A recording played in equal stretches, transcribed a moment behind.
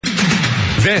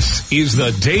This is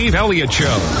the Dave Elliott Show.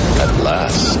 At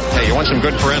last. Hey, you want some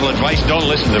good parental advice? Don't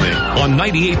listen to me. On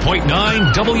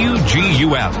 98.9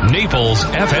 WGUF, Naples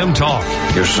FM Talk.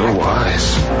 You're so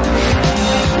wise.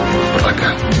 But like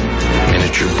a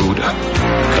miniature Buddha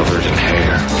covered in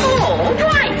hair. Oh,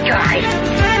 right.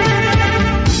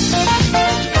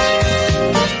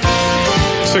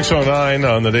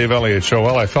 6:09 on the Dave Elliott Show.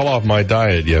 Well, I fell off my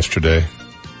diet yesterday.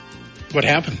 What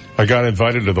happened? I got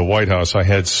invited to the White House. I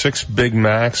had 6 Big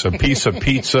Macs, a piece of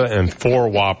pizza, and 4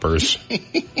 Whoppers.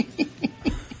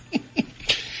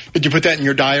 Did you put that in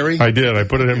your diary? I did. I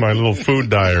put it in my little food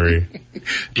diary.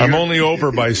 I'm only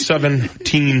over by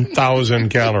 17,000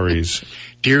 calories.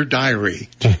 Dear diary.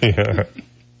 Yeah.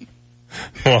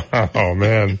 Wow,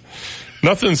 man.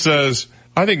 I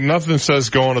think nothing says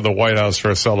going to the White House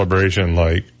for a celebration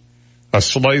like a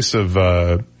slice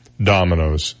of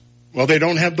Domino's. Well, they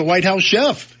don't have the White House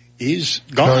chef. He's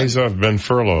gone. No, he's been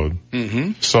furloughed.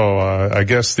 Mm-hmm. So I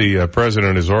guess the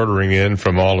president is ordering in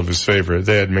from all of his favorites.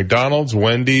 They had McDonald's,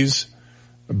 Wendy's,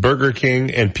 Burger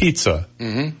King, and pizza,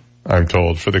 I'm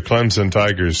told, for the Clemson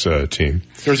Tigers team.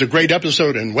 There's a great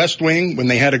episode in West Wing when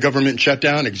they had a government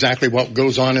shutdown, exactly what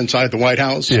goes on inside the White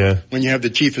House. Yeah. When you have the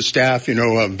chief of staff,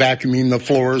 vacuuming the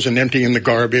floors and emptying the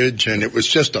garbage, and it was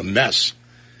just a mess.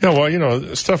 Yeah,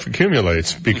 well, stuff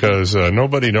accumulates because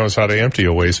nobody knows how to empty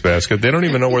a wastebasket. They don't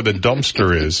even know where the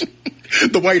dumpster is.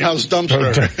 The White House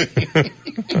dumpster.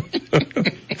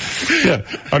 Yeah,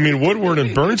 I mean, Woodward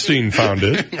and Bernstein found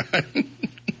it.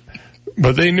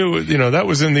 But they knew, that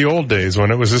was in the old days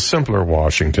when it was a simpler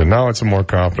Washington. Now it's more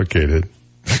complicated.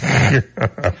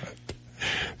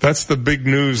 That's the big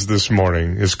news this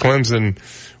morning, is Clemson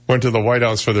went to the White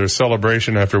House for their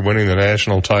celebration after winning the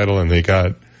national title, and they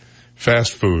got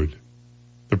fast food.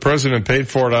 The president paid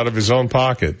for it out of his own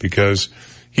pocket because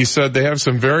he said they have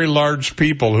some very large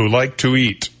people who like to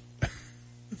eat.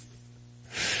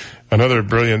 Another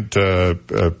brilliant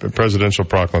presidential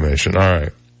proclamation. All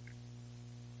right.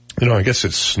 I guess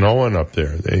it's snowing up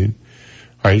there.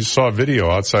 I saw a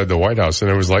video outside the White House, and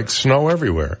there was like snow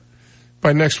everywhere.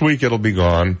 By next week, it'll be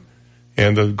gone,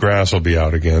 and the grass will be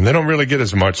out again. They don't really get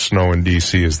as much snow in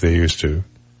D.C. as they used to.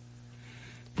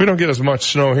 We don't get as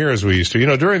much snow here as we used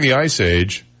to. During the Ice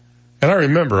Age, and I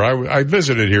remember I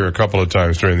visited here a couple of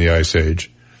times during the Ice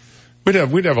Age. There'd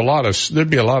be a lot of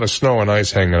snow and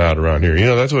ice hanging out around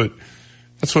here. That's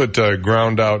what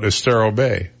ground out Estero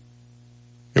Bay.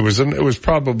 It was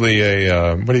probably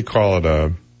a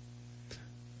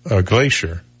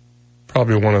glacier.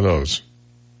 Probably one of those.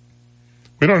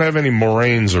 We don't have any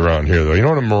moraines around here though. You know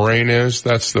what a moraine is?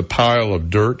 That's the pile of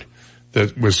dirt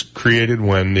that was created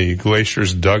when the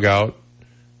glaciers dug out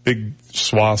big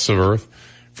swaths of earth.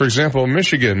 For example,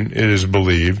 Michigan, it is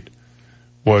believed,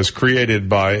 was created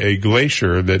by a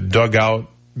glacier that dug out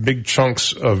big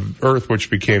chunks of earth which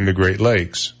became the Great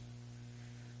Lakes.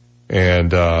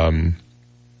 And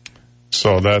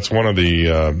so that's one of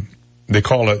the, they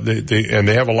call it, and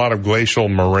they have a lot of glacial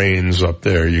moraines up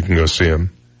there. You can go see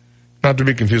them. Not to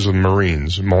be confused with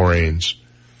moraines.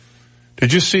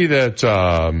 Did you see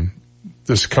that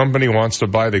this company wants to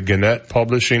buy the Gannett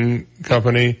Publishing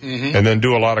Company and then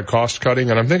do a lot of cost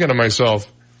cutting? And I'm thinking to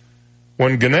myself,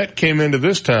 when Gannett came into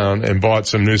this town and bought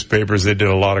some newspapers, they did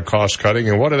a lot of cost cutting,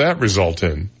 and what did that result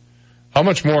in? How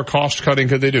much more cost cutting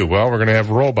could they do? Well, we're going to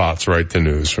have robots write the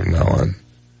news from now on.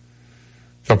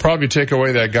 They'll probably take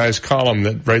away that guy's column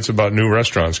that writes about new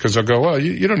restaurants, because they'll go, well,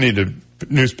 you don't need a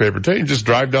newspaper today. You just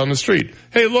drive down the street.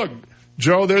 Hey, look,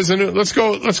 Joe, there's a new, let's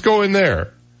go in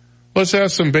there. Let's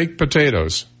have some baked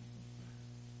potatoes.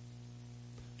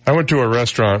 I went to a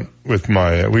restaurant with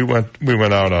we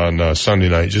went out on Sunday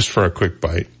night just for a quick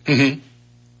bite. Mm-hmm.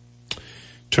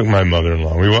 Took my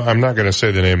mother-in-law. I'm not going to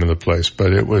say the name of the place,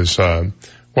 but it was one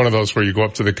of those where you go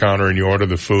up to the counter and you order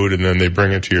the food and then they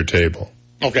bring it to your table.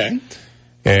 Okay.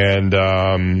 And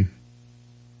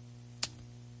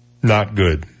not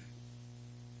good.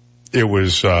 It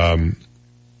was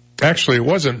actually, it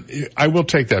wasn't, I will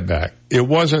take that back. It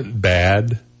wasn't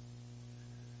bad,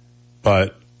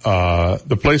 but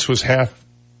the place was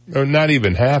not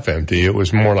even half empty. It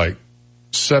was more like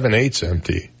 7/8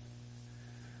 empty.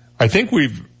 I think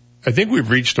we've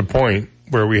reached a point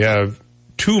where we have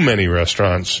too many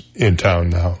restaurants in town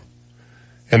now.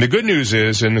 And the good news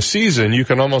is, in the season, you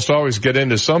can almost always get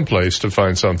into some place to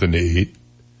find something to eat,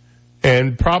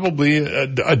 and probably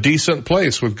a decent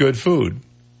place with good food.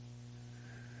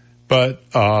 But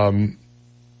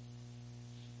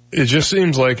it just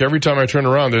seems like every time I turn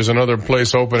around, there's another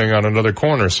place opening on another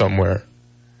corner somewhere.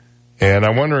 And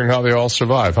I'm wondering how they all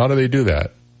survive. How do they do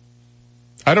that?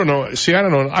 I don't know. See, I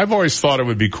don't know. I've always thought it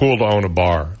would be cool to own a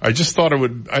bar. I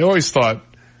always thought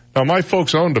Now, my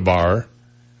folks owned a bar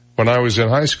when I was in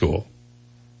high school.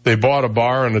 They bought a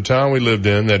bar in the town we lived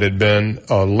in that had been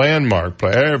a landmark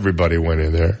place. Everybody went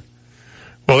in there.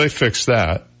 Well, they fixed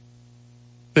that.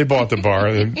 They bought the bar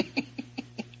and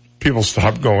people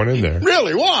stopped going in there.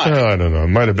 Really? Why? I don't know. It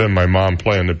might have been my mom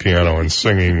playing the piano and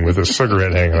singing with a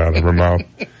cigarette hanging out of her mouth.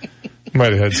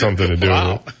 Might have had something to do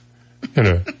with it. You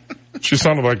know, she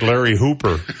sounded like Larry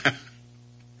Hooper.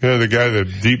 You know, the guy, the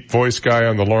deep voice guy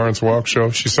on the Lawrence Welk show.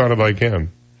 She sounded like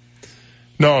him.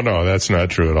 No, that's not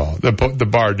true at all. The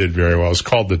bar did very well. It's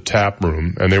called the Tap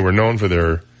Room, and they were known for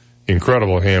their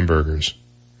incredible hamburgers,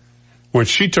 which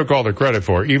she took all the credit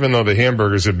for, even though the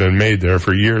hamburgers had been made there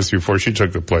for years before she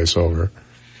took the place over.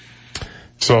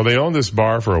 So they owned this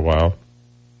bar for a while,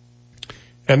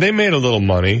 and they made a little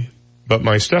money, but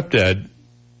my stepdad,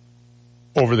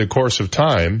 over the course of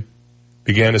time,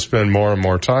 began to spend more and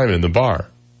more time in the bar.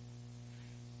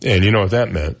 And you know what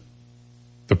that meant.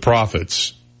 The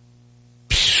profits.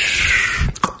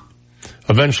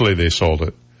 Eventually they sold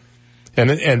it.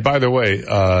 And by the way,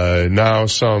 now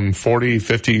some 40,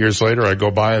 50 years later, I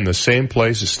go by and the same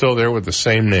place is still there with the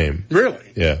same name.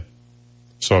 Really? Yeah.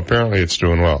 So apparently it's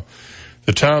doing well.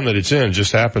 The town that it's in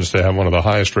just happens to have one of the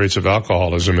highest rates of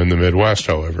alcoholism in the Midwest,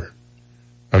 however.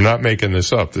 I'm not making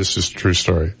this up. This is a true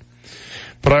story.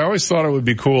 But I always thought it would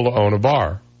be cool to own a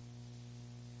bar.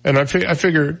 And I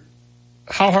figure,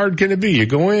 how hard can it be? You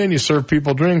go in, you serve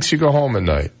people drinks, you go home at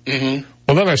night. Mm-hmm.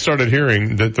 Well, then I started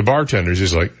hearing that the bartenders,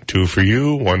 he's like, 2 for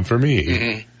you, 1 for me.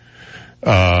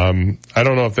 Mm-hmm. I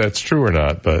don't know if that's true or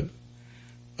not, but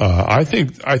I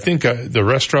think the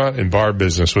restaurant and bar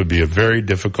business would be a very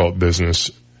difficult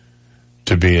business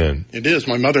to be in. It is.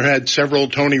 My mother had several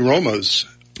Tony Roma's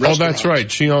restaurants. Oh, that's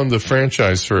right. She owned the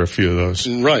franchise for a few of those.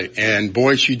 Right. And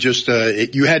boy, she just,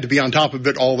 you had to be on top of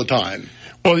it all the time.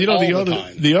 Well, you know,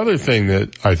 the other thing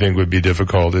that I think would be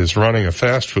difficult is running a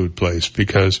fast food place,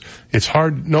 because it's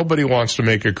hard. Nobody wants to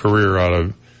make a career out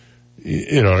of,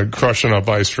 you know, crushing up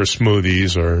ice for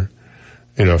smoothies or,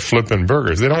 you know, flipping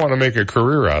burgers. They don't want to make a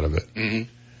career out of it. Mm-hmm.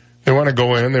 They want to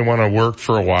go in, they want to work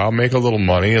for a while, make a little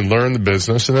money and learn the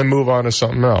business and then move on to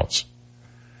something else.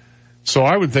 So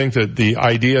I would think that the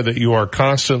idea that you are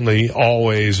constantly,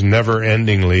 always,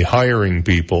 never-endingly hiring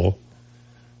people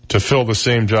to fill the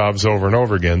same jobs over and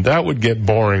over again, that would get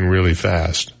boring really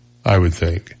fast, I would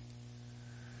think.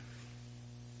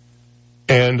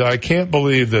 And I can't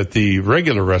believe that the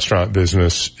regular restaurant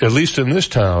business, at least in this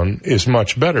town, is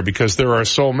much better because there are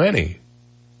so many.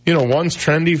 You know, one's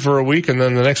trendy for a week and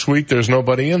then the next week there's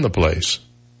nobody in the place.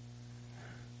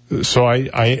 So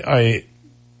I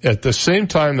at the same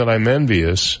time that I'm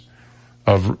envious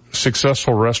of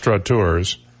successful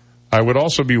restaurateurs, I would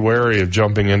also be wary of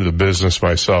jumping into the business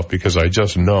myself because I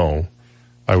just know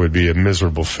I would be a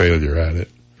miserable failure at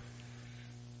it.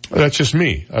 That's just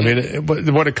me. I mean,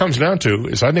 what it comes down to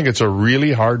is I think it's a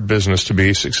really hard business to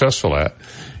be successful at.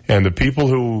 And the people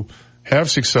who have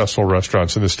successful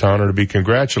restaurants in this town are to be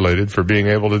congratulated for being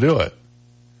able to do it.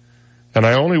 And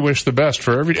I only wish the best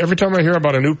for every time I hear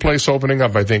about a new place opening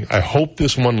up, I think, I hope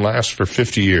this one lasts for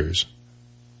 50 years.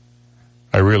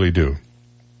 I really do.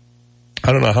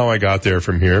 I don't know how I got there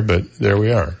from here, but there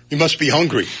we are. You must be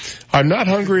hungry. I'm not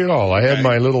hungry at all. I had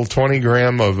my little 20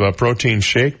 gram of protein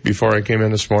shake before I came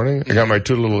in this morning. I got my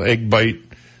 2 little egg bite,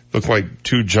 look like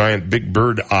 2 giant big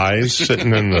bird eyes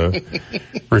sitting in the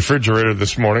refrigerator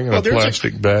this morning in a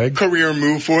plastic bag. Career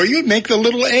move for you. Make the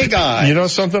little egg eyes. You know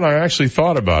something? I actually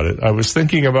thought about it. I was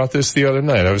thinking about this the other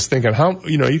night. I was thinking how,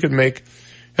 you know, you could make,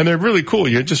 and they're really cool.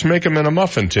 You just make them in a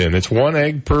muffin tin. It's 1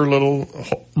 egg per little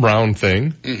round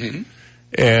thing. Mm-hmm.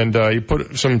 And you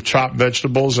put some chopped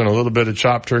vegetables and a little bit of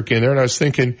chopped turkey in there. And I was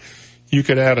thinking you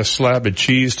could add a slab of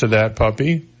cheese to that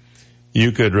puppy.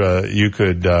 You could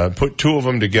put 2 of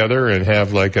them together and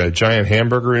have like a giant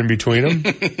hamburger in between them.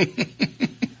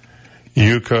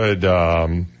 You could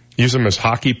use them as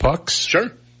hockey pucks.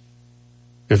 Sure.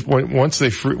 Once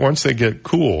they get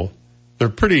cool, they're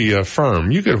pretty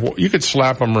firm. You could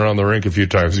slap them around the rink a few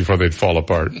times before they'd fall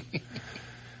apart.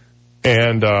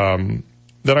 And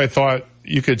then I thought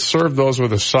you could serve those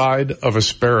with a side of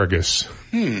asparagus.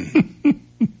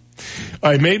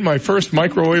 I made my first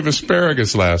microwave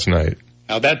asparagus last night.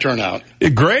 How'd that turn out?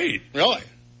 Great. Really?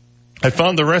 I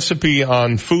found the recipe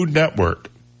on Food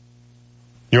Network.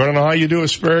 You want to know how you do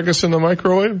asparagus in the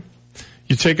microwave?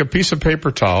 You take a piece of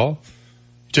paper towel,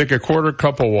 take a 1/4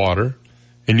 cup of water,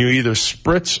 and you either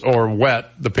spritz or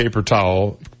wet the paper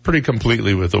towel pretty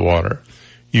completely with the water.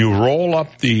 You roll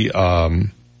up the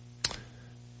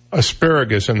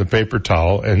asparagus in the paper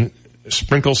towel and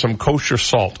sprinkle some kosher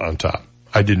salt on top.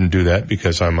 I didn't do that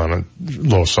because I'm on a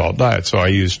low salt diet, so I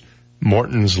used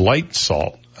Morton's light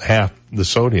salt, half the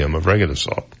sodium of regular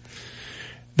salt.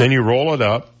 Then you roll it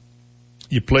up,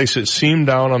 you place it seam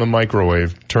down on the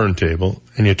microwave turntable,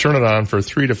 and you turn it on for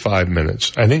 3 to 5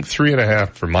 minutes. I think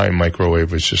 3.5 for my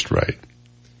microwave was just right.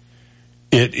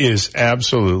 It is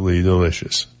absolutely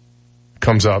delicious.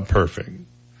 Comes out perfect.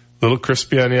 Little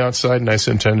crispy on the outside, nice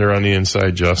and tender on the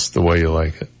inside, just the way you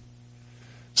like it.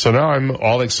 So now I'm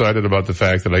all excited about the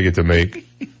fact that I get to make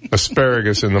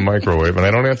asparagus in the microwave, and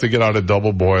I don't have to get out a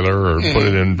double boiler or put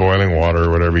it in boiling water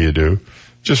or whatever you do.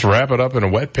 Just wrap it up in a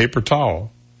wet paper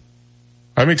towel.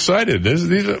 I'm excited.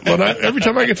 Every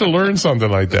time I get to learn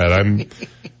something like that,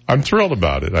 I'm thrilled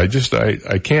about it.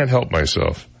 I can't help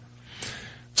myself.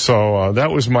 So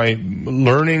that was my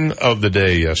learning of the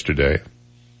day yesterday.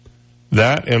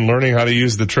 That and learning how to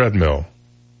use the treadmill.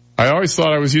 I always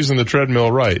thought I was using the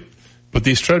treadmill right. But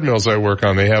these treadmills I work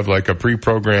on, they have like a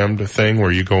pre-programmed thing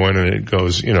where you go in and it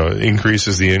goes,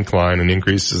 increases the incline and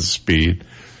increases the speed.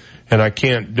 And I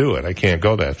can't do it. I can't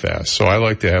go that fast. So I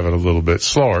like to have it a little bit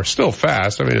slower. Still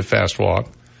fast. I made a fast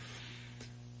walk.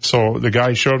 So the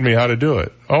guy showed me how to do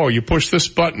it. Oh, you push this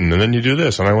button and then you do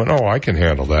this. And I went, oh, I can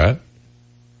handle that.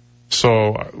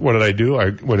 So what did I do?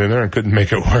 I went in there and couldn't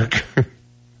make it work.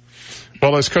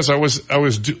 Well, it's because I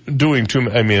was doing too.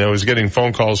 I mean, I was getting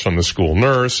phone calls from the school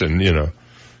nurse, and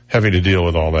having to deal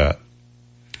with all that.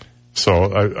 So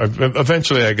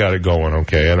eventually I got it going,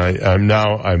 okay, and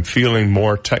I'm feeling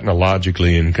more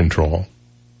technologically in control.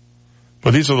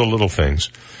 But these are the little things.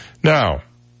 Now,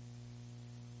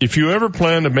 if you ever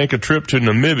plan to make a trip to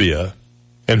Namibia,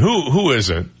 and who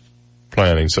isn't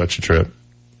planning such a trip,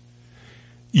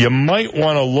 you might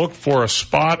want to look for a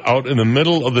spot out in the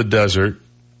middle of the desert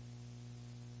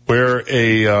where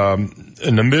a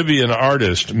Namibian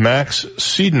artist, Max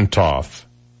Siedentoff,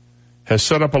 has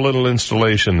set up a little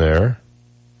installation there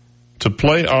to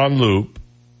play on loop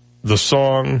the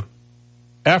song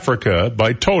Africa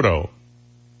by Toto.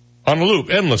 On loop,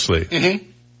 endlessly. Mm-hmm.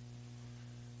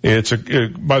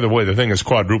 By the way, the thing is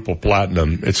quadruple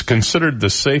platinum. It's considered the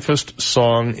safest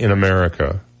song in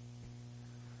America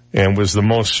and was the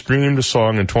most streamed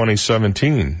song in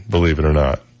 2017, believe it or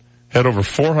not. Had over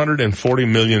 440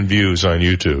 million views on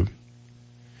YouTube.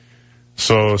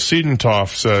 So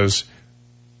Siedentoff says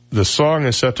the song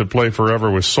is set to play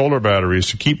forever with solar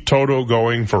batteries to keep Toto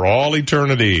going for all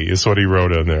eternity, is what he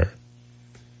wrote in there.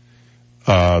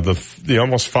 The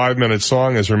almost 5-minute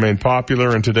song has remained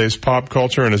popular in today's pop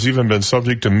culture and has even been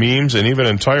subject to memes and even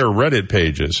entire Reddit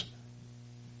pages.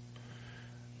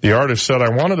 The artist said, I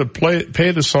wanted to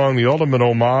pay the song the ultimate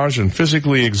homage and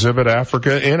physically exhibit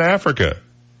Africa in Africa.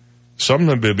 Some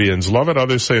Namibians love it.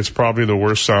 Others say it's probably the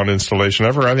worst sound installation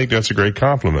ever. I think that's a great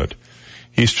compliment.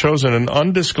 He's chosen an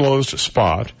undisclosed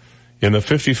spot in the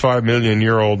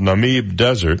 55-million-year-old Namib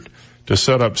Desert to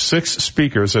set up 6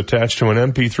 speakers attached to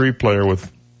an MP3 player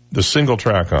with the single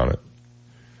track on it.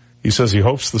 He says he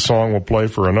hopes the song will play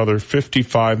for another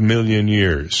 55 million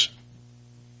years.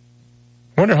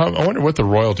 I wonder what the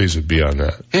royalties would be on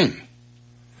that.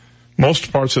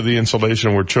 Most parts of the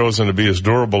installation were chosen to be as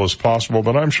durable as possible,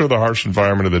 but I'm sure the harsh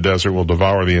environment of the desert will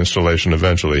devour the installation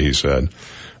eventually, he said.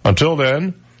 Until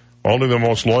then, only the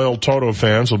most loyal Toto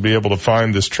fans will be able to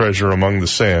find this treasure among the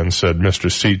sand, said Mr.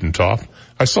 Siedentoff.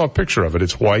 I saw a picture of it.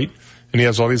 It's white, and he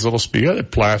has all these little speakers,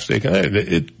 plastic.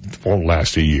 It won't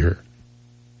last a year.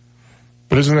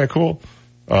 But isn't that cool?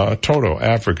 Toto,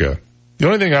 Africa. The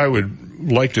only thing I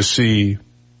would like to see,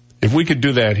 if we could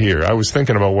do that here, I was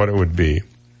thinking about what it would be.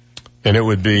 And it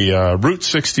would be Route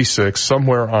 66,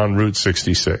 somewhere on Route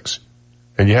 66.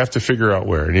 And you have to figure out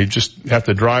where. And you just have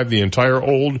to drive the entire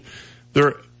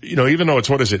even though it's,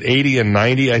 80 and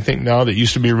 90, I think now, that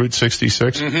used to be Route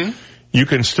 66. Mm-hmm. You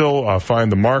can still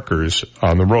find the markers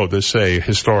on the road that say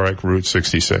historic Route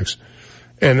 66.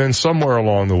 And then somewhere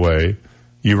along the way,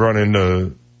 you run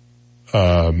into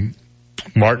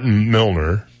Martin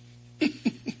Milner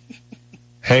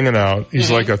hanging out. He's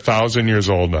like 1,000 years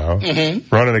old now,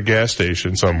 running a gas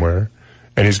station somewhere.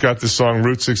 And he's got this song,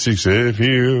 Route 66, if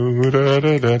you,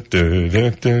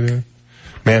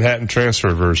 Manhattan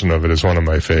Transfer version of it is one of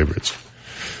my favorites.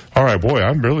 All right, boy,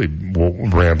 I'm really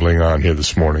rambling on here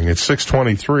this morning. It's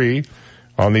 6:23.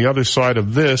 On the other side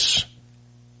of this,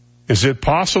 is it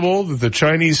possible that the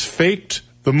Chinese faked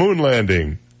the moon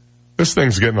landing? This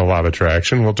thing's getting a lot of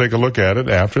traction. We'll take a look at it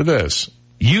after this.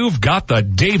 You've got the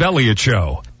Dave Elliott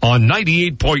Show on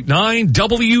 98.9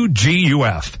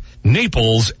 WGUF,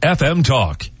 Naples FM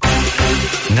Talk.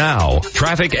 Now,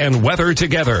 traffic and weather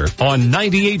together on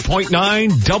 98.9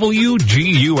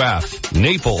 WGUF,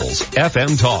 Naples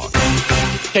FM Talk.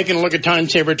 Taking a look at time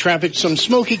saver traffic, some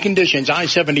smoky conditions.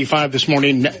 I-75 this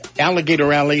morning,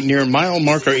 Alligator Alley near mile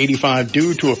marker 85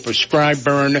 due to a prescribed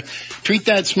burn. Treat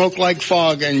that smoke like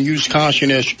fog and use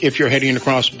caution if you're heading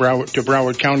across to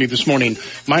Broward County this morning.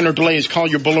 Minor delays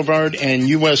Collier Boulevard and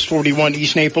US 41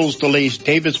 East Naples, delays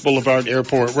Davis Boulevard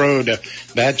Airport Road.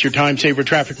 That's your time saver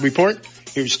traffic report.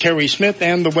 Here's Terry Smith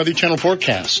and the Weather Channel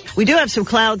forecast. We do have some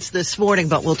clouds this morning,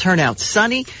 but we'll turn out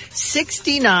sunny.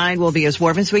 69 will be as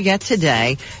warm as we get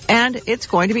today, and it's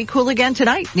going to be cool again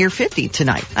tonight, near 50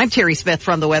 tonight. I'm Terry Smith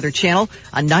from the Weather Channel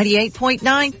on 98.9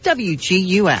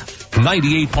 WGUF.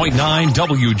 98.9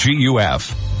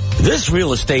 WGUF. This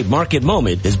real estate market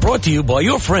moment is brought to you by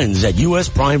your friends at U.S.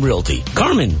 Prime Realty.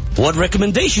 Carmen, what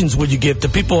recommendations would you give to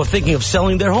people who are thinking of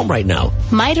selling their home right now?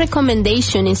 My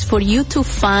recommendation is for you to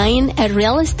find a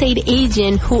real estate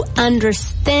agent who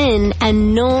understands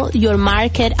and know your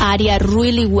market area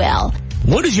really well.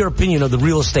 What is your opinion of the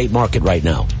real estate market right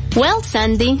now? Well,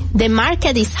 Sandy, the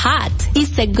market is hot.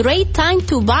 It's a great time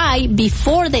to buy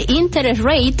before the interest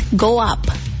rate go up.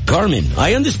 Carmen,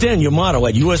 I understand your motto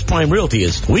at U.S. Prime Realty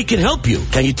is, we can help you.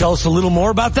 Can you tell us a little more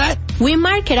about that? We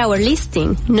market our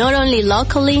listing, not only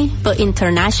locally, but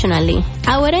internationally.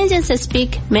 Our agents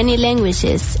speak many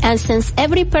languages, and since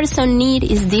every person's need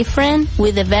is different,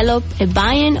 we develop a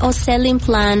buying or selling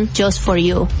plan just for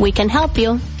you. We can help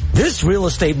you. This real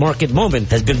estate market moment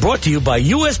has been brought to you by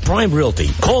U.S. Prime Realty.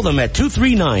 Call them at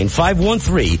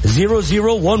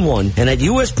 239-513-0011 and at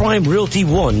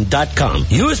usprimerealty1.com.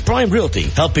 U.S. Prime Realty,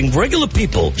 helping regular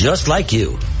people just like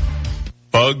you.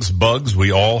 Bugs,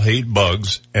 we all hate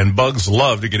bugs, and bugs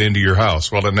love to get into your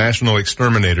house. Well, at National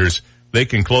Exterminators, they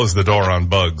can close the door on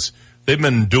bugs. They've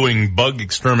been doing bug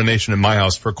extermination in my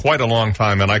house for quite a long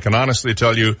time, and I can honestly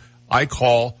tell you, I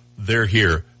call, they're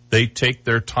here. They take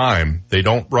their time. They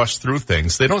don't rush through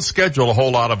things. They don't schedule a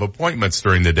whole lot of appointments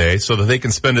during the day so that they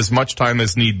can spend as much time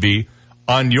as need be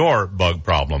on your bug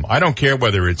problem. I don't care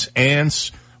whether it's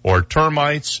ants or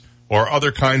termites or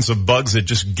other kinds of bugs that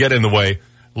just get in the way.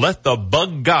 Let the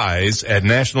bug guys at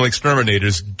National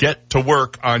Exterminators get to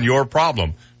work on your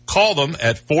problem. Call them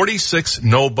at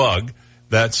 46-NO-BUG.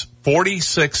 That's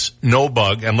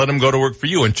 46-NO-BUG, and let them go to work for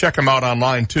you. And check them out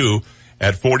online, too,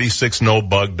 at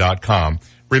 46nobug.com.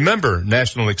 Remember,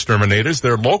 National Exterminators,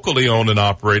 they're locally owned and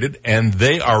operated, and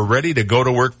they are ready to go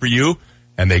to work for you,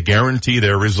 and they guarantee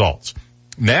their results.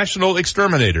 National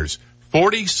Exterminators,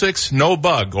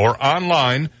 46NO-BUG, or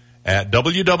online at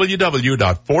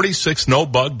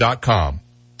www.46nobug.com.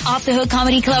 Off the Hook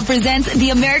Comedy Club presents the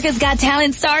America's Got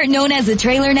Talent star known as the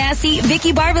Trailer Nasty,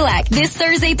 Vicky Barbalak, this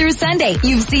Thursday through Sunday.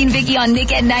 You've seen Vicky on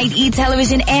Nick at Night, E!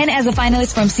 Television, and as a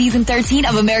finalist from season 13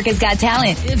 of America's Got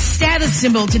Talent. It's status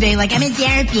symbol today, like I'm in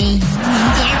therapy.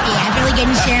 I'm really good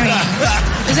insurance.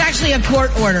 There's actually a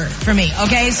court order for me,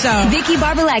 okay? So Vicky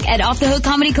Barbalak at Off the Hook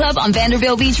Comedy Club on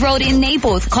Vanderbilt Beach Road in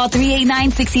Naples. Call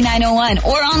 389-6901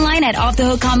 or online at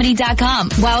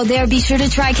offthehookcomedy.com. While there, be sure to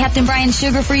try Captain Brian's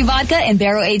sugar-free vodka and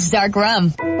barrel-aged dark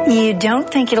rum. You don't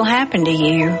think it'll happen to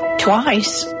you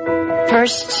twice.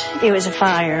 First, it was a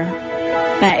fire.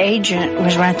 My agent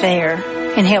was right there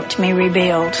and helped me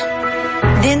rebuild.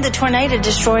 Then the tornado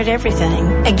destroyed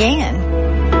everything again.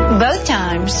 Both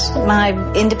times, my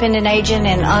independent agent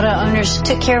and auto owners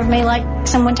took care of me like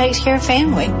someone takes care of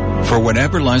family. For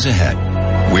whatever lies ahead,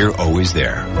 we're always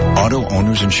there. Auto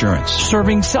Owners Insurance.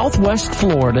 Serving Southwest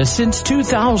Florida since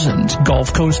 2000.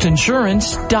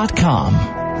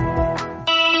 GulfCoastInsurance.com.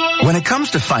 When it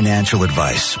comes to financial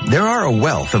advice, there are a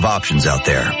wealth of options out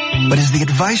there. But is the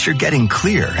advice you're getting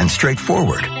clear and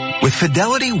straightforward? With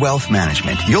Fidelity Wealth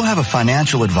Management, you'll have a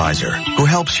financial advisor who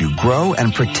helps you grow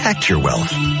and protect your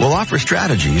wealth. We'll offer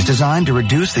strategies designed to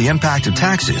reduce the impact of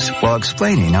taxes while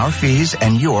explaining our fees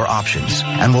and your options.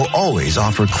 And we'll always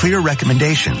offer clear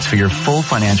recommendations for your full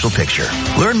financial picture.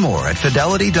 Learn more at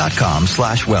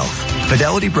fidelity.com/wealth.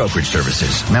 Fidelity Brokerage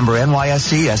Services. Member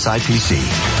NYSE SIPC.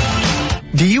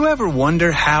 Do you ever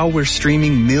wonder how we're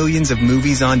streaming millions of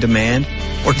movies on demand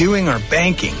or doing our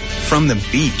banking from the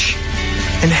beach?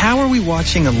 And how are we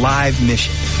watching a live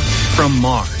mission from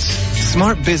Mars?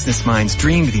 Smart business minds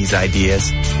dreamed these ideas,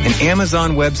 and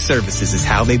Amazon Web Services is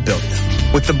how they built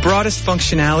them. With the broadest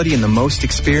functionality and the most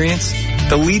experience,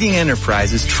 the leading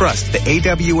enterprises trust the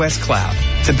AWS cloud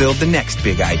to build the next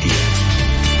big idea.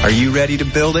 Are you ready to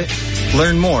build it?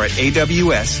 Learn more at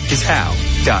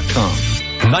awsishow.com.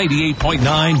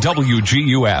 98.9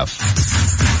 WGUF.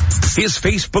 His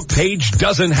Facebook page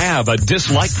doesn't have a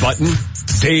dislike button.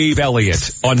 Dave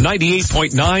Elliott on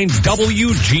 98.9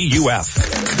 WGUF.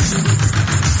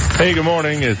 Hey, good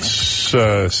morning. It's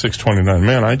 6:29.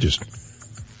 Man, I just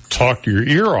talked your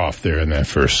ear off there in that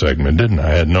first segment, didn't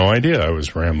I? I had no idea I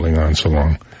was rambling on so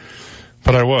long.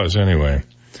 But I was anyway.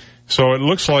 So it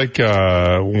looks like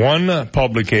one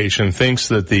publication thinks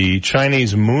that the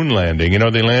Chinese moon landing,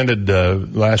 they landed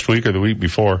last week or the week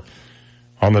before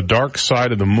on the dark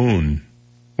side of the moon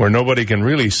where nobody can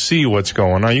really see what's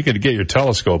going on. You could get your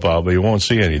telescope out, but you won't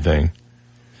see anything.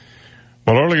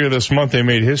 Well, earlier this month they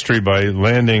made history by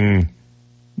landing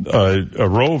a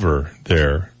rover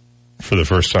there for the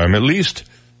first time. At least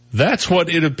that's what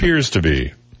it appears to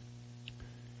be.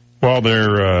 While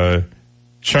their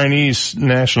Chinese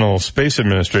National Space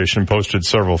Administration posted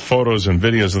several photos and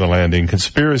videos of the landing,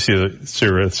 conspiracy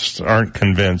theorists aren't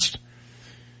convinced.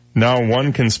 Now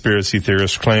one conspiracy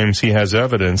theorist claims he has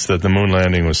evidence that the moon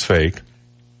landing was fake.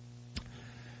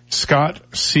 Scott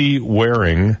C.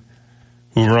 Waring,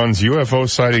 who runs UFO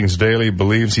Sightings Daily,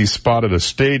 believes he spotted a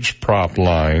stage prop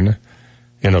line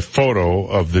in a photo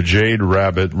of the Jade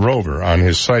Rabbit rover. On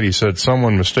his site, he said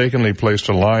someone mistakenly placed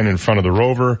a line in front of the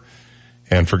rover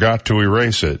and forgot to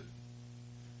erase it.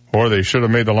 Or they should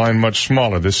have made the line much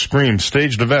smaller. This screams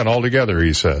staged event altogether,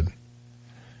 he said.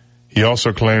 He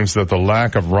also claims that the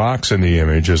lack of rocks in the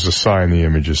image is a sign the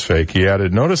image is fake. He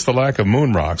added, notice the lack of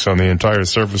moon rocks on the entire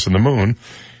surface of the moon,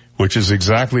 which is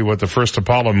exactly what the first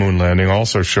Apollo moon landing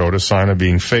also showed, a sign of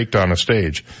being faked on a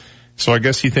stage. So I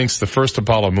guess he thinks the first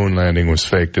Apollo moon landing was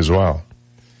faked as well.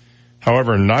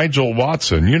 However, Nigel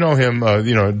Watson, you know him,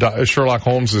 Sherlock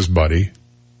Holmes' buddy.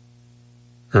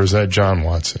 Or is that John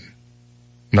Watson?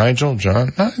 Nigel?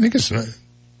 John? I think it's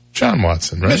John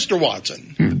Watson, right? Mr.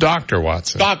 Watson. Dr.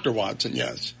 Watson. Dr. Watson,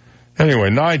 yes. Anyway,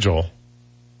 Nigel,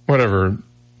 author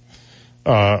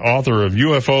of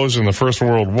UFOs in the First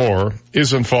World War,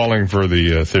 isn't falling for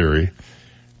the theory.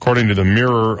 According to the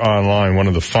Mirror Online, one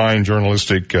of the fine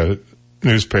journalistic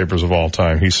newspapers of all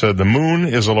time, he said the moon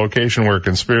is a location where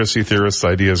conspiracy theorists'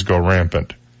 ideas go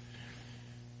rampant.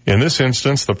 In this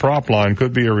instance, the prop line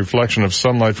could be a reflection of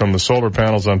sunlight from the solar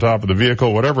panels on top of the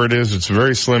vehicle. Whatever it is, it's a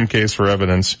very slim case for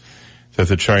evidence that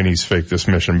the Chinese faked this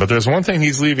mission. But there's one thing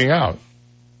he's leaving out,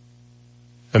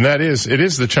 and that is, it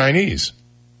is the Chinese.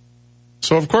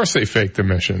 So of course they faked the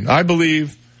mission. I don't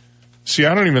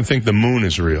even think the moon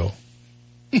is real.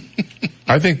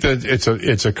 I think that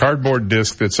it's a cardboard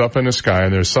disc that's up in the sky,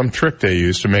 and there's some trick they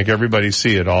use to make everybody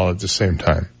see it all at the same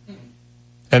time.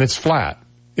 And it's flat.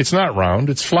 It's not round,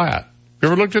 it's flat. You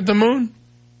ever looked at the moon?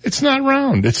 It's not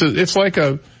round. It's like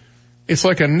a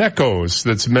Nekos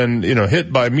that's been,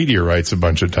 hit by meteorites a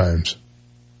bunch of times.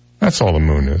 That's all the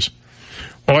moon is.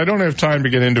 Well, I don't have time to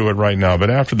get into it right now, but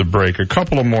after the break, a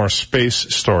couple of more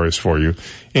space stories for you,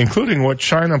 including what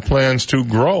China plans to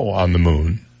grow on the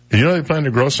moon. Did you know they plan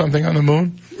to grow something on the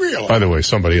moon? Really? By the way,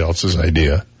 somebody else's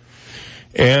idea.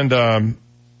 And,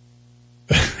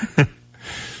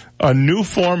 a new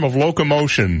form of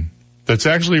locomotion that's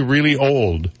actually really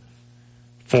old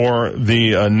for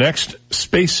the next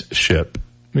spaceship.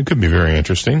 It could be very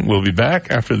interesting. We'll be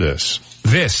back after this.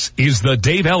 This is the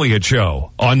Dave Elliott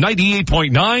Show on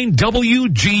 98.9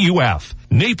 WGUF,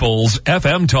 Naples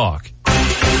FM Talk.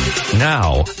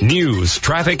 Now, news,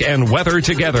 traffic, and weather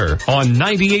together on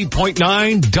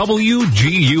 98.9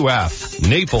 WGUF,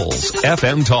 Naples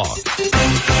FM Talk.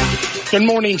 Good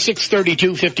morning,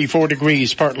 6:32, 54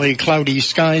 degrees, partly cloudy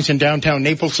skies in downtown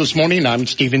Naples this morning. I'm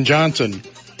Stephen Johnson.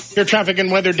 Your traffic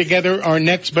and weather together are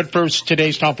next, but first,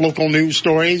 today's top local news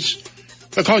stories.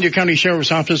 The Collier County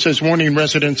Sheriff's Office is warning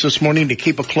residents this morning to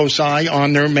keep a close eye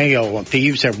on their mail.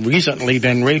 Thieves have recently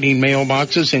been raiding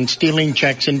mailboxes and stealing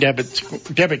checks and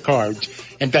debit cards.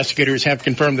 Investigators have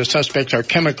confirmed the suspects are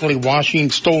chemically washing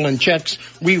stolen checks,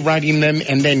 rewriting them,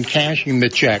 and then cashing the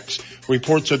checks.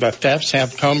 Reports of the thefts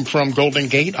have come from Golden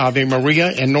Gate, Ave Maria,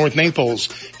 and North Naples.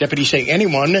 Deputies say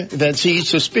anyone that sees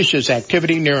suspicious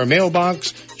activity near a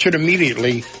mailbox should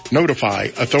immediately notify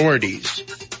authorities.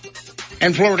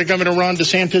 And Florida Governor Ron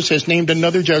DeSantis has named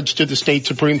another judge to the state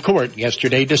Supreme Court.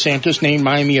 Yesterday, DeSantis named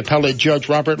Miami Appellate Judge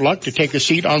Robert Luck to take a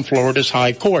seat on Florida's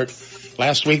High Court.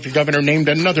 Last week, the governor named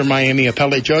another Miami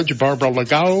Appellate Judge, Barbara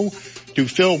Legao, to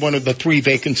fill one of the 3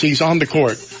 vacancies on the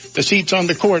court. The seats on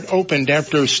the court opened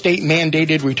after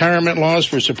state-mandated retirement laws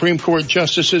for Supreme Court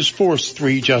justices forced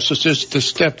 3 justices to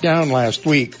step down last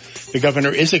week. The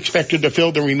governor is expected to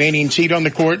fill the remaining seat on the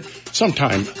court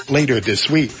sometime later this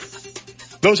week.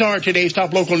 Those are today's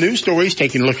top local news stories.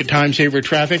 Taking a look at time-saver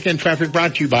traffic, and traffic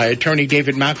brought to you by attorney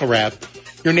David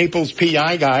McElrath. Your Naples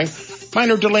PI guy.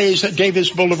 Minor delays at Davis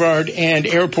Boulevard and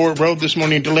Airport Road this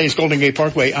morning. Delays Golden Gate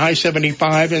Parkway,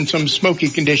 I-75, and some smoky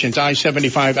conditions.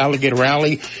 I-75 Alligator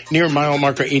Alley near mile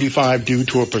marker 85 due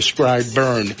to a prescribed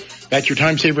burn. That's your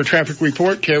Time Saver traffic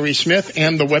report. Terry Smith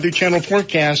and the Weather Channel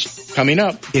forecast coming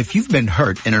up. If you've been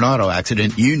hurt in an auto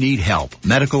accident, you need help,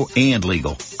 medical and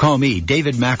legal. Call me,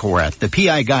 David McElrath, the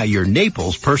PI guy, your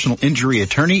Naples personal injury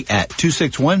attorney at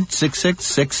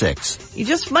 261-6666. You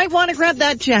just might want to grab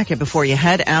that jacket before you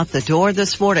head out the door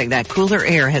this morning. That cooler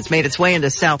air has made its way into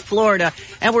South Florida,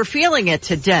 and we're feeling it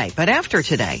today. But after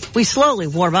today, we slowly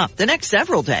warm up the next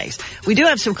several days. We do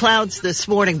have some clouds this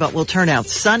morning, but we'll turn out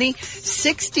sunny.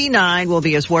 69 will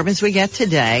be as warm as we get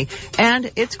today,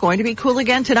 and it's going to be cool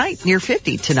again tonight, near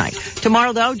 50 tonight.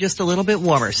 Tomorrow, though, just a little bit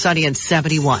warmer, sunny and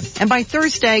 71. And by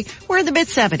Thursday, we're in the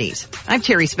mid-70s. I'm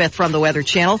Terry Smith from the Weather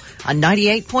Channel on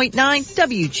 98.9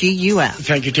 WGUF.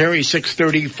 Thank you, Terry.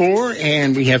 6:34,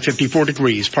 and we have 54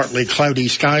 degrees, partly cloudy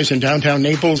skies in downtown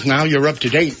Naples. Now you're up to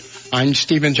date. I'm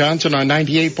Stephen Johnson on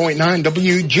 98.9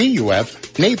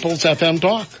 WGUF, Naples FM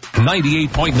Talk.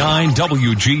 98.9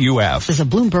 WGUF. This is a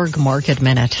Bloomberg Market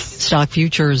Minute. Stock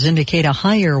futures indicate a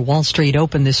higher Wall Street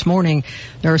open this morning.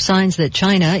 There are signs that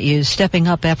China is stepping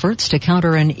up efforts to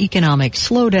counter an economic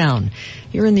slowdown.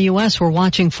 Here in the U.S., we're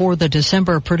watching for the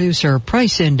December Producer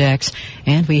Price Index,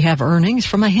 and we have earnings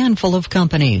from a handful of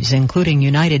companies, including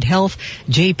United Health,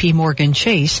 J.P. Morgan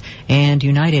Chase, and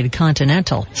United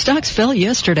Continental. Stocks fell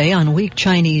yesterday on weak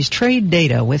Chinese trade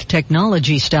data, with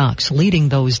technology stocks leading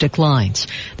those declines.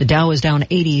 The Dow is down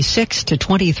 86 to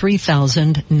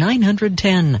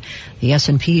 23,910. The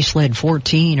S&P slid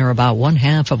 14, or about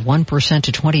 0.5%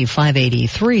 to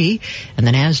 2583, and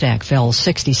the Nasdaq fell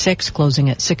 66, closing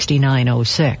at 69.06.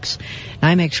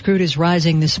 NYMEX crude is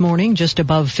rising this morning just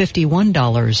above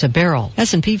 $51 a barrel.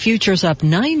 S&P futures up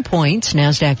 9 points,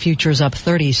 Nasdaq futures up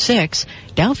 36,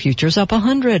 Dow futures up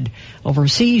 100.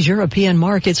 Overseas, European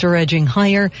markets are edging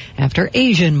higher after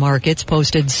Asian markets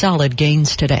posted solid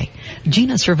gains today.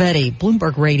 Gina Cervetti,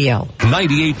 Bloomberg Radio.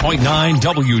 98.9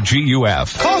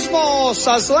 WGUF. Cosmos,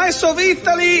 a slice of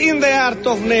Italy in the heart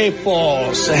of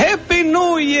Naples. Happy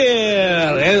New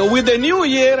Year! And with the New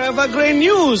Year, I have a great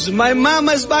news. My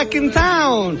mama is back in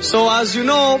town. So as you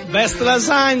know, best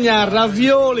lasagna,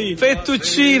 ravioli,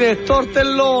 fettuccine,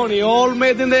 tortelloni, all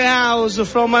made in the house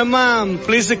from my mom.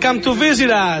 Please come to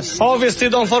visit us. Obviously,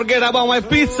 don't forget about my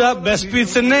pizza. Best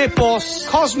pizza in Naples.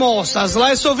 Cosmos, a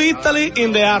slice of Italy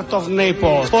in the heart of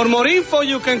Naples. For more info,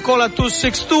 you can call at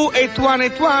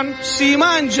 262-8181. Si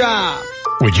mangia!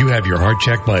 Would you have your heart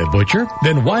checked by a butcher?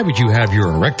 Then why would you have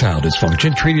your erectile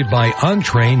dysfunction treated by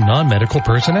untrained non-medical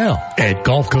personnel? At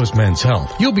Gulf Coast Men's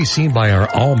Health, you'll be seen by our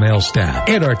all-male staff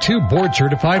and our 2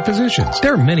 board-certified physicians.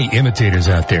 There are many imitators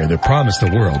out there that promise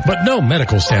the world, but no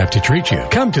medical staff to treat you.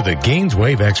 Come to the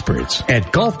Gainswave experts.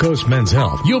 At Gulf Coast Men's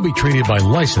Health, you'll be treated by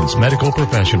licensed medical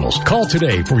professionals. Call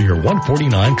today for your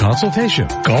 $149 consultation.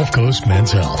 Gulf Coast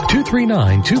Men's Health,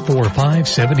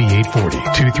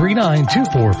 239-245-7840.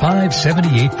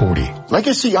 239-245-7840.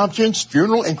 Legacy Options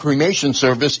Funeral and Cremation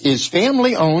Service is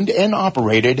family owned and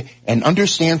operated and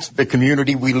understands the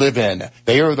community we live in.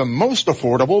 They are the most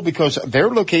affordable because their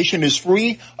location is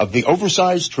free of the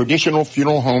oversized traditional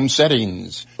funeral home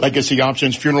settings. Legacy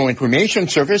Options Funeral and Cremation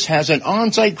Service has an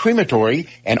on-site crematory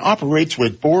and operates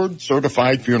with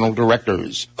board-certified funeral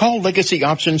directors. Call Legacy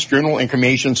Options Funeral and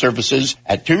Cremation Services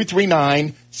at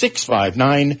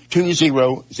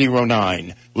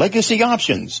 239-659-2009. Legacy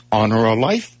Options. Honor a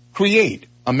life. Create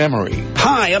a memory.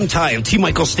 Hi, I'm Ty of T.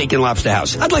 Michael's Steak and Lobster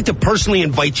House. I'd like to personally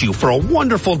invite you for a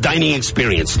wonderful dining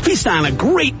experience. Feast on a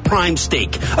great prime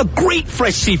steak, a great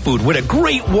fresh seafood with a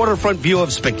great waterfront view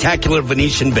of spectacular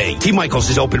Venetian Bay. T. Michael's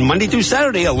is open Monday through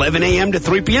Saturday, 11 a.m. to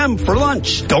 3 p.m. for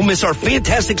lunch. Don't miss our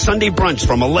fantastic Sunday brunch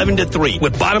from 11 to 3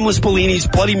 with bottomless Bellinis,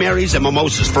 Bloody Marys, and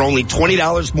mimosas for only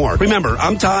 $20 more. Remember,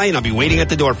 I'm Ty, and I'll be waiting at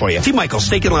the door for you. T. Michael's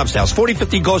Steak and Lobster House,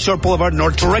 4050 Gulf Shore Boulevard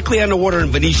North, directly on the water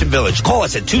in Venetian Village. Call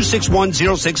us at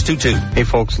 261-0622. Hey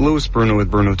folks, Louis Bruno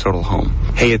with Bruno Total Home.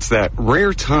 Hey, it's that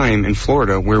rare time in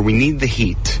Florida where we need the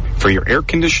heat for your air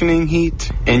conditioning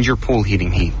heat and your pool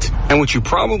heating heat. And what you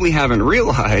probably haven't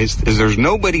realized is there's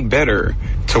nobody better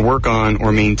to work on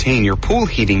or maintain your pool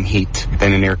heating heat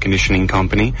than an air conditioning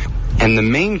company. And the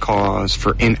main cause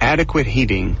for inadequate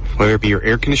heating, whether it be your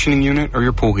air conditioning unit or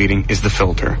your pool heating, is the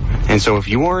filter. And so if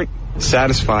you aren't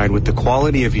satisfied with the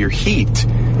quality of your heat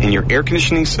in your air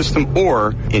conditioning system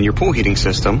or in your pool heating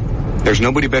system, there's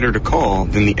nobody better to call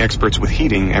than the experts with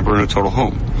heating at Bruno Total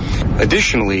Home.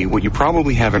 Additionally, what you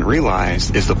probably haven't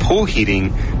realized is the pool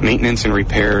heating maintenance and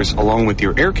repairs, along with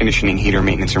your air conditioning heater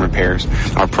maintenance and repairs,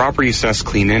 are property assessed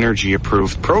clean energy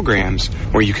approved programs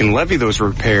where you can levy those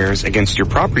repairs against your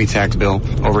property tax bill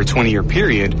over a 20-year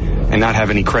period and not have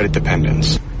any credit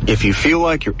dependence. If you feel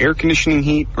like your air conditioning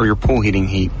heat or your pool heating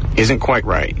heat isn't quite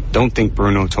right, don't think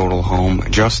Bruno Total Home,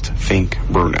 just think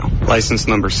Bruno. License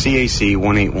number CAC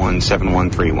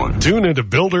 1817131. Tune into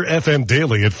Builder FM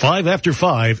Daily at 5 after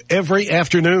 5 every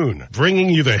afternoon,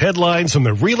 bringing you the headlines from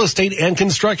the real estate and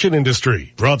construction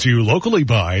industry. Brought to you locally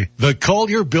by the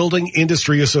Collier Building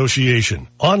Industry Association.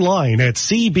 Online at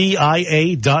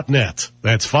cbia.net.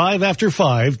 That's 5 after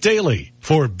 5 daily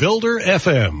for Builder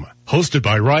FM. Hosted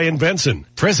by Ryan Benson,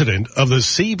 president of the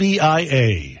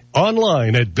CBIA.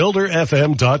 Online at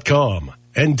builderfm.com.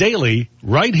 And daily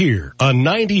right here on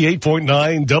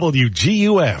 98.9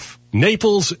 WGUF.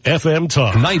 Naples FM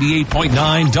Talk.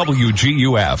 98.9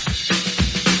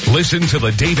 WGUF. Listen to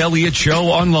the Dave Elliott Show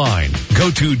online.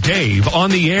 Go to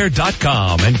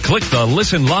DaveOnTheAir.com and click the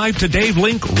Listen Live to Dave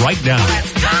link right now.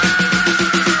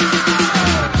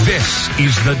 This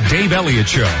is the Dave Elliott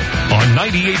Show on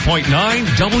 98.9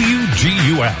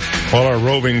 WGUF. Well, our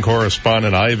roving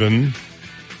correspondent Ivan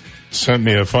sent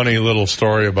me a funny little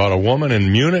story about a woman in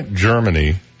Munich,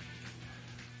 Germany,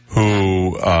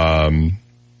 who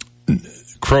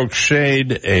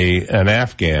crocheted an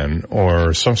Afghan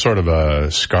or some sort of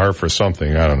a scarf or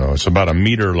something. I don't know. It's about a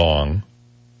meter long.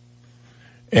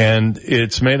 And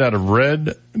it's made out of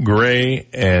red, gray,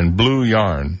 and blue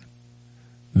yarn.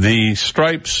 The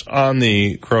stripes on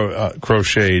the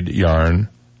crocheted yarn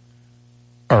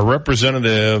are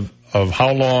representative of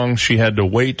how long she had to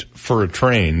wait for a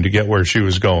train to get where she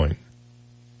was going.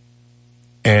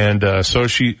 And so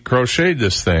she crocheted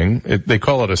this thing. They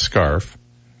call it a scarf.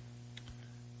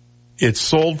 It's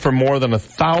sold for more than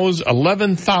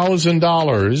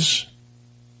 $11,000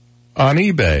 on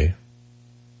eBay.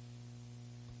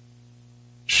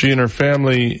 She and her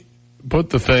family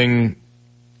put the thing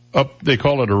up. They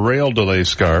call it a rail delay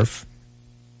scarf.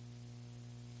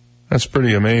 That's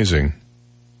pretty amazing.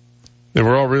 They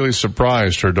were all really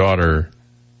surprised, her daughter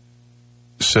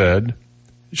said.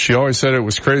 She always said it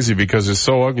was crazy because it's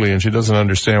so ugly and she doesn't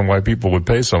understand why people would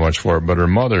pay so much for it, but her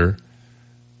mother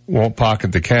won't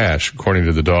pocket the cash, according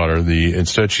to the daughter.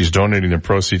 Instead, she's donating the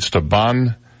proceeds to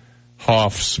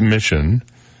Bonhoeff's Mission,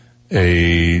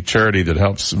 a charity that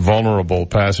helps vulnerable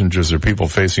passengers or people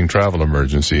facing travel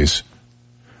emergencies.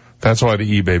 That's why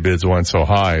the eBay bids went so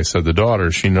high, said the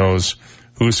daughter. She knows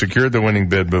who secured the winning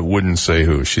bid but wouldn't say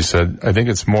who. She said, I think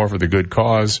it's more for the good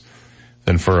cause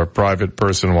than for a private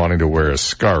person wanting to wear a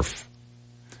scarf.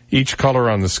 Each color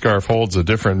on the scarf holds a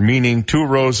different meaning. 2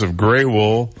 rows of gray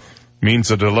wool means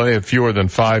a delay of fewer than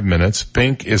 5 minutes.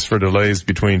 Pink is for delays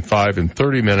between 5 and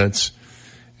 30 minutes.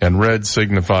 And red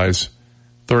signifies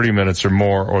 30 minutes or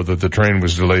more, or that the train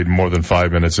was delayed more than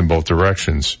 5 minutes in both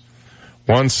directions.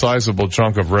 One sizable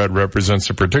chunk of red represents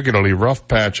a particularly rough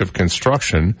patch of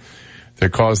construction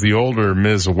that caused the older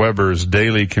Ms. Weber's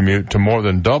daily commute to more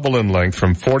than double in length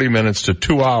from 40 minutes to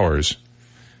 2 hours.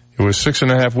 It was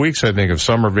 6.5 weeks, I think, of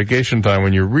summer vacation time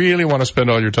when you really want to spend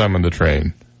all your time on the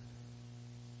train.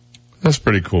 That's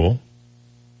pretty cool.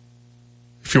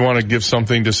 If you want to give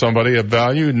something to somebody of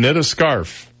value, knit a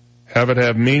scarf. Have it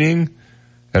have meaning,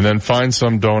 and then find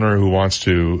some donor who wants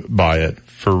to buy it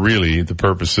for really the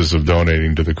purposes of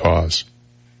donating to the cause.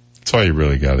 That's all you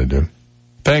really got to do.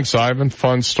 Thanks, Ivan.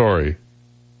 Fun story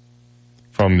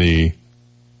from the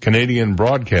Canadian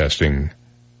Broadcasting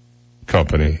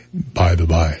Company, by the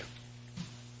by.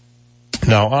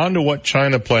 Now, on to what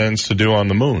China plans to do on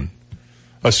the moon.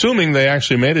 Assuming they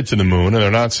actually made it to the moon and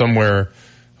they're not somewhere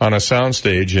on a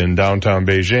soundstage in downtown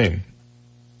Beijing.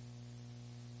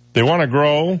 They want to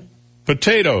grow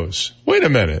potatoes. Wait a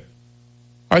minute.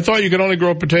 I thought you could only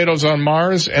grow potatoes on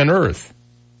Mars and Earth.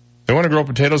 They want to grow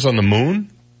potatoes on the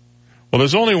moon? Well,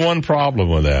 there's only one problem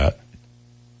with that.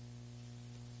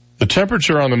 The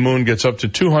temperature on the moon gets up to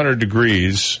 200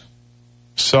 degrees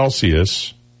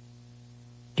Celsius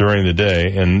during the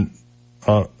day and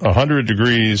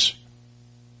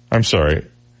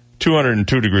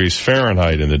 202 degrees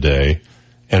Fahrenheit in the day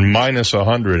and minus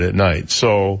 100 at night.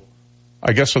 So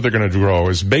I guess what they're going to grow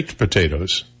is baked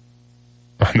potatoes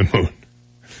on the moon,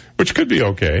 which could be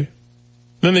okay.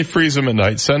 Then they freeze them at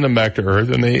night, send them back to Earth,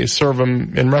 and they serve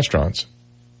them in restaurants.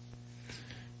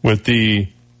 With the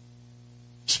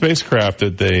spacecraft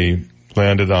that they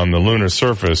landed on the lunar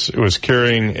surface, it was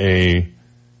carrying an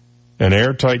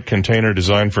airtight container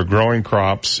designed for growing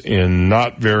crops in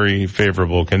not very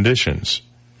favorable conditions.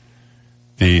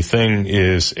 The thing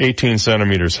is 18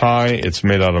 centimeters high. It's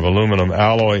made out of aluminum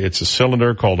alloy. It's a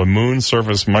cylinder called a moon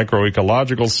surface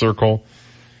microecological circle.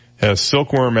 Has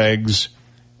silkworm eggs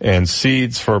and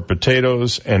seeds for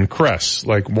potatoes and cress,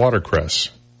 like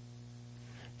watercress.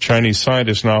 Chinese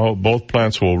scientists now hope both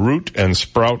plants will root and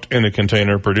sprout in the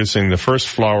container, producing the first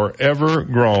flower ever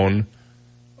grown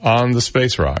on the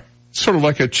space rock. Sort of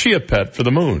like a chia pet for the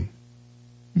moon.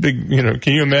 Big,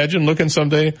 can you imagine looking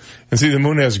someday and see the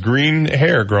moon has green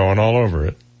hair growing all over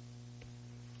it?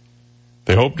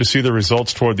 They hope to see the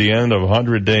results toward the end of a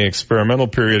 100-day experimental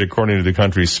period, according to the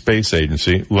country's space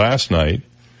agency. Last night,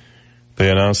 they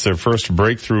announced their first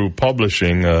breakthrough,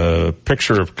 publishing a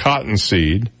picture of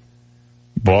cottonseed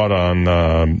bought on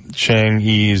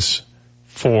Chang'e's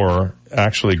 4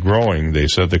 actually growing. They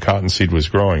said the cottonseed was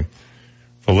growing.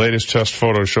 The latest test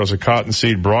photo shows a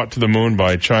cottonseed brought to the moon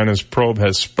by China's probe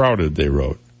has sprouted, they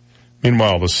wrote.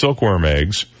 Meanwhile, the silkworm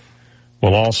eggs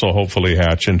will also hopefully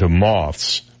hatch into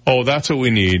moths. Oh, that's what we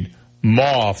need.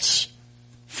 Moths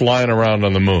flying around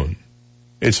on the moon.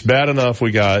 It's bad enough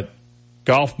we got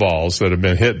golf balls that have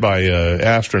been hit by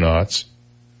astronauts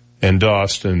and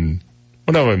dust and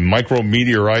whatever,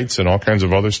 micrometeorites and all kinds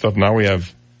of other stuff. Now we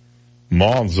have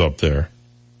moths up there.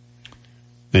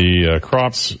 The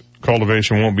crops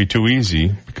cultivation won't be too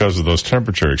easy because of those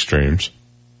temperature extremes.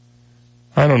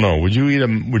 I don't know. Would you eat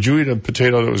a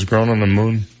potato that was grown on the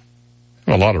moon?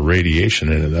 A lot of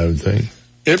radiation in it, I would think.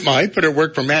 It might, but it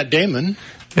worked for Matt Damon.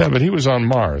 Yeah, but he was on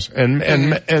Mars.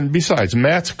 And besides,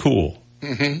 Matt's cool.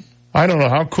 Mm-hmm. I don't know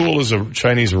how cool is a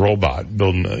Chinese robot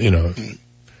building,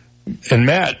 And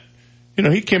Matt,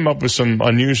 he came up with some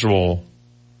unusual.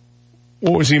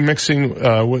 What was he mixing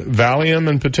with Valium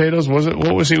and potatoes?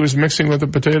 What was he mixing with the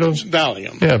potatoes?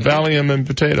 Valium. Yeah, Valium and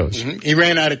potatoes. Mm-hmm. He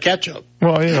ran out of ketchup.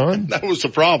 Well, that was the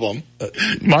problem.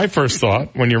 My first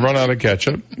thought, when you run out of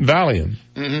ketchup, Valium.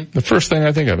 Mm-hmm. The first thing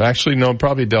I think of. Actually, no,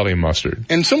 probably deli mustard.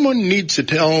 And someone needs to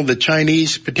tell the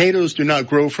Chinese potatoes do not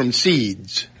grow from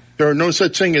seeds. There are no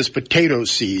such thing as potato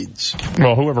seeds.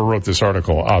 Well, whoever wrote this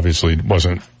article obviously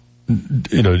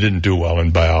didn't do well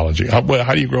in biology. How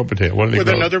do you grow a potato? What do they With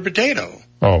grow? another potato.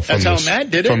 Oh, that's how Matt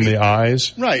did it. From the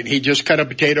eyes? Right. He just cut a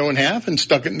potato in half and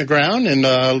stuck it in the ground and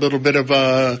a little bit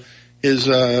of his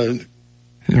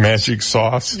magic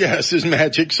sauce? Yes, his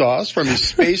magic sauce from his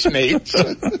space mates.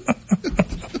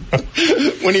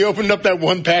 When he opened up that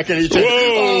one packet, he said,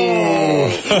 "Whoa,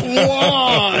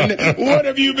 Juan, what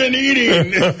have you been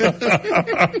eating?"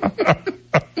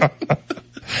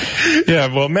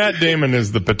 Yeah, well, Matt Damon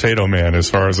is the potato man as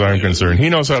far as I'm concerned. He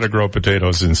knows how to grow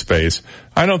potatoes in space.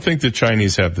 I don't think the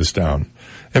Chinese have this down.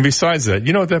 And besides that,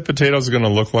 you know what that potato is going to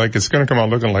look like? It's going to come out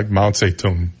looking like Mao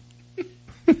Zedong.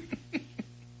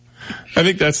 I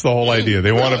think that's the whole idea.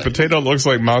 They want a potato that looks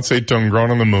like Mao Zedong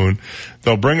grown on the moon.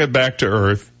 They'll bring it back to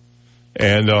Earth,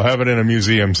 and they'll have it in a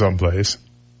museum someplace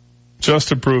just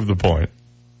to prove the point.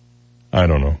 I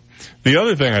don't know. The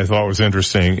other thing I thought was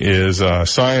interesting is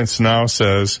science now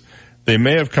says they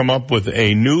may have come up with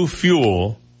a new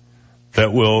fuel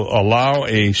that will allow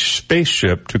a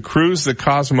spaceship to cruise the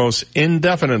cosmos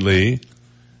indefinitely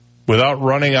without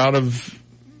running out of,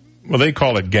 well, they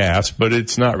call it gas, but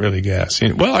it's not really gas.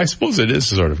 Well, I suppose it is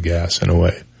sort of gas in a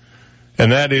way.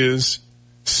 And that is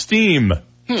steam.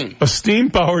 A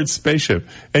steam-powered spaceship.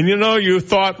 And you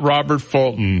thought Robert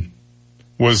Fulton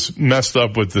was messed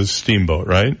up with the steamboat,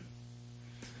 right?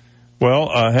 Well,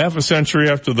 half a century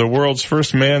after the world's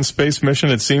first manned space mission,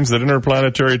 it seems that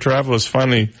interplanetary travel has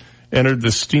finally entered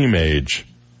the steam age.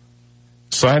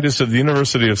 Scientists at the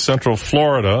University of Central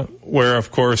Florida, where, of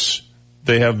course,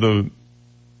 they have the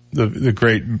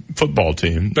great football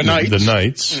team, the Knights. The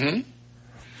Knights. Mm-hmm.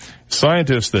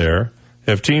 Scientists there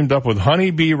have teamed up with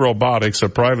Honeybee Robotics, a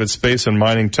private space and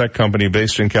mining tech company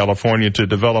based in California, to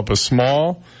develop a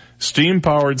small,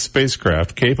 steam-powered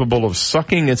spacecraft capable of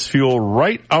sucking its fuel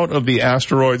right out of the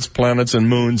asteroids, planets, and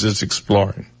moons it's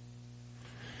exploring.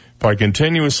 By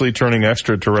continuously turning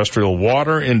extraterrestrial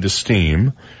water into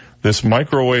steam, this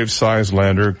microwave-sized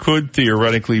lander could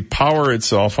theoretically power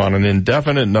itself on an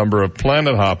indefinite number of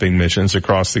planet-hopping missions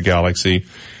across the galaxy,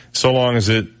 so long as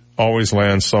it always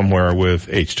lands somewhere with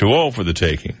H2O for the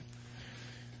taking.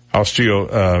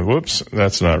 Whoops,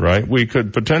 that's not right. We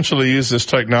could potentially use this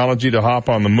technology to hop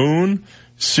on the moon,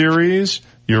 Ceres,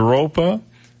 Europa,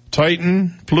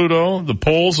 Titan, Pluto, the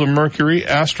poles of Mercury,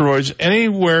 asteroids,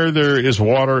 anywhere there is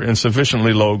water and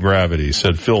sufficiently low gravity,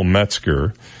 said Phil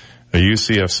Metzger, a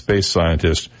UCF space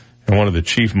scientist and one of the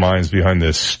chief minds behind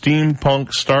this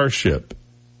steampunk starship.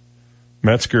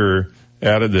 Metzger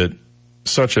added that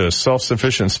such a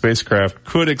self-sufficient spacecraft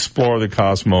could explore the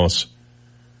cosmos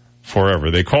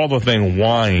forever. They call the thing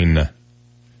wine.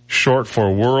 short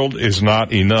for World Is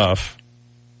Not Enough.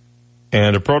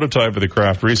 And a prototype of the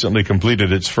craft recently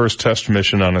completed its first test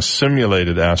mission on a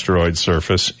simulated asteroid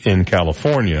surface in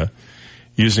California.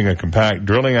 Using a compact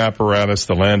drilling apparatus,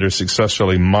 the lander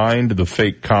successfully mined the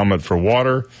fake comet for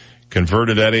water,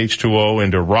 converted that H2O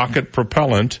into rocket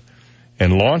propellant,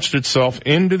 and launched itself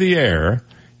into the air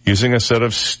using a set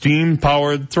of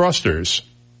steam-powered thrusters.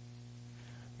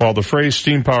 While the phrase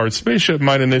steam-powered spaceship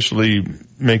might initially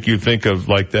make you think of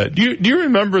like that, do you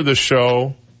remember the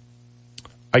show?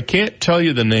 I can't tell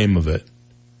you the name of it,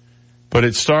 but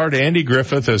it starred Andy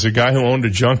Griffith as a guy who owned a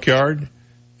junkyard,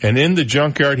 and in the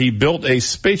junkyard he built a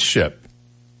spaceship,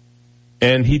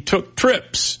 and he took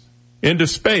trips into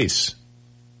space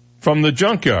from the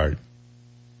junkyard.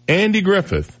 Andy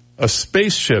Griffith, a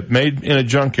spaceship made in a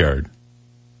junkyard.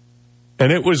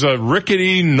 And it was a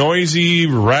rickety, noisy,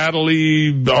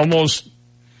 rattly, almost,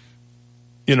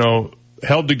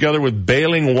 held together with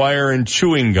baling wire and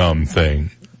chewing gum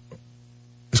thing.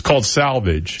 It's called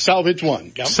Salvage. Salvage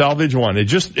 1. Yep. Salvage 1. It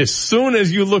just, as soon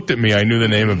as you looked at me, I knew the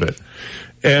name of it.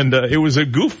 And it was a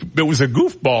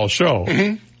goofball show,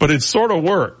 but it sort of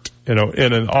worked, in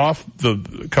an off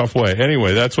the cuff way.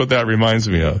 Anyway, that's what that reminds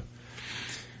me of.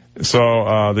 So,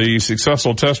 the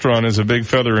successful test run is a big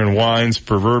feather in Wine's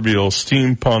proverbial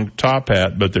steampunk top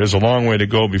hat, but there's a long way to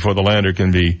go before the lander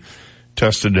can be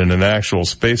tested in an actual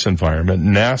space environment.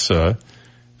 NASA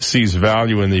sees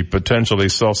value in the potentially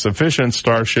self-sufficient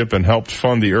Starship and helped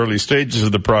fund the early stages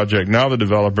of the project. Now the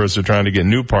developers are trying to get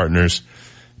new partners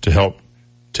to help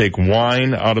take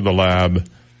Wine out of the lab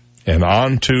and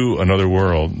onto another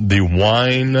world. The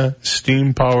Wine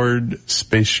steam-powered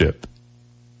spaceship.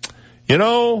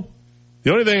 The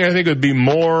only thing I think would be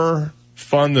more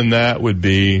fun than that would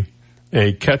be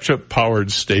a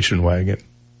ketchup-powered station wagon.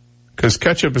 Because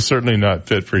ketchup is certainly not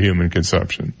fit for human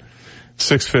consumption.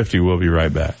 6:50, we'll be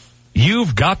right back.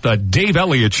 You've got the Dave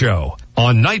Elliott Show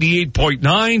on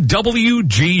 98.9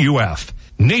 WGUF,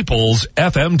 Naples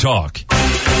FM Talk.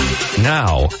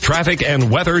 Now, traffic and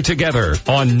weather together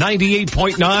on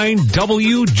 98.9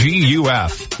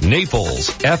 WGUF, Naples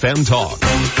FM Talk.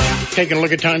 Taking a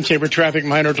look at time-saver traffic,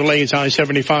 minor delays,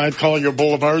 I-75, Collier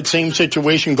Boulevard, same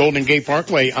situation, Golden Gate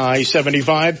Parkway,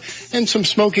 I-75, and some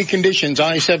smoky conditions,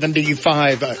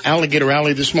 I-75, Alligator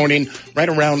Alley this morning, right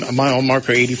around mile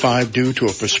marker 85 due to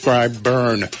a prescribed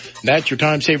burn. That's your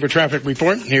time-saver traffic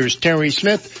report. Here's Terry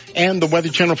Smith and the Weather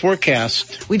Channel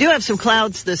forecast. We do have some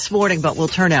clouds this morning, but we'll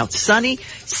turn out sunny.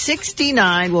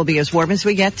 69 will be as warm as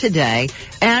we get today,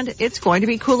 and it's going to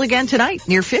be cool again tonight,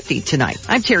 near 50 tonight.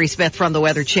 I'm Terry Smith from the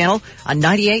Weather Channel on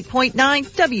 98.9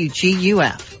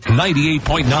 WGUF.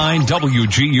 98.9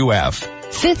 WGUF.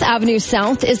 Fifth Avenue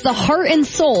South is the heart and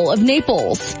soul of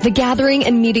Naples, the gathering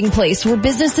and meeting place where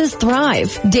businesses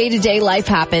thrive. Day-to-day life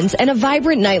happens and a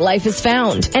vibrant nightlife is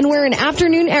found, and where an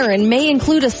afternoon errand may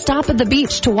include a stop at the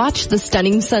beach to watch the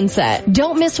stunning sunset.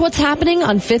 Don't miss what's happening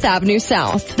on Fifth Avenue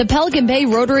South. The Pelican Bay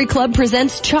Rotary Club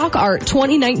presents Chalk Art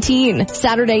 2019,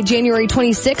 Saturday, January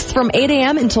 26th from 8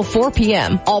 a.m. until 4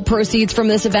 p.m. All proceeds from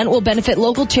this event will benefit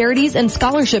local charities and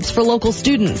scholarships for local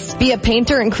students. Be a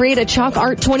painter and create a Chalk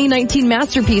Art 2019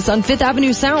 masterpiece on Fifth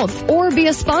Avenue South, or be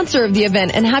a sponsor of the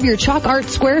event and have your chalk art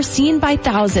square seen by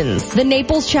thousands. The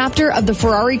Naples chapter of the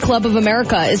Ferrari Club of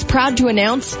America is proud to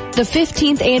announce the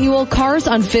 15th annual Cars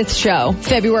on Fifth show,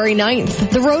 February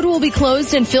 9th. The road will be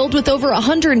closed and filled with over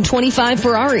 125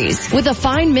 Ferraris, with a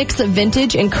fine mix of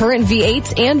vintage and current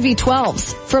V8s and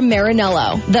V12s from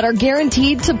Maranello that are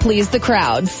guaranteed to please the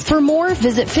crowds. For more,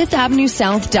 visit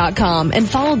FifthAvenueSouth.com and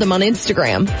follow them on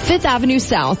Instagram. Fifth Avenue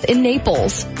South in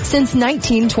Naples, since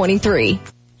 1923.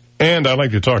 And I'd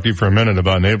like to talk to you for a minute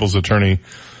about Naples attorney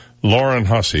Lauren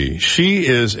Hussey. She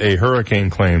is a hurricane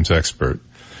claims expert.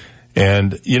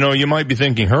 And, you might be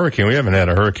thinking, hurricane, we haven't had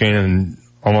a hurricane in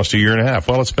almost a year and a half.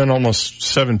 Well, it's been almost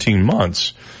 17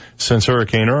 months since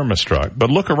Hurricane Irma struck. But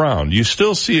look around. You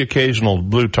still see occasional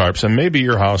blue tarps, and maybe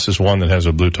your house is one that has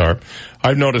a blue tarp.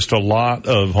 I've noticed a lot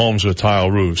of homes with tile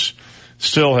roofs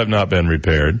still have not been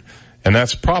repaired. And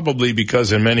that's probably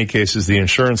because in many cases the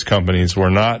insurance companies were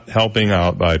not helping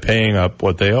out by paying up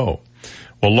what they owe.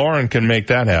 Well, Lauren can make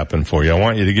that happen for you. I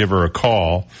want you to give her a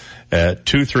call at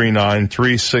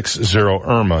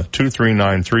 239-360-IRMA,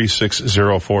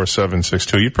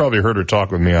 239-360-4762. You probably heard her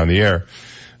talk with me on the air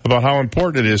about how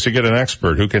important it is to get an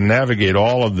expert who can navigate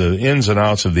all of the ins and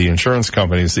outs of the insurance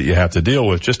companies that you have to deal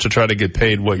with just to try to get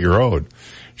paid what you're owed.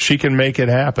 She can make it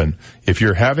happen. If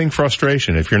you're having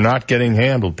frustration, if you're not getting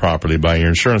handled properly by your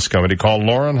insurance company, call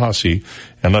Lauren Hussey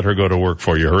and let her go to work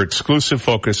for you. Her exclusive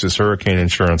focus is hurricane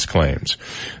insurance claims.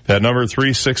 That number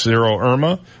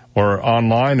 360-IRMA or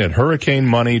online at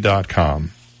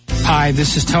hurricanemoney.com. Hi,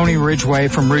 this is Tony Ridgway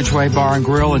from Ridgway Bar and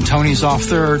Grill and Tony's off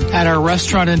 3rd. At our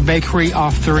restaurant and bakery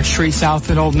off 3rd Street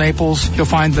South in Old Naples, you'll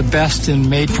find the best in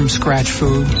made-from-scratch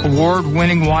food,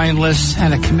 award-winning wine lists,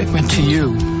 and a commitment to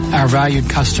you, our valued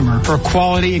customer. For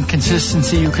quality and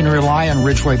consistency, you can rely on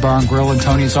Ridgway Bar and Grill and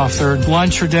Tony's off 3rd.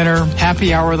 Lunch or dinner,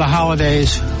 happy hour of the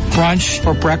holidays, brunch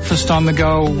or breakfast on the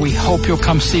go, we hope you'll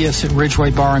come see us at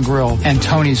Ridgway Bar and Grill and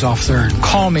Tony's off 3rd.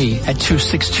 Call me at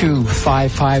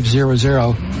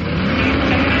 262-5500.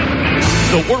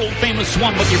 The world-famous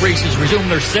Swamp Buggy races resume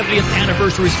their 70th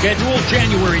anniversary schedule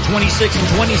January 26th and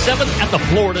 27th at the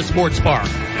Florida Sports Park.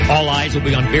 All eyes will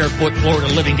be on Barefoot Florida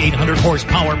Living 800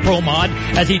 horsepower Pro Mod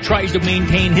as he tries to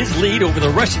maintain his lead over the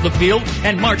rest of the field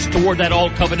and march toward that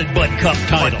all-coveted Bud Cup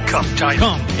title. Come,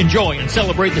 enjoy, and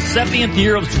celebrate the 70th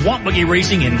year of Swamp Buggy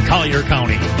racing in Collier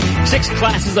County. 6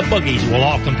 classes of buggies will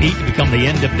all compete to become the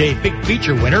end-of-day big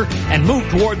feature winner and move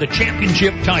toward the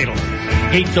championship title.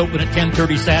 Gates open at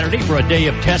 10:30 Saturday for a day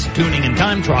of test tuning and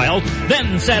time trials.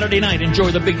 Then Saturday night,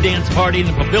 enjoy the big dance party in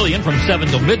the pavilion from 7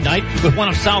 till midnight with one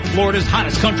of South Florida's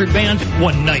hottest country bands,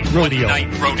 One Night Rodeo.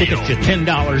 Tickets just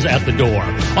 $10 at the door.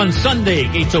 On Sunday,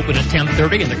 gates open at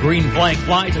 10:30 and the green flag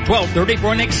flies at 12:30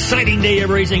 for an exciting day of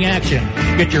racing action.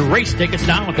 Get your race tickets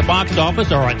now at the box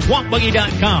office or at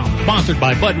swampbuggy.com. Sponsored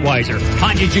by Budweiser,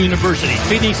 Hodges University,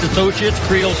 Phoenix Associates,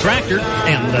 Creel Tractor,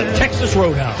 and the Texas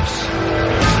Roadhouse.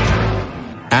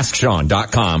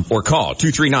 AskSean.com or call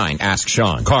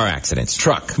 239-ASK-SEAN. Car accidents,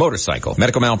 truck, motorcycle,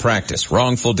 medical malpractice,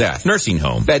 wrongful death, nursing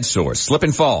home, bed sores, slip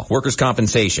and fall, workers'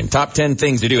 compensation. Top 10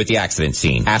 things to do at the accident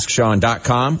scene.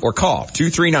 AskSean.com or call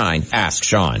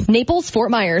 239-ASK-SEAN. Naples,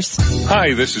 Fort Myers.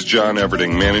 Hi, this is John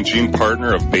Everding, managing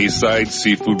partner of Bayside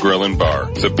Seafood Grill and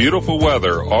Bar. The beautiful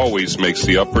weather always makes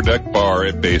the Upper Deck Bar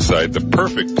at Bayside the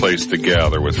perfect place to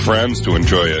gather with friends to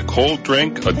enjoy a cold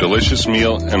drink, a delicious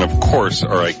meal, and of course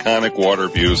our iconic water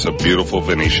views of beautiful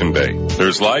Venetian Bay.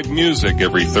 There's live music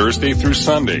every Thursday through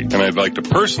Sunday, and I'd like to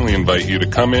personally invite you to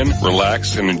come in,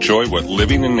 relax, and enjoy what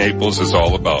living in Naples is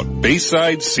all about.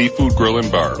 Bayside Seafood Grill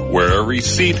and Bar, where every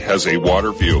seat has a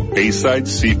water view.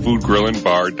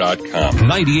 BaysideSeafoodGrillAndBar.com.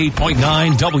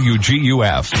 98.9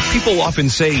 WGUF. People often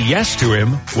say yes to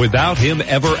him without him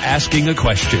ever asking a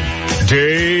question.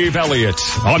 Dave Elliott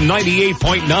on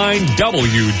 98.9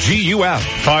 WGUF.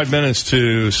 5 minutes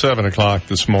to 7 o'clock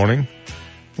this morning.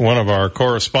 One of our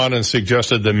correspondents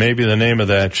suggested that maybe the name of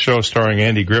that show starring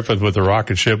Andy Griffith with the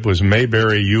rocket ship was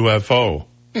Mayberry UFO.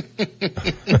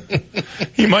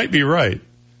 He might be right.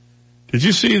 Did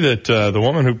you see that the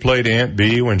woman who played Aunt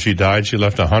Bee, when she died, she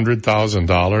left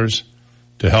 $100,000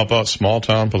 to help out small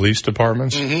town police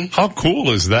departments? Mm-hmm. How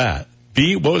cool is that?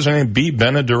 Bee, what was her name? Bee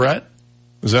Benaderet?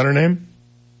 Was that her name?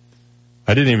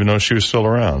 I didn't even know she was still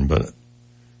around, but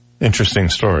interesting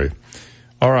story.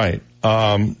 All right.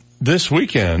 This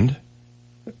weekend,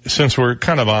 since we're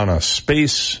kind of on a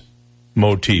space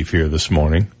motif here this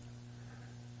morning,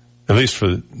 at least for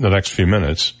the next few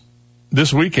minutes,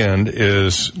 this weekend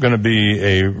is going to be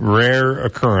a rare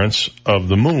occurrence of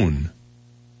the moon.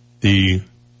 It's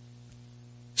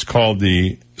called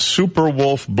the Super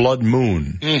Wolf Blood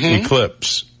Moon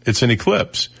eclipse. It's an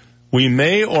eclipse. We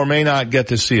may or may not get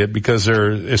to see it because there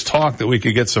is talk that we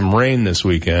could get some rain this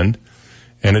weekend.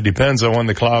 And it depends on when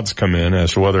the clouds come in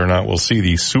as to whether or not we'll see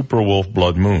the Super Wolf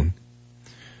Blood Moon.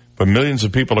 But millions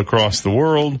of people across the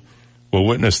world will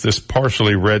witness this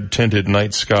partially red-tinted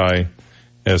night sky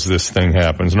as this thing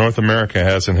happens. North America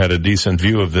hasn't had a decent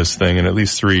view of this thing in at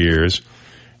least 3 years.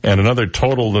 And another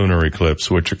total lunar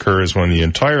eclipse, which occurs when the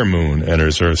entire moon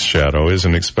enters Earth's shadow,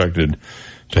 isn't expected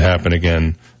to happen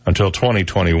again until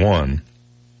 2021.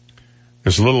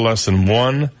 There's a little less than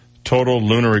one total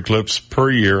lunar eclipse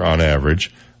per year on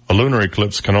average. A lunar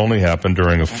eclipse can only happen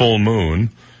during a full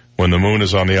moon when the moon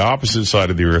is on the opposite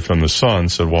side of the Earth from the sun,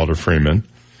 said Walter Freeman,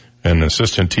 an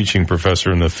assistant teaching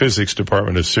professor in the physics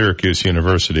department of Syracuse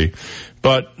University.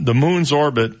 But the moon's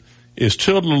orbit is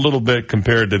tilted a little bit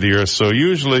compared to the Earth, so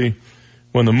usually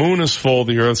when the moon is full,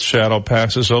 the Earth's shadow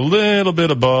passes a little bit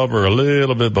above or a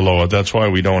little bit below it. That's why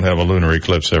we don't have a lunar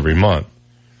eclipse every month.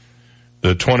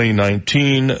 The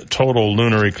 2019 total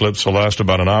lunar eclipse will last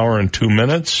about an hour and 2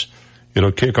 minutes.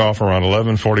 It'll kick off around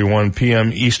 11:41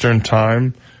 p.m. Eastern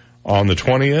Time on the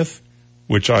 20th,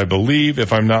 which I believe,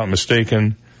 if I'm not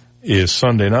mistaken, is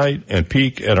Sunday night, and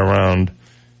peak at around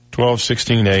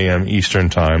 12:16 a.m.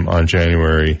 Eastern Time on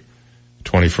January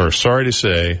 21st. Sorry to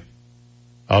say,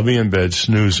 I'll be in bed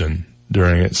snoozing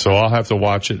during it, so I'll have to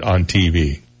watch it on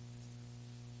TV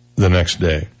the next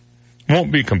day.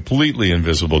 Won't be completely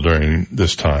invisible during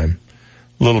this time.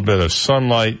 A little bit of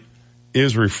sunlight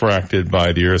is refracted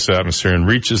by the Earth's atmosphere and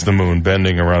reaches the moon,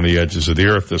 bending around the edges of the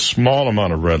Earth. The small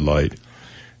amount of red light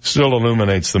still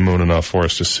illuminates the moon enough for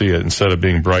us to see it. Instead of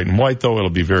being bright and white, though, it'll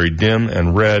be very dim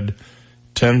and red,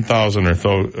 10,000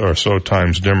 or so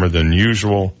times dimmer than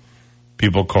usual.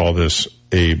 People call this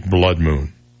a blood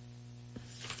moon.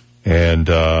 And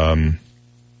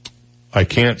I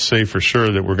can't say for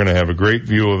sure that we're going to have a great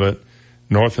view of it.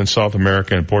 North and South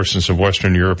America and portions of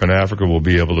Western Europe and Africa will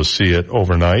be able to see it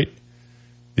overnight.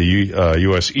 The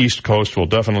U.S. East Coast will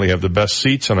definitely have the best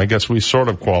seats, and I guess we sort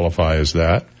of qualify as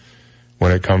that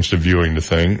when it comes to viewing the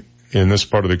thing. In this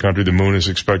part of the country, the moon is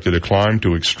expected to climb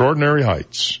to extraordinary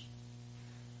heights.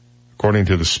 According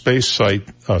to the space site,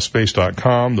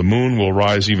 space.com, the moon will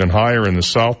rise even higher in the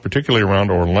south, particularly around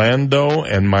Orlando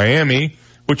and Miami,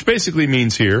 which basically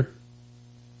means here.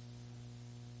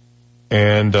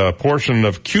 And a portion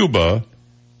of Cuba,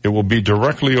 it will be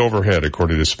directly overhead,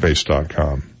 according to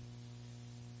space.com.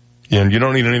 And you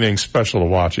don't need anything special to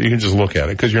watch it. You can just look at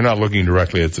it, because you're not looking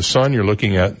directly at the sun. You're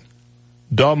looking at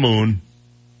the moon.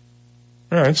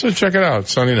 All right, so check it out.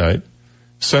 Sunny night.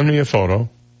 Send me a photo,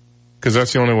 because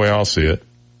that's the only way I'll see it.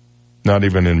 Not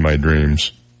even in my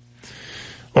dreams.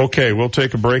 Okay, we'll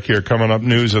take a break here. Coming up,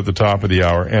 news at the top of the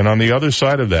hour. And on the other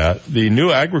side of that, the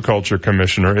new agriculture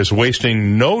commissioner is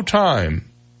wasting no time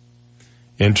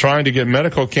in trying to get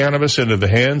medical cannabis into the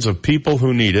hands of people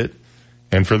who need it.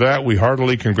 And for that, we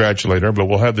heartily congratulate her, but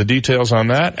we'll have the details on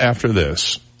that after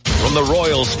this. From the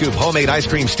Royal Scoop Homemade Ice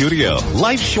Cream Studio,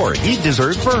 life's short, eat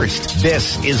dessert first.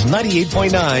 This is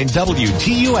 98.9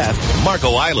 WTUF,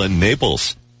 Marco Island,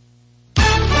 Naples.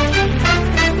 Here's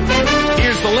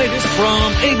the latest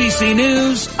from ABC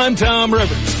News. I'm Tom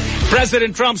Rivers.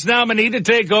 President Trump's nominee to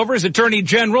take over as Attorney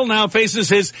General now faces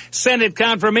his Senate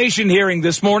confirmation hearing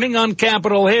this morning on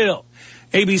Capitol Hill.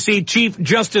 ABC Chief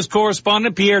Justice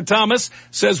Correspondent Pierre Thomas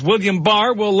says William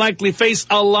Barr will likely face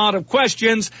a lot of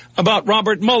questions about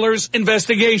Robert Mueller's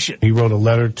investigation. He wrote a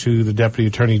letter to the Deputy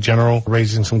Attorney General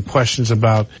raising some questions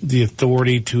about the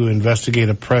authority to investigate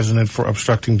a president for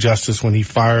obstructing justice when he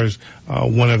fires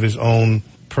one of his own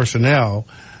personnel.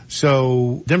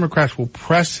 So Democrats will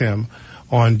press him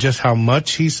on just how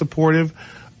much he's supportive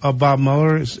of Bob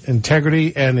Mueller's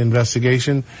integrity and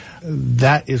investigation.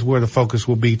 That is where the focus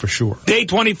will be for sure. Day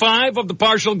 25 of the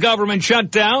partial government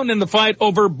shutdown and the fight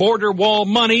over border wall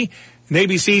money. And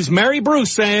ABC's Mary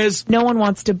Bruce says no one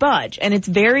wants to budge, and it's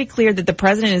very clear that the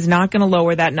president is not going to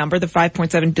lower that number, the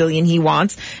 $5.7 billion he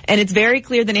wants, and it's very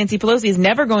clear that Nancy Pelosi is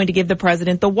never going to give the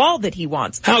president the wall that he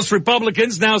wants. House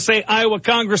Republicans now say Iowa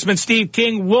Congressman Steve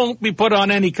King won't be put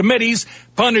on any committees,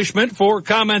 punishment for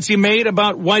comments he made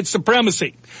about white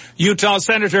supremacy. Utah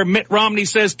Senator Mitt Romney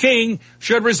says King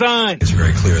should resign. It's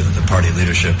very clear that the party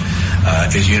leadership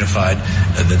is unified,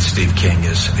 that Steve King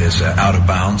is out of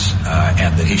bounds,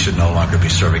 and that he should no longer be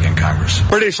serving in Congress.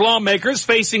 British lawmakers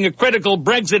facing a critical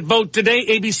Brexit vote today.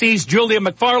 ABC's Julia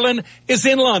McFarlane is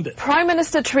in London. Prime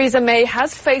Minister Theresa May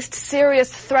has faced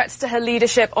serious threats to her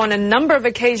leadership on a number of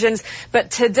occasions,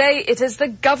 but today it is the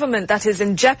government that is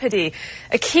in jeopardy.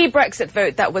 A key Brexit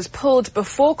vote that was pulled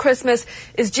before Christmas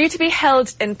is due to be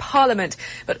held in Parliament,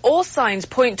 but all signs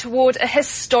point toward a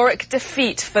historic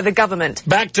defeat for the government.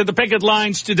 Back to the picket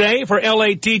lines today for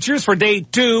LA teachers for day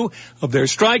 2 of their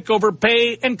strike over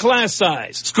pay and class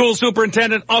size. School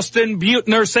Superintendent Austin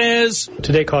Butner says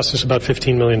today cost us about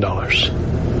 $15 million.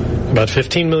 About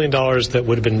 $15 million that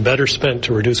would have been better spent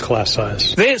to reduce class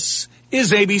size. This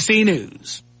is ABC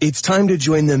News. It's time to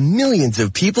join the millions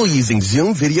of people using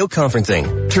Zoom video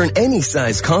conferencing. Turn any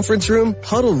size conference room,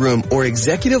 huddle room, or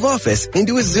executive office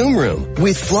into a Zoom room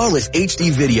with flawless HD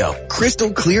video,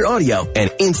 crystal clear audio,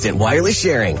 and instant wireless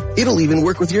sharing. It'll even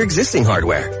work with your existing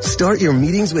hardware. Start your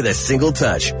meetings with a single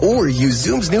touch or use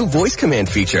Zoom's new voice command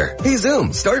feature. Hey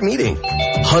Zoom, start meeting.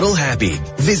 Huddle happy.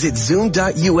 Visit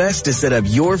Zoom.us to set up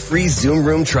your free Zoom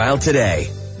room trial today.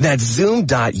 That's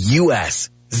Zoom.us.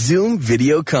 Zoom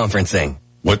video conferencing.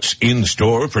 What's in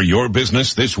store for your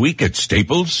business this week at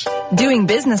Staples? Doing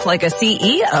business like a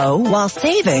CEO while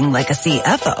saving like a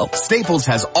CFO. Staples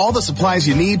has all the supplies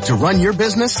you need to run your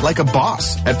business like a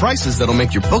boss at prices that'll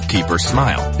make your bookkeeper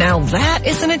smile. Now that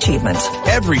is an achievement.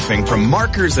 Everything from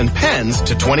markers and pens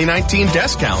to 2019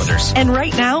 desk calendars. And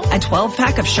right now, a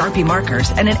 12-pack of Sharpie markers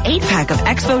and an 8-pack of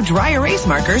Expo dry erase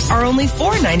markers are only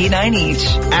 $4.99 each.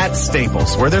 At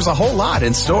Staples, where there's a whole lot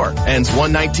in store. Ends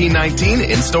 1/19/19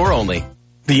 in store only.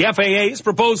 The FAA is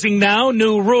proposing now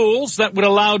new rules that would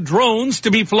allow drones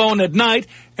to be flown at night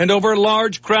and over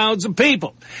large crowds of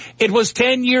people. It was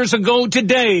 10 years ago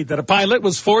today that a pilot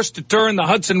was forced to turn the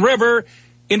Hudson River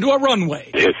into a runway.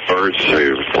 Hit first,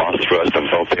 we lost thrust on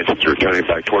 12 pitches returning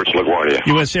back towards LaGuardia.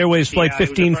 U.S. Airways Flight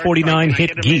 1549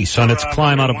 hit geese on its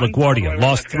climb out of LaGuardia,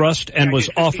 lost thrust, and was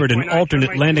offered an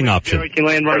alternate landing option. We can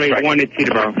land runway 1 at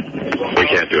Teterboro. We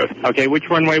can't do it. Okay, which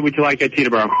runway would you like at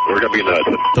Teterboro? We're going to be in the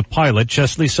Hudson. The pilot,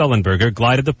 Chesley Sullenberger,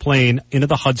 glided the plane into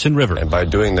the Hudson River. And by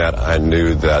doing that, I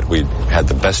knew that we had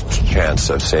the best chance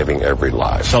of saving every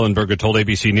life. Sullenberger told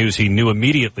ABC News he knew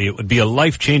immediately it would be a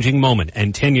life-changing moment,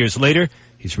 and 10 years later,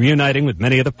 he's reuniting with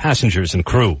many of the passengers and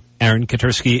crew. Aaron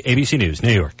Katursky, ABC News,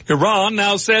 New York. Iran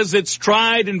now says it's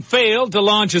tried and failed to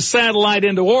launch a satellite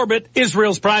into orbit.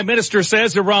 Israel's prime minister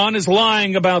says Iran is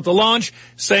lying about the launch,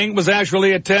 saying it was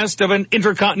actually a test of an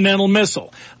intercontinental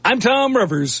missile. I'm Tom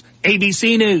Rivers,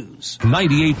 ABC News.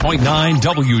 98.9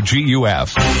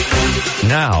 WGUF.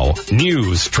 Now,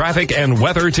 news, traffic, and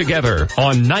weather together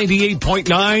on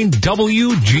 98.9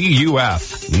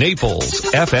 WGUF. Naples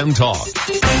FM Talk.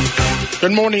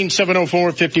 Good morning,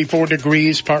 7:04, 54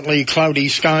 degrees, partly cloudy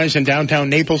skies in downtown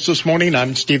Naples this morning.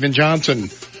 I'm Stephen Johnson.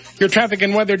 Your traffic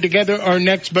and weather together are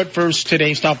next, but first,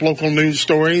 today's top local news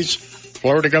stories.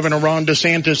 Florida Governor Ron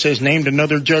DeSantis has named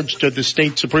another judge to the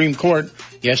state Supreme Court.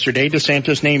 Yesterday,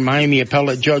 DeSantis named Miami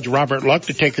appellate Judge Robert Luck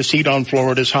to take a seat on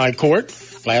Florida's High Court.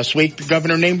 Last week, the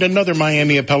governor named another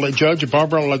Miami appellate judge,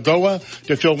 Barbara Lagoa,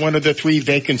 to fill one of the 3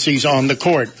 vacancies on the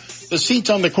court. The seats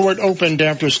on the court opened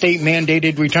after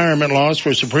state-mandated retirement laws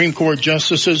for Supreme Court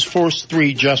justices forced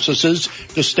 3 justices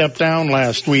to step down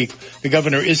last week. The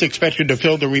governor is expected to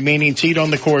fill the remaining seat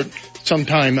on the court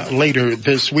sometime later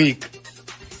this week.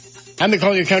 And the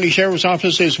Collier County Sheriff's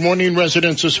Office is warning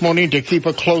residents this morning to keep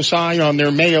a close eye on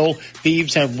their mail.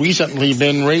 Thieves have recently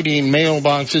been raiding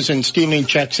mailboxes and stealing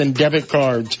checks and debit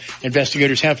cards.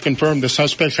 Investigators have confirmed the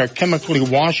suspects are chemically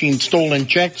washing stolen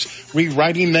checks,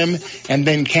 rewriting them, and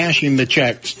then cashing the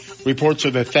checks. Reports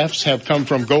of the thefts have come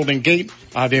from Golden Gate,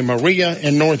 Ave Maria,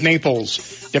 and North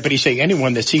Naples. Deputies say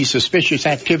anyone that sees suspicious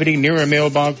activity near a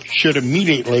mailbox should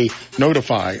immediately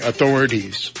notify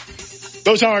authorities.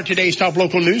 Those are today's top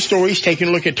local news stories. Taking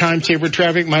a look at time-saver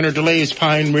traffic. Minor delays,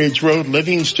 Pine Ridge Road,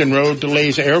 Livingston Road,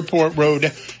 delays Airport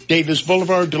Road, Davis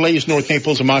Boulevard, delays North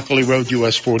Naples, Immokalee Road,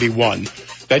 US 41.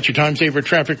 That's your time-saver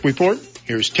traffic report.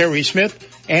 Here's Terry Smith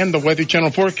and the Weather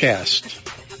Channel forecast.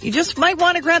 You just might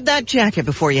want to grab that jacket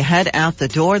before you head out the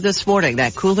door this morning.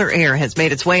 That cooler air has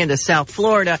made its way into South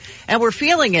Florida, and we're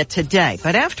feeling it today.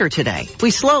 But after today,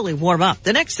 we slowly warm up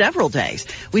the next several days.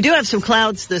 We do have some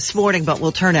clouds this morning, but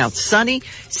we'll turn out sunny.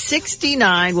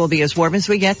 69 will be as warm as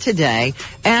we get today,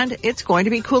 and it's going to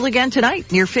be cool again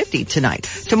tonight, near 50 tonight.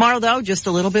 Tomorrow, though, just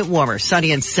a little bit warmer,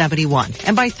 sunny and 71.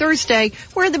 And by Thursday,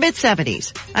 we're in the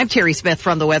mid-70s. I'm Terry Smith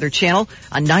from the Weather Channel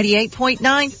on 98.9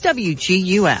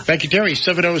 WGUF. Thank you, Terry.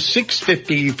 706,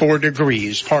 54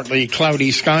 degrees, partly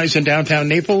cloudy skies in downtown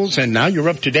Naples, and now you're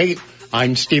up to date.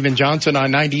 I'm Stephen Johnson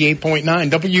on 98.9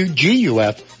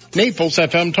 WGUF. Naples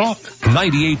FM Talk.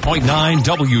 98.9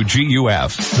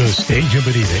 WGUF. The Stage of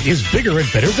Bonita is bigger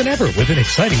and better than ever with an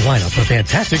exciting lineup of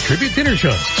fantastic tribute dinner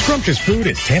shows, scrumptious food,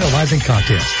 and tantalizing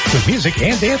contests with music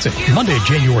and dancing. Monday,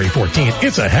 January 14th,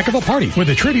 it's a heck of a party with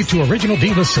a tribute to original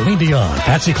diva Celine Dion,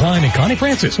 Patsy Cline, and Connie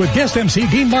Francis with guest MC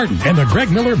Dean Martin and the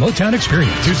Greg Miller Motown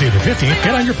Experience. Tuesday the 15th,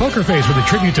 get on your poker face with a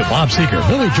tribute to Bob Seger,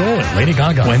 Billy Joel, and Lady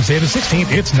Gaga. Wednesday the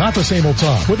 16th, it's not the same old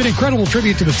song with an incredible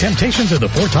tribute to the Temptations of the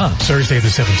Four Tops. Thursday the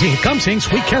 17th, come sing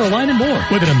Sweet Caroline and more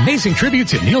with an amazing tribute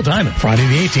to Neil Diamond. Friday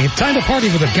the 18th, time to party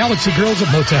with the Galaxy Girls of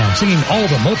Motown singing all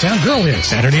the Motown girl hits.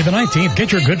 Saturday the 19th,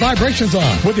 get your good vibrations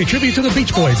on with a tribute to the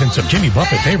Beach Boys and some Jimmy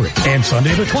Buffett favorites. And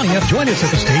Sunday the 20th, join us at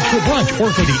the stage for brunch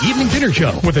or for the evening dinner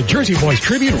show with the Jersey Boys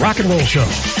Tribute Rock and Roll Show.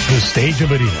 The Stage of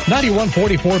Bonita,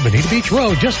 9144 Bonita Beach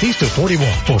Road, just east of 41.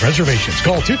 For reservations,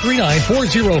 call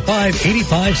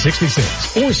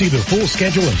 239-405-8566 or see the full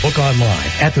schedule and book online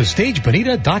at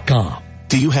thestagebonita.com.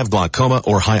 Do you have glaucoma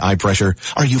or high eye pressure?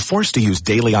 Are you forced to use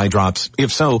daily eye drops?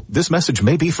 If so, this message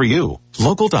may be for you.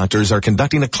 Local doctors are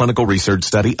conducting a clinical research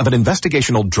study of an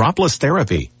investigational dropless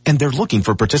therapy, and they're looking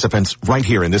for participants right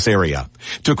here in this area.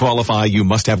 To qualify, you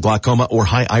must have glaucoma or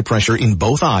high eye pressure in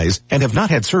both eyes and have not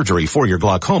had surgery for your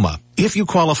glaucoma. If you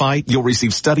qualify, you'll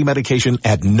receive study medication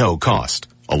at no cost,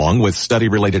 along with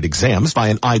study-related exams by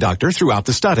an eye doctor throughout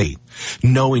the study.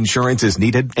 No insurance is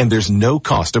needed, and there's no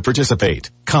cost to participate.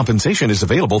 Compensation is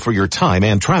available for your time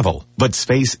and travel, but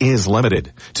space is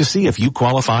limited. To see if you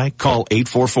qualify, call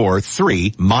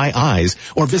 844-3-MY-EYES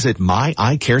or visit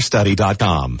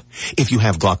myeyecarestudy.com. If you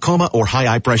have glaucoma or high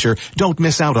eye pressure, don't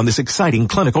miss out on this exciting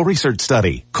clinical research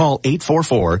study. Call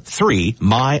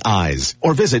 844-3-MY-EYES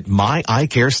or visit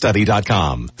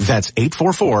myeyecarestudy.com. That's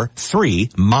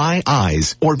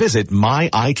 844-3-MY-EYES or visit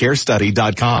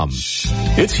myeyecarestudy.com.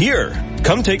 It's here.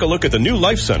 Come take a look at the new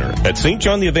Life Center at St.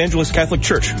 John the Evangelist Catholic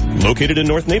Church, located in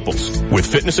North Naples. With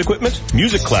fitness equipment,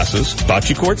 music classes,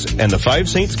 bocce courts, and the Five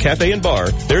Saints Cafe and Bar,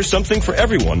 there's something for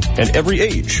everyone and every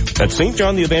age at St.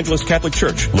 John the Evangelist Catholic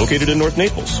Church, located in North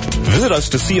Naples. Visit us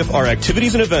to see if our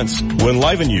activities and events will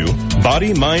enliven you,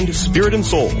 body, mind, spirit, and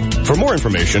soul. For more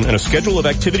information and a schedule of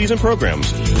activities and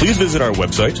programs, please visit our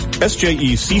website,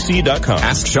 sjecc.com.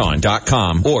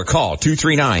 AskSean.com or call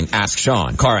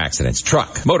 239-ASK-SEAN. Car accidents,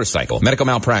 truck, motorcycle, medical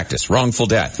malpractice, wrongful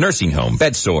death, nursing home,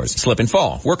 bed sores, slip and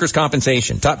fall, workers'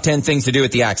 compensation. Top 10 things to do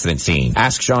at the accident scene.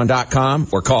 AskSean.com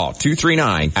or call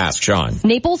 239-ASK-SEAN.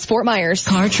 Naples, Fort Myers.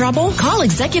 Car trouble? Call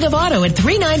Executive Auto at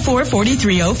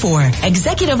 394-4304.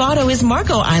 Executive Auto is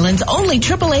Marco Island's only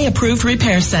AAA approved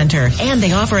repair center, and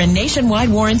they offer a nationwide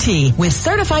warranty. With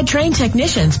certified trained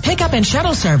technicians, pickup and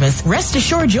shuttle service, rest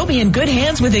assured you'll be in good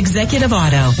hands with Executive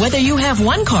Auto. Whether you have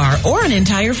one car or an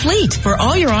entire fleet, for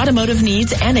all your automotive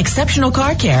needs and exceptional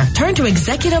car care, turn to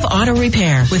Executive Auto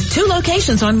Repair with 2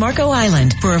 locations on Marco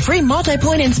Island. For a free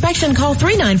multi-point inspection, call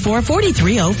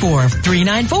 394-4304.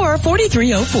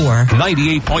 394-4304.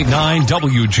 98.9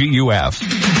 WGUF.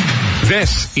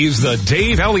 This is the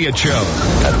Dave Elliott Show.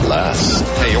 At last.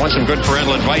 Hey, you want some good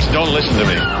parental advice? Don't listen to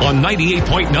me. On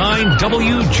 98.9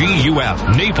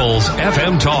 WGUF, Naples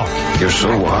FM Talk. You're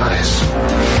so wise.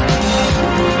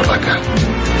 You're like a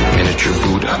miniature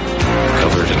Buddha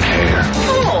covered in hair.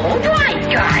 Oh, right,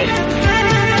 guy.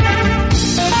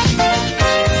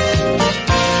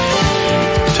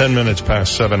 10 minutes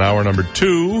past 7, hour number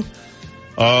 2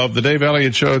 of the Dave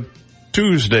Elliott Show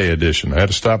Tuesday edition. I had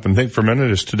to stop and think for a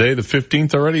minute. Is today the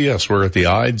 15th already? Yes, we're at the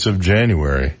Ides of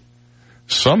January.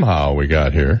 Somehow we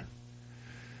got here.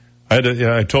 Did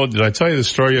I tell you the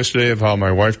story yesterday of how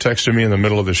my wife texted me in the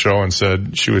middle of the show and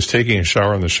said she was taking a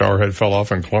shower and the shower head fell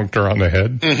off and clunked her on the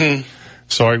head? Mm-hmm.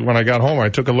 So when I got home, I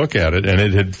took a look at it and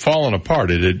it had fallen apart.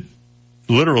 It had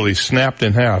literally snapped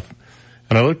in half.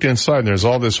 And I looked inside and there's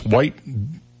all this white,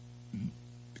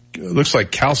 it looks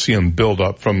like calcium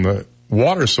buildup from the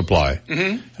water supply.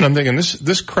 Mm-hmm. And I'm thinking,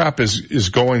 this crap is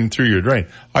going through your drain.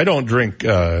 I don't drink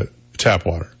tap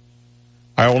water.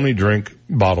 I only drink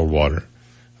bottled water.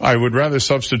 I would rather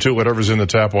substitute whatever's in the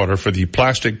tap water for the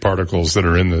plastic particles that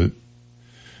are in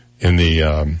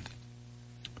the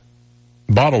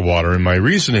bottled water. And my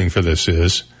reasoning for this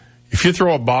is, if you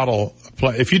throw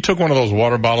if you took one of those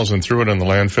water bottles and threw it in the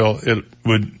landfill, it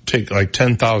would take like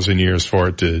 10,000 years for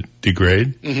it to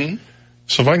degrade. Mm-hmm.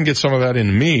 So if I can get some of that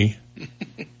into me,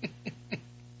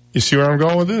 you see where I'm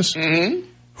going with this? Mm-hmm.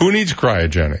 Who needs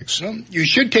cryogenics? Well, you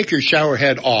should take your shower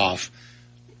head off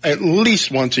at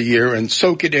least once a year and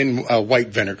soak it in white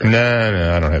vinegar.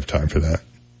 Nah, I don't have time for that.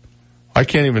 I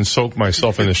can't even soak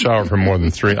myself in the shower for more than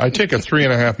 3. I take a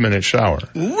 3.5 minute shower.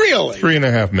 Really?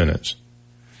 3.5 minutes.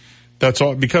 That's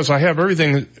all, because I have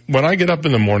everything. When I get up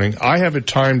in the morning, I have it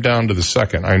timed down to the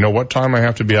second. I know what time I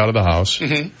have to be out of the house.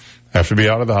 Mm-hmm. I have to be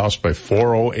out of the house by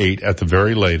 4:08 at the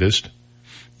very latest.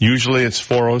 Usually it's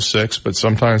 4:06, but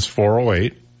sometimes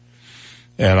 4:08.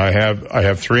 And I have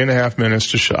 3.5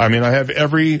 minutes to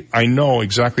I know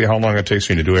exactly how long it takes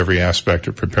me to do every aspect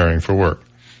of preparing for work.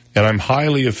 And I'm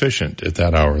highly efficient at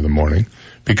that hour of the morning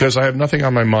because I have nothing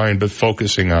on my mind but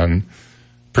focusing on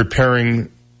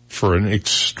preparing for an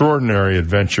extraordinary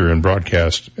adventure in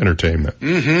broadcast entertainment.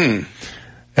 Mm-hmm.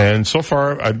 And so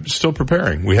far, I'm still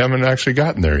preparing. We haven't actually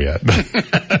gotten there yet.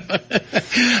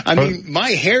 I mean,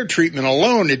 my hair treatment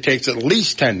alone, it takes at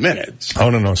least 10 minutes. Oh,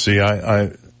 no. See,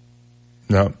 I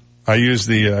use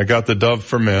I got the Dove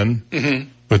for Men mm-hmm.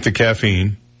 with the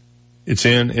caffeine. It's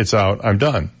in, it's out. I'm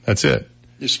done. That's it.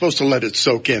 You're supposed to let it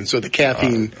soak in so the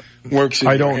caffeine works in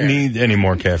I your don't hair. need any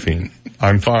more caffeine.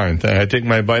 I'm fine. I take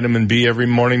my vitamin B every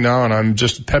morning now, and I'm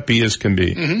just peppy as can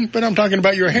be. Mm-hmm, but I'm talking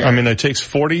about your hair. I mean, it takes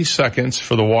 40 seconds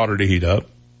for the water to heat up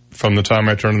from the time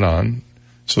I turn it on.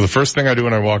 So the first thing I do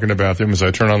when I walk in the bathroom is I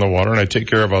turn on the water, and I take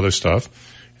care of other stuff.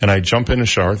 And I jump in the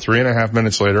shower. 3.5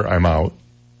 minutes later, I'm out.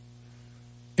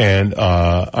 And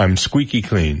I'm squeaky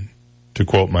clean, to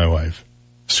quote my wife.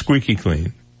 Squeaky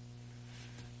clean.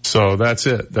 So that's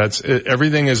it. That's it.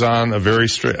 Everything is on a very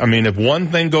straight. I mean, if one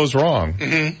thing goes wrong,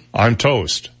 mm-hmm. I'm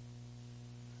toast.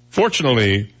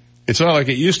 Fortunately, it's not like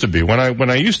it used to be. When I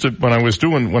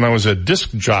was a disc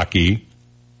jockey,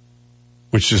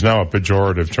 which is now a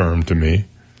pejorative term to me,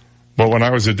 but when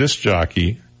I was a disc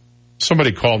jockey,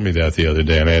 somebody called me that the other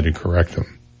day and I had to correct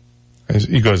him.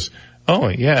 He goes, "Oh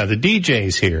yeah, the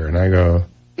DJ's here." And I go,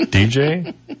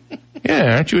 "DJ?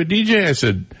 Yeah, aren't you a DJ?" I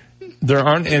said, "There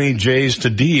aren't any J's to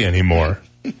D anymore.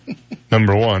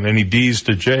 Number one, any D's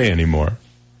to J anymore."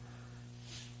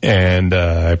 And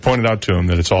I pointed out to him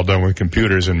that it's all done with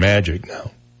computers and magic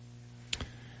now.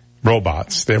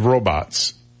 Robots. They have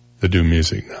robots that do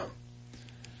music now.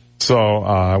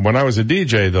 So when I was a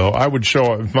DJ, though, I would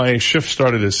show up. If my shift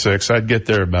started at 6, I'd get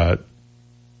there about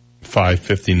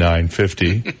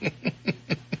 5:50.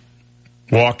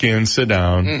 Walk in, sit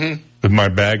down with my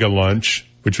bag of lunch,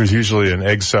 which was usually an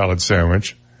egg salad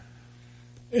sandwich.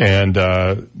 And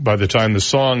by the time the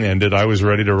song ended, I was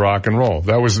ready to rock and roll.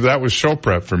 That was show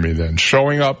prep for me then.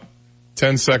 Showing up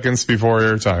 10 seconds before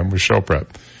airtime was show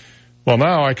prep. Well,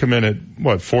 now I come in at,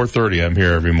 4:30. I'm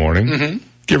here every morning.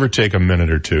 Give or take a minute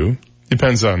or two.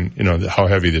 Depends on, how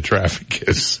heavy the traffic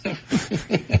is.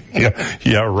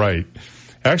 Yeah, right.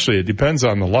 Actually, it depends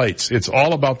on the lights. It's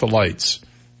all about the lights,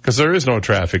 because there is no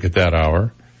traffic at that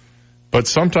hour. But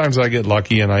sometimes I get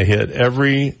lucky and I hit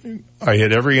every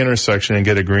intersection and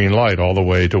get a green light all the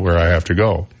way to where I have to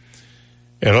go.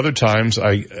 At other times,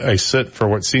 I sit for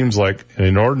what seems like an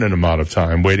inordinate amount of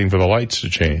time waiting for the lights to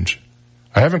change.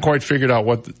 I haven't quite figured out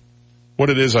what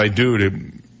it is I do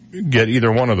to get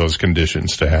either one of those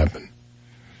conditions to happen.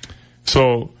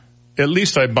 So at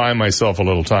least I buy myself a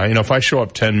little time. If I show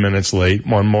up 10 minutes late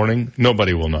one morning,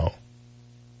 nobody will know.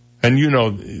 And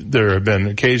there have been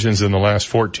occasions in the last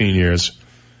 14 years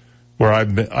where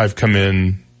I've come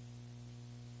in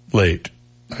late.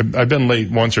 I've been late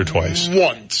once or twice.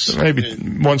 Maybe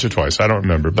once or twice. I don't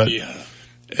remember. But yeah.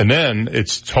 And then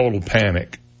it's total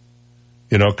panic,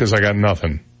 because I got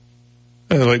nothing.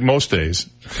 Like most days.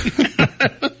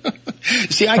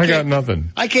 See, I got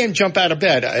nothing. I can't jump out of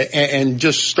bed and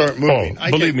just start moving.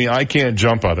 Believe me, I can't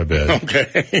jump out of bed.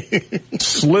 Okay.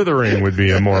 Slithering would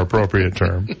be a more appropriate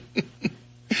term.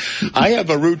 I have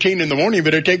a routine in the morning,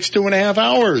 but it takes 2.5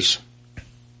 hours.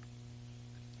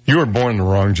 You were born the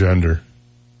wrong gender.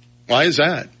 Why is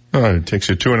that? It takes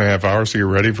you 2.5 hours to get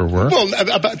ready for work. Well,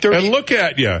 about 30. And look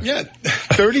at you. Yeah,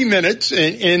 30 minutes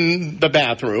in the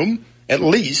bathroom. At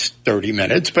least 30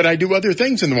 minutes, but I do other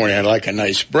things in the morning. I like a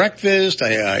nice breakfast.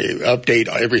 I update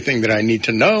everything that I need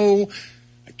to know.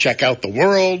 I check out the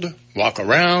world, walk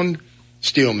around,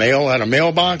 steal mail out of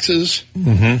mailboxes.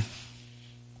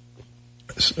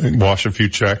 Wash a few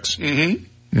checks.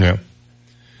 Yeah.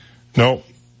 No,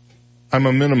 I'm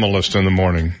a minimalist in the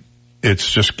morning.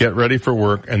 It's just get ready for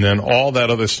work, and then all that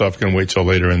other stuff can wait till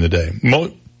later in the day.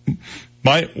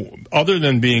 Other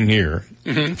than being here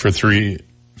for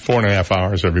 4.5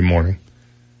 hours every morning,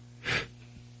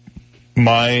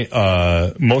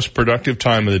 my most productive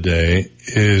time of the day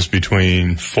is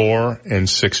between 4 and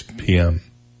 6 p.m.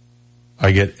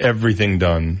 I get everything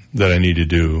done that I need to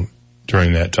do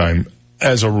during that time,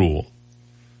 as a rule.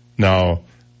 Now,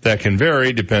 that can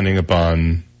vary depending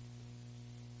upon,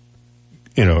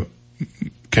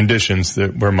 conditions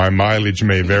where my mileage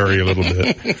may vary a little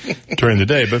bit during the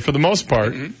day. But for the most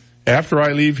part, after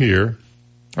I leave here,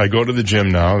 I go to the gym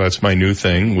now. That's my new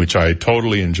thing, which I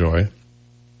totally enjoy.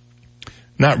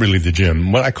 Not really the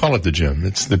gym. I call it the gym.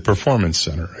 It's the performance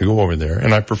center. I go over there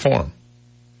and I perform.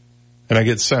 And I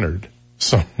get centered.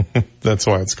 So that's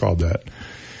why it's called that.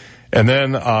 And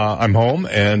then I'm home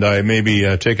and I maybe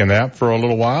take a nap for a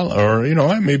little while, or,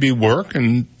 I maybe work,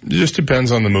 and it just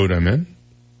depends on the mood I'm in.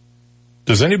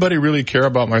 Does anybody really care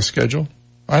about my schedule?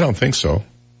 I don't think so.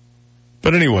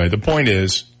 But anyway, the point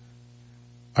is,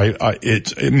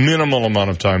 it's a minimal amount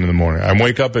of time in the morning. I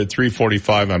wake up at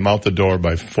 3:45. I'm out the door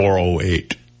by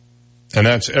 4:08. And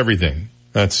that's everything.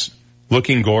 That's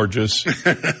looking gorgeous, putting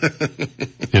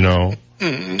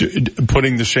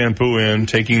the shampoo in,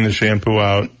 taking the shampoo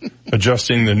out,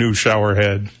 adjusting the new shower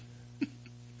head,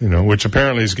 which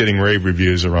apparently is getting rave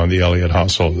reviews around the Elliott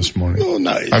household this morning. Oh,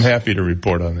 nice. I'm happy to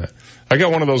report on that. I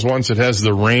got one of those ones that has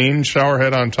the rain shower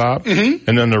head on top, and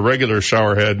then the regular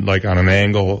shower head, like on an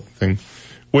angle thing.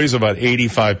 Weighs about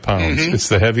 85 pounds. It's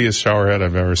the heaviest shower head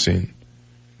I've ever seen.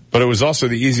 But it was also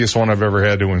the easiest one I've ever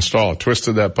had to install.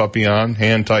 Twisted that puppy on,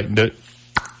 hand tightened it,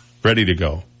 ready to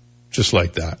go. Just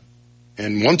like that.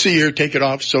 And once a year, take it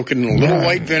off, soak it in a little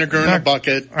white vinegar in a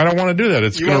bucket. I don't want to do that.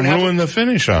 It's going to ruin the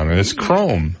finish on it. It's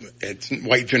chrome.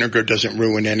 White vinegar doesn't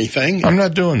ruin anything. I'm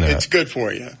not doing that. It's good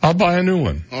for you. I'll buy a new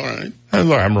one. All right.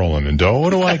 Look, I'm rolling in dough. What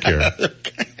do I care?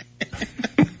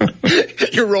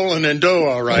 You're rolling in dough,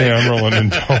 all right. Yeah, I'm rolling in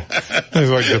dough.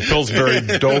 It's like the Pillsbury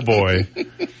Doughboy.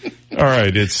 All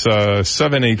right, it's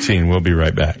 7:18. We'll be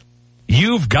right back.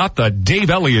 You've got the Dave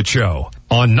Elliott Show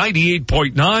on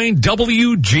 98.9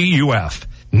 WGUF,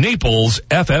 Naples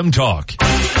FM Talk.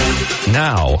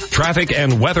 Now, traffic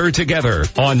and weather together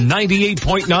on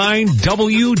 98.9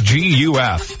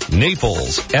 WGUF,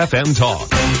 Naples FM Talk.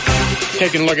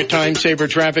 Taking a look at time saver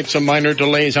traffic, some minor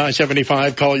delays,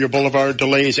 I-75, Collier Boulevard,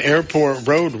 delays Airport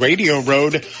Road, Radio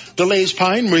Road, delays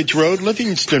Pine Ridge Road,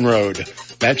 Livingston Road.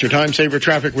 That's your time saver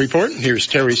traffic report. Here's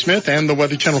Terry Smith and the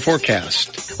Weather Channel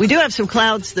forecast. We do have some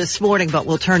clouds this morning, but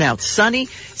we'll turn out sunny.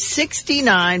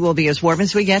 69 will be as warm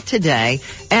as we get today,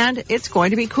 and it's going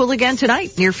to be cool again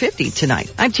tonight, near 50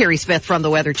 tonight. I'm Terry Smith from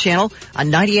the Weather Channel on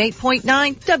 98.9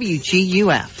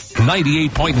 WGUF.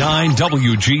 98.9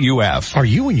 WGUF. Are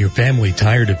you and your family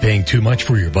tired of paying too much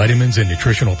for your vitamins and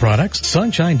nutritional products?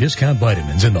 Sunshine Discount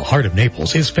Vitamins in the heart of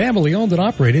Naples is family owned and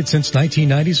operated since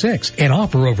 1996 and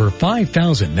offer over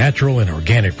 5,000 natural and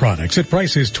organic products at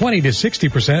prices 20 to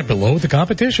 60% below the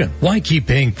competition. Why keep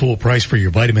paying full price for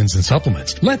your vitamins and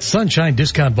supplements? Let Sunshine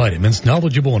Discount Vitamins'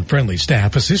 knowledgeable and friendly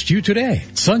staff assist you today.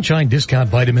 Sunshine Discount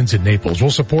Vitamins in Naples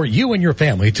will support you and your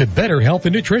family to better health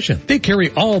and nutrition. They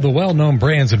carry all the well-known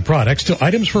brands and products to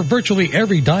items for virtually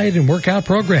every diet and workout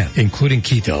program, including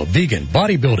keto, vegan,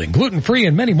 bodybuilding, gluten-free,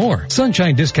 and many more.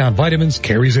 Sunshine Discount Vitamins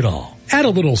carries it all. Add a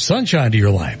little sunshine to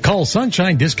your life. Call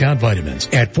Sunshine Discount Vitamins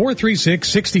at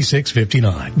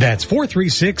 436-6659. That's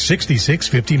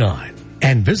 436-6659.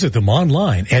 And visit them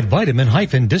online at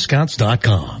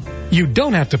vitamin-discounts.com. You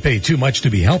don't have to pay too much to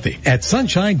be healthy at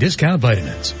Sunshine Discount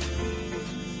Vitamins.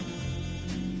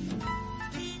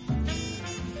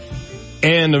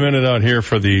 And a minute out here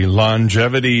for the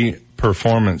Longevity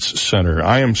Performance Center.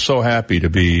 I am so happy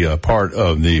to be a part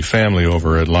of the family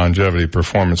over at Longevity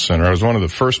Performance Center. I was one of the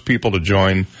first people to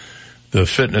join the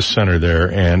fitness center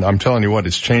there, and I'm telling you what,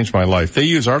 it's changed my life. They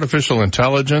use artificial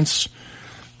intelligence.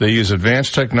 They use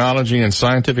advanced technology and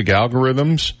scientific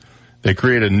algorithms. They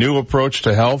create a new approach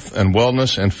to health and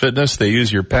wellness and fitness. They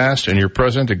use your past and your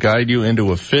present to guide you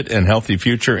into a fit and healthy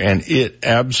future, and it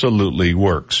absolutely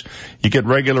works. You get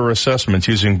regular assessments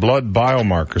using blood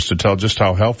biomarkers to tell just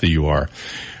how healthy you are.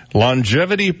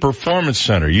 Longevity Performance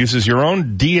Center uses your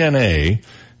own DNA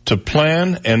to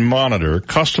plan and monitor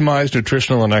customized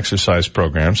nutritional and exercise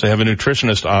programs. They have a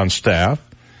nutritionist on staff,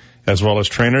 as well as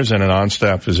trainers and an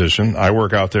on-staff physician. I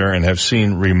work out there and have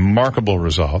seen remarkable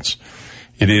results.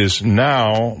 It is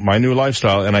now my new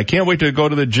lifestyle, and I can't wait to go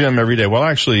to the gym every day. Well,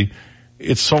 actually,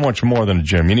 it's so much more than a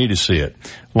gym. You need to see it.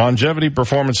 Longevity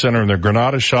Performance Center in their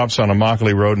Granada shops on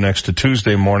Immokalee Road next to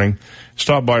Tuesday Morning.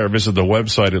 Stop by or visit the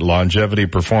website at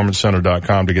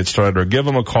longevityperformancecenter.com to get started, or give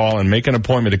them a call and make an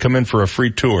appointment to come in for a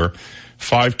free tour.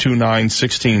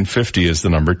 529-1650 is the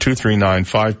number,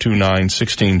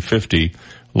 239-529-1650,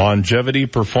 Longevity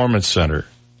Performance Center.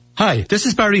 Hi, this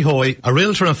is Barry Hoy, a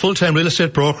realtor and full-time real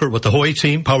estate broker with the Hoy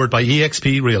team, powered by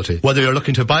eXp Realty. Whether you're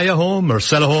looking to buy a home or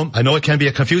sell a home, I know it can be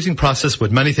a confusing process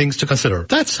with many things to consider.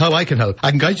 That's how I can help.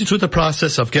 I can guide you through the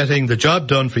process of getting the job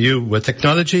done for you with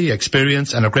technology,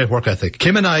 experience, and a great work ethic.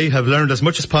 Kim and I have learned as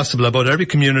much as possible about every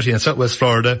community in Southwest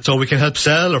Florida, so we can help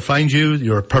sell or find you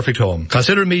your perfect home.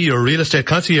 Consider me your real estate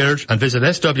concierge and visit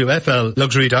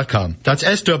swflluxury.com. That's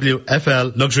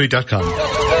swflluxury.com.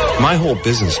 My whole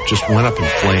business just went up in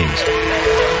flames.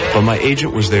 But my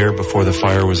agent was there before the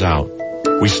fire was out.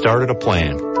 We started a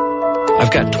plan.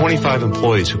 I've got 25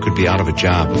 employees who could be out of a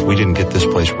job if we didn't get this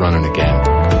place running again.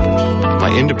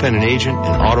 My independent agent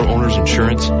and auto owners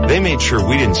insurance, they made sure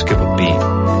we didn't skip a beat.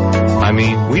 I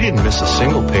mean, we didn't miss a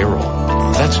single payroll.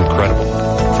 That's incredible.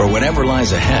 For whatever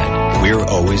lies ahead, we're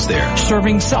always there.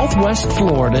 Serving Southwest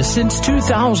Florida since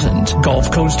 2000.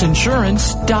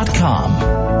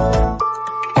 GulfCoastInsurance.com.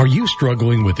 Are you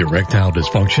struggling with erectile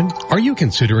dysfunction? Are you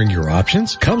considering your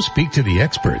options? Come speak to the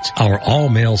experts, our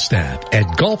all-male staff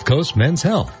at Gulf Coast Men's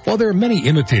Health. While there are many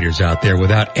imitators out there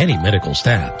without any medical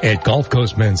staff, at Gulf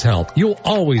Coast Men's Health, you'll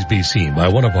always be seen by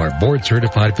one of our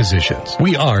board-certified physicians.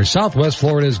 We are Southwest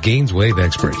Florida's Gainswave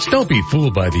experts. Don't be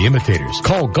fooled by the imitators.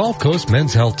 Call Gulf Coast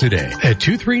Men's Health today at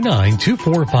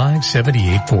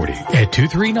 239-245-7840. At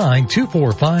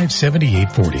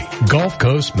 239-245-7840. Gulf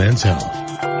Coast Men's Health.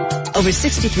 Over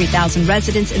 63,000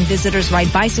 residents and visitors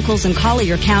ride bicycles in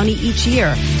Collier County each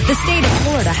year. The state of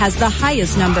Florida has the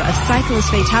highest number of cyclist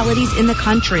fatalities in the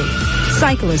country.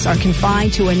 Cyclists are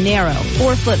confined to a narrow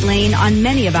 4-foot lane on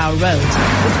many of our roads,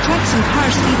 with trucks and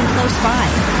cars speeding close by.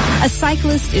 A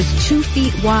cyclist is 2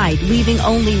 feet wide, leaving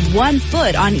only 1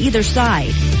 foot on either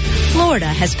side. Florida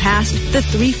has passed the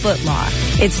 3-foot law.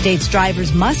 It states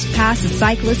drivers must pass a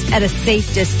cyclist at a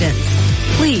safe distance.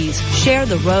 Please share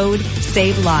the road,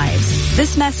 save lives.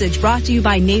 This message brought to you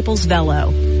by Naples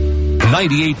Velo.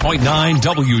 98.9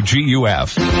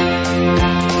 WGUF.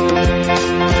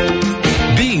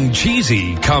 Being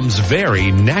cheesy comes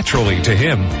very naturally to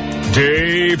him.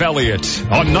 Dave Elliott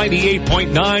on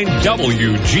 98.9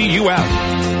 WGUF.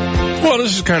 Well,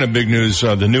 this is kind of big news.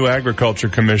 The new Agriculture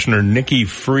Commissioner, Nikki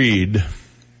Fried,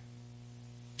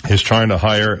 is trying to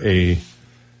hire a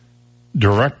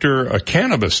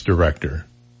cannabis director.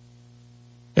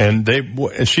 And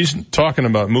she's talking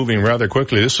about moving rather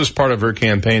quickly. This was part of her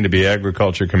campaign to be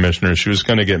Agriculture Commissioner. She was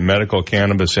going to get medical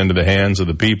cannabis into the hands of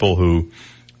the people who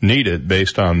need it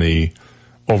based on the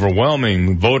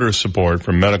overwhelming voter support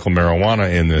for medical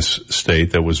marijuana in this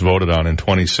state that was voted on in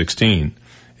 2016,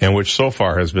 and which so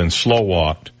far has been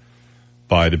slow-walked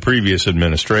by the previous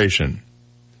administration.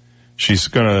 She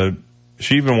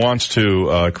even wants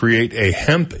to create a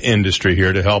hemp industry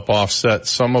here to help offset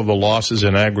some of the losses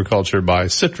in agriculture by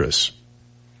citrus.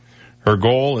 Her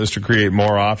goal is to create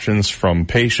more options from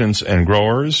patients and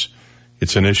growers.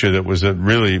 It's an issue that was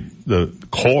really the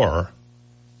core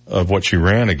of what she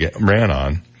ran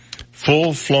on.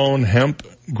 Full-flown hemp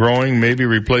growing maybe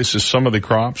replaces some of the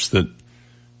crops that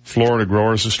Florida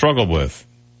growers have struggled with.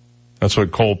 That's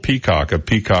what Cole Peacock of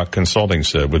Peacock Consulting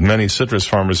said. With many citrus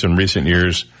farmers in recent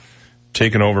years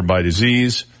taken over by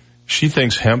disease, she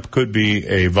thinks hemp could be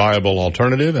a viable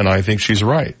alternative, and I think she's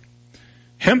right.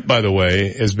 Hemp, by the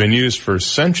way, has been used for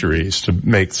centuries to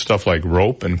make stuff like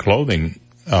rope and clothing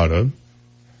out of.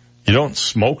 You don't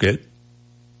smoke it,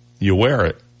 you wear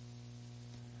it.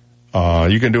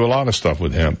 You can do a lot of stuff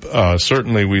with hemp.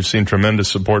 Certainly we've seen tremendous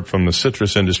support from the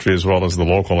citrus industry as well as the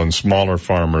local and smaller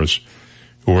farmers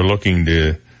who are looking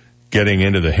to getting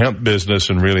into the hemp business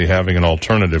and really having an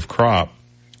alternative crop.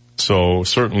 So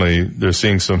certainly they're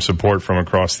seeing some support from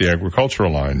across the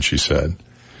agricultural line, she said.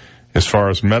 As far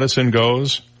as medicine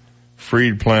goes,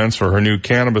 Fried plans for her new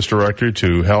cannabis director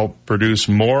to help produce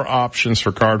more options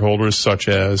for cardholders such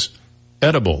as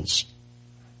edibles.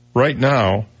 Right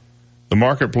now, the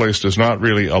marketplace does not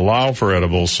really allow for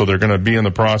edibles, so they're going to be in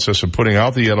the process of putting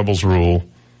out the edibles rule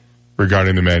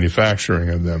regarding the manufacturing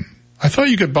of them. I thought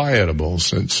you could buy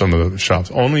edibles at some of the shops.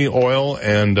 Only oil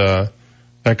and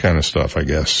that kind of stuff, I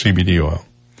guess, CBD oil.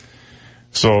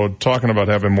 So talking about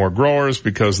having more growers,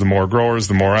 because the more growers,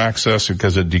 the more access,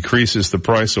 because it decreases the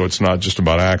price, so it's not just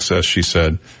about access, she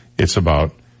said. It's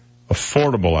about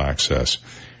affordable access.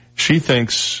 She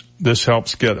thinks this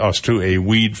helps get us to a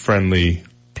weed-friendly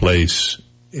place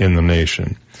in the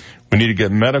nation. We need to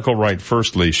get medical right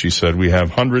firstly, she said. We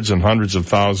have hundreds and hundreds of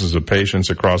thousands of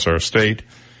patients across our state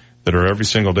that are every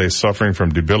single day suffering from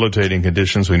debilitating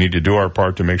conditions. We need to do our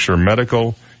part to make sure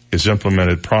medical is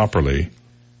implemented properly.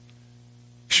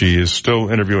 She is still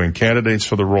interviewing candidates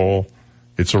for the role.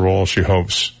 It's a role she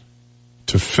hopes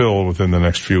to fill within the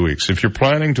next few weeks. If you're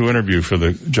planning to interview for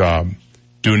the job,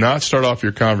 do not start off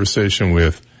your conversation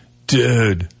with,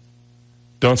 dude.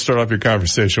 Don't start off your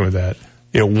conversation with that.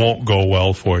 It won't go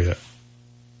well for you.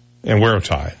 And wear a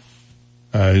tie.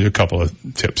 A couple of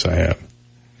tips I have.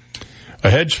 A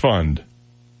hedge fund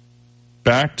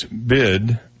backed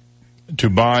bid to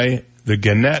buy the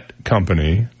Gannett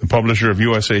Company, the publisher of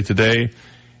USA Today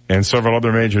and several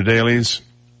other major dailies,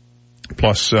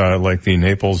 plus like the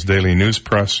Naples Daily News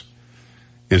Press,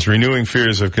 is renewing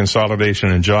fears of consolidation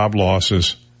and job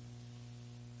losses,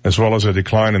 as well as a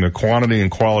decline in the quantity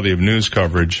and quality of news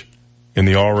coverage in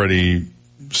the already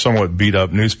somewhat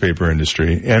beat-up newspaper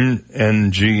industry.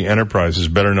 MNG Enterprises,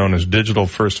 better known as Digital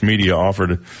First Media,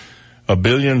 offered $1.36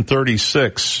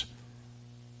 billion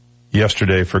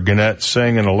yesterday for Gannett,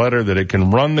 saying in a letter that it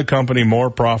can run the company more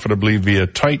profitably via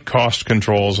tight cost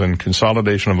controls and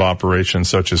consolidation of operations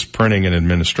such as printing and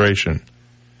administration.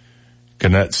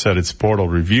 Gannett said its board will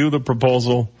review the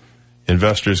proposal.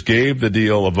 Investors gave the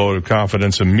deal a vote of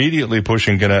confidence, immediately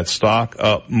pushing Gannett stock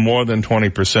up more than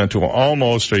 20% to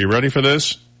almost, are you ready for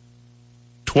this?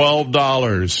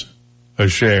 $12 a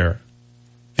share,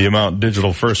 the amount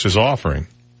Digital First is offering.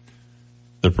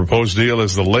 The proposed deal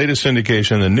is the latest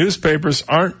indication that newspapers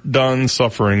aren't done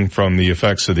suffering from the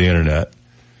effects of the internet.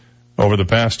 Over the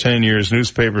past 10 years,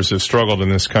 newspapers have struggled in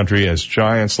this country as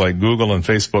giants like Google and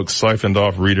Facebook siphoned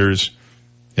off readers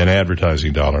and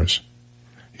advertising dollars.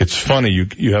 It's funny,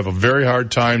 you have a very hard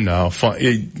time now.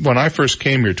 When I first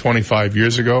came here 25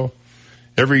 years ago,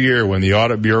 every year when the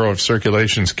Audit Bureau of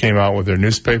Circulations came out with their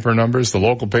newspaper numbers, the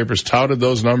local papers touted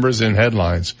those numbers in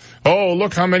headlines. Oh,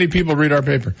 look how many people read our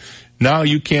paper. Now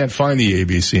you can't find the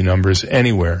ABC numbers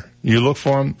anywhere. You look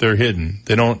for them, they're hidden.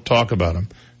 They don't talk about them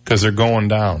because they're going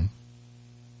down.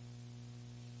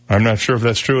 I'm not sure if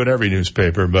that's true at every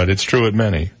newspaper, but it's true at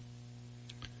many.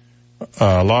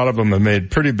 A lot of them have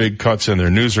made pretty big cuts in their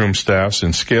newsroom staffs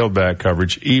and scaled back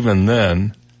coverage. Even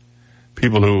then,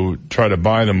 people who try to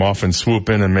buy them often swoop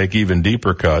in and make even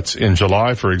deeper cuts. In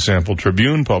July, for example,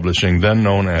 Tribune Publishing, then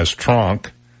known as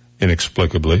Tronc,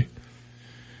 inexplicably.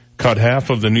 Cut half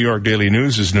of the New York Daily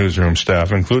News' newsroom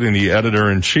staff, including the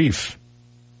editor-in-chief.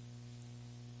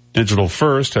 Digital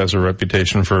First has a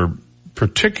reputation for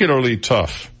particularly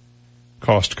tough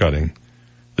cost-cutting.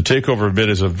 The takeover bid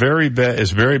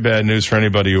is very bad news for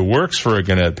anybody who works for a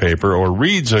Gannett paper or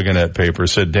reads a Gannett paper,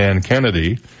 said Dan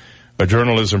Kennedy, a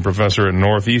journalism professor at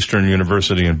Northeastern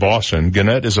University in Boston.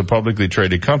 Gannett is a publicly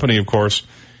traded company, of course,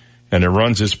 and it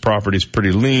runs its properties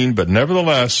pretty lean, but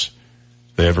nevertheless,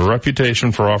 they have a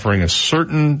reputation for offering a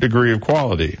certain degree of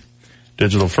quality.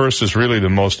 Digital First is really the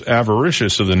most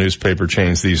avaricious of the newspaper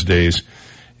chains these days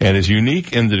and is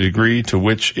unique in the degree to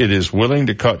which it is willing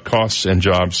to cut costs and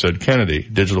jobs, said Kennedy.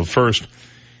 Digital First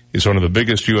is one of the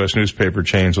biggest U.S. newspaper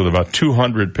chains with about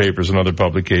 200 papers and other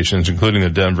publications, including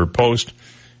the Denver Post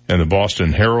and the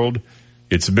Boston Herald.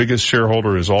 Its biggest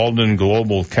shareholder is Alden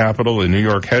Global Capital, a New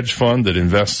York hedge fund that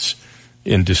invests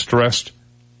in distressed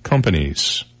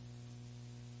companies.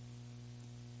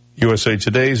 USA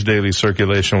Today's daily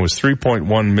circulation was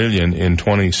 3.1 million in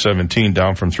 2017,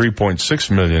 down from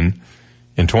 3.6 million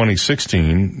in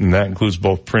 2016, and that includes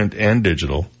both print and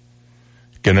digital.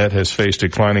 Gannett has faced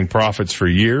declining profits for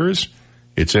years.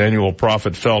 Its annual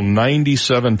profit fell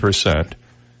 97%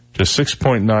 to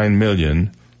 $6.9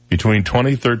 million between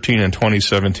 2013 and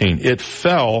 2017. It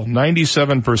fell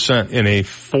 97% in a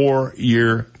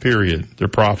 4-year period, their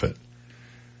profit.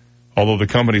 Although the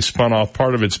company spun off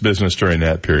part of its business during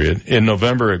that period. In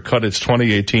November, it cut its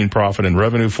 2018 profit and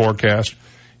revenue forecast.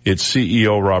 Its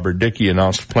CEO, Robert Dickey,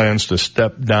 announced plans to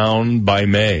step down by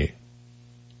May.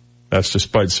 That's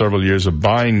despite several years of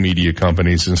buying media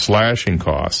companies and slashing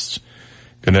costs.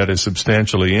 Gannett has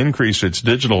substantially increased its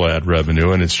digital ad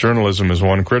revenue, and its journalism has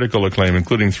won critical acclaim,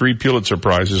 including 3 Pulitzer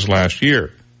Prizes last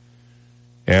year.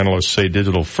 Analysts say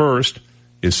Digital First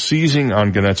is seizing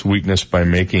on Gannett's weakness by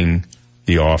making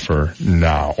the offer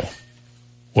now.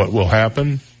 What will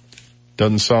happen?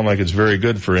 Doesn't sound like it's very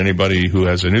good for anybody who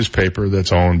has a newspaper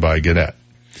that's owned by Gannett.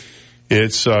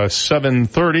 It's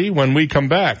 7:30. When we come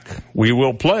back, we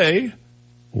will play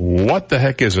What the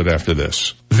Heck Is It After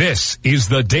This? This is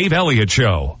the Dave Elliott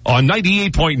Show on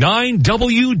 98.9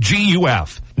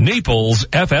 WGUF, Naples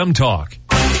FM Talk.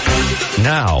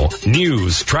 Now,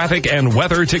 news, traffic, and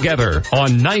weather together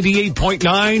on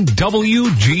 98.9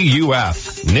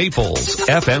 WGUF, Naples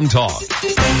FM Talk.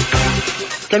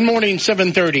 Good morning,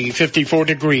 7:30, 54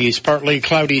 degrees, partly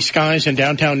cloudy skies in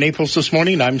downtown Naples this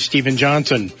morning. I'm Stephen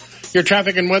Johnson. Your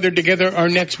traffic and weather together are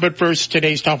next, but first,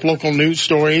 today's top local news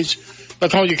stories. The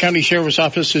Collier County Sheriff's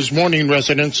Office is warning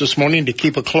residents this morning to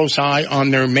keep a close eye on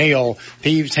their mail.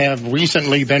 Thieves have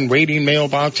recently been raiding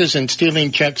mailboxes and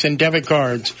stealing checks and debit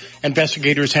cards.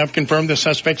 Investigators have confirmed the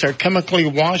suspects are chemically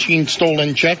washing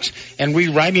stolen checks and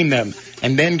rewriting them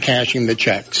and then cashing the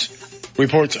checks.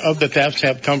 Reports of the thefts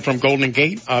have come from Golden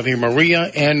Gate, Ave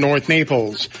Maria, and North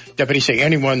Naples. Deputies say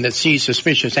anyone that sees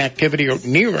suspicious activity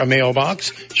near a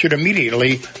mailbox should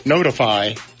immediately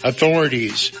notify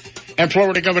authorities. And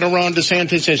Florida Governor Ron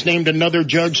DeSantis has named another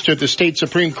judge to the state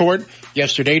Supreme Court.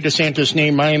 Yesterday, DeSantis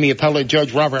named Miami Appellate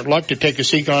Judge Robert Luck to take a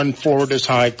seat on Florida's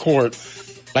High Court.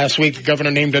 Last week, the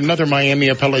governor named another Miami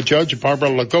Appellate Judge, Barbara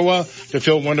Lagoa, to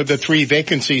fill one of the 3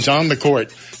 vacancies on the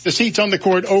court. The seats on the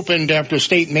court opened after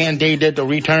state-mandated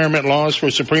retirement laws for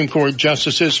Supreme Court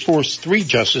justices forced 3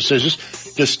 justices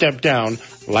to step down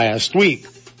last week.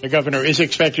 The governor is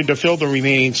expected to fill the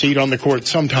remaining seat on the court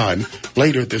sometime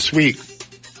later this week.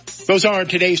 Those are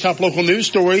today's top local news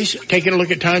stories. Taking a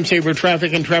look at time-saver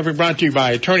traffic, and traffic brought to you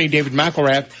by attorney David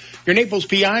McElrath. Your Naples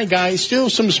PI guy, still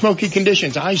some smoky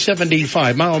conditions.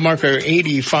 I-75, mile marker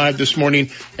 85 this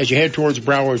morning as you head towards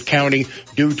Broward County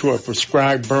due to a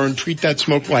prescribed burn. Treat that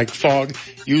smoke like fog.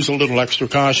 Use a little extra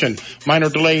caution. Minor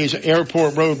delays,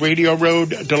 Airport Road, Radio Road,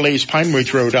 delays Pine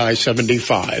Ridge Road,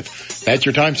 I-75. That's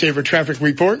your time-saver traffic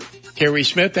report. Terry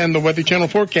Smith and the Weather Channel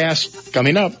forecast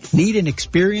coming up. Need an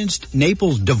experienced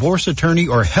Naples divorce attorney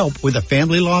or help with a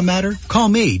family law matter? Call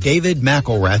me, David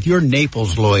McElrath, your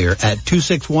Naples lawyer at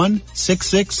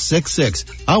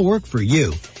 261-6666. I'll work for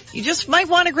you. You just might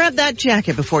want to grab that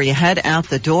jacket before you head out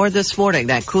the door this morning.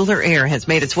 That cooler air has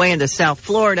made its way into South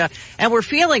Florida, and we're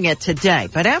feeling it today.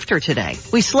 But after today,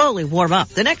 we slowly warm up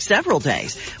the next several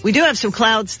days. We do have some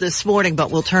clouds this morning,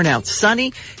 but we'll turn out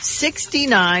sunny.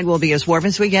 69 will be as warm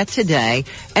as we get today,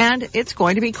 and it's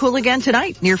going to be cool again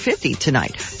tonight, near 50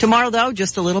 tonight. Tomorrow, though,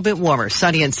 just a little bit warmer,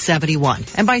 sunny and 71.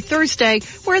 And by Thursday,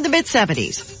 we're in the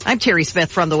mid-70s. I'm Terry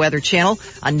Smith from the Weather Channel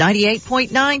on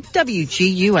 98.9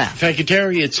 WGUF. Thank you,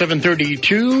 Terry. It's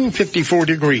 7:32, 54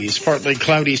 degrees, partly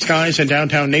cloudy skies in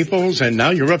downtown Naples, and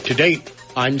now you're up to date.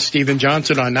 I'm Stephen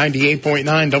Johnson on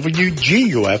 98.9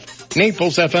 WGUF,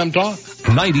 Naples FM Talk.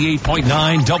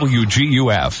 98.9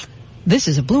 WGUF. This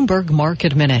is a Bloomberg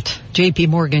Market Minute. J.P.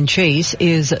 Morgan Chase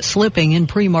is slipping in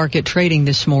pre-market trading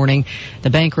this morning. The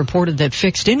bank reported that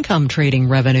fixed income trading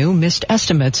revenue missed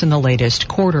estimates in the latest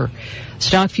quarter.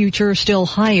 Stock futures still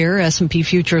higher. S&P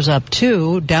futures up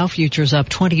 2, Dow futures up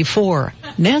 24,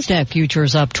 NASDAQ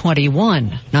futures up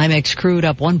 21. NYMEX crude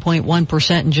up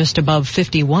 1.1% and just above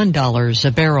 $51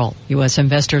 a barrel. U.S.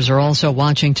 investors are also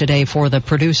watching today for the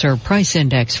producer price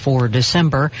index for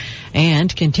December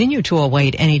and continue to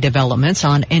await any developments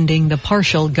on ending the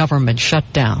partial government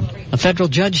shutdown. A federal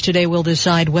judge today will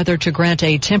decide whether to grant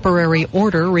a temporary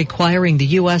order requiring the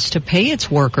U.S. to pay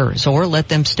its workers or let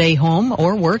them stay home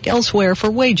or work elsewhere for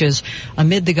wages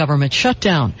amid the government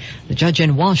shutdown. The judge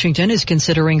in Washington is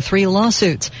considering 3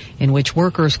 lawsuits in which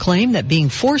workers claim that being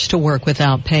forced to work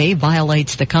without pay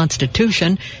violates the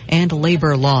Constitution and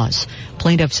labor laws.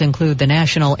 Plaintiffs include the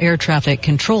National Air Traffic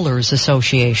Controllers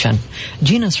Association.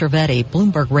 Gina Cervetti,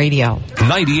 Bloomberg Radio.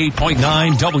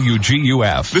 98.9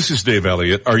 WGUF. This is Dave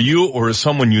Elliott. Are you or is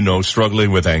someone you know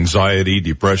struggling with anxiety,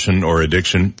 depression, or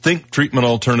addiction? Think treatment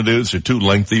alternatives are too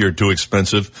lengthy or too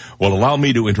expensive? Well, allow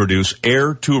me to introduce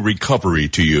Air 2 Recovery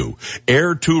to you.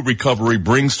 Air 2 Recovery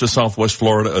brings to Southwest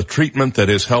Florida a treatment that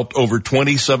has helped over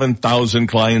 27,000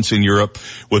 clients in Europe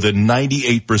with a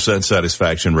 98%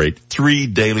 satisfaction rate. 3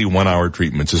 daily 1-hour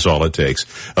treatments is all it takes.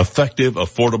 Effective,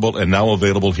 affordable, and now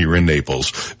available here in Naples.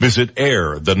 Visit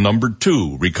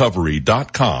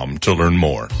air2recovery.com to learn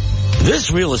more.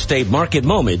 This real estate market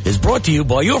moment is brought to you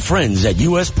by your friends at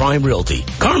U.S. Prime Realty.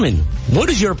 Carmen, what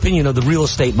is your opinion of the real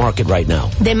estate market right now?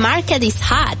 The market is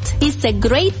hot. It's a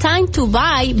great time to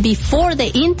buy before the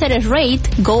interest rate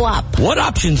go up. What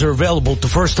options are available to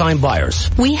first-time buyers?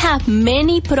 We have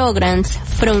many programs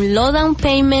from low down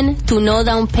payment to no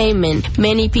down payment.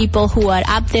 Many people who are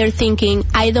up there thinking,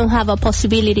 I don't have a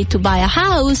possibility to buy a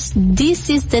house, this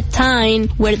is the time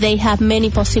where they have many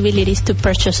possibilities to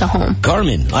purchase a home.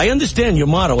 Carmen, I understand your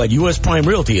motto at U.S. Prime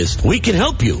Realty is, we can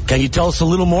help you. Can you tell us a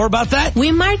little more about that?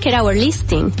 We market our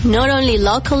listing, not only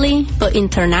locally, but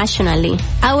internationally.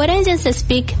 Our agents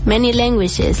speak many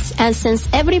languages, and since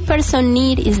every person's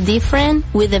need is different,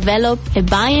 we develop a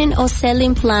buying or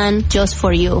selling plan just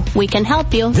for you. We can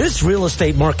help you. This real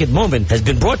estate market moment has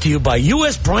been brought to you by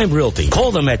U.S. Prime Realty.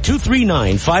 Call them at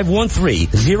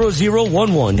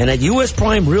 239-513-0011 and at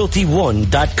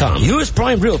usprimerealty1.com. U.S.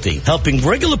 Prime Realty, helping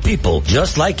regular people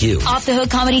just like you. Off the Hook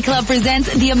Comedy Club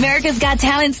presents the America's Got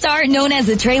Talent star known as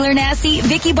the Trailer Nasty,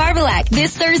 Vicky Barbalak,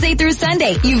 this Thursday through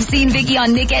Sunday. You've seen Vicky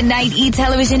on Nick at Night, E!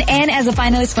 Television, and as a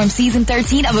finalist from season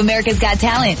 13 of America's Got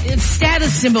Talent. It's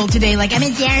status symbol today, like I'm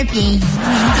in therapy.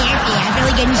 I'm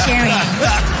really good insurance.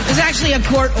 There's actually a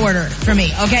court order for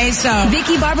me, okay? So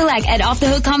Vicky Barbalak at Off the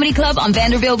Hook Comedy Club on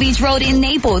Vanderbilt Beach Road in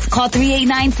Naples. Call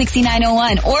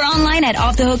 389-6901 or online at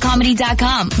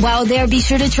offthehookcomedy.com. While there, be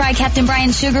sure to try Captain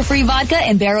Brian's sugar-free vodka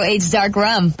and barrel-aged dark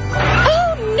rum.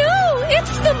 Oh no,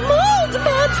 it's the mold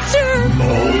monster.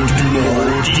 Mold,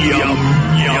 yum,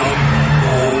 yum,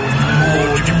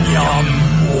 mold, yum,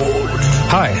 mold.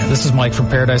 Hi, this is Mike from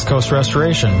Paradise Coast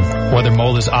Restoration. Whether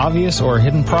mold is obvious or a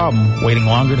hidden problem, waiting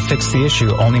longer to fix the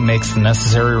issue only makes the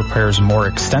necessary repairs more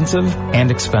extensive and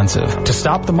expensive. To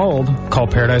stop the mold, call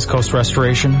Paradise Coast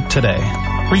Restoration today.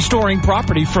 Restoring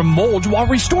property from mold while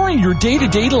restoring your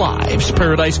day-to-day lives.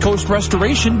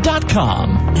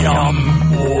 ParadiseCoastRestoration.com. Yum,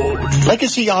 mold.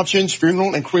 Legacy Options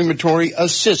Funeral and Crematory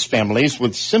assists families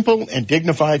with simple and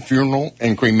dignified funeral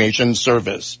and cremation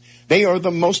service. They are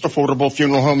the most affordable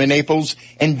funeral home in Naples,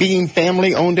 and being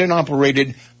family-owned and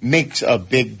operated makes a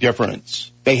big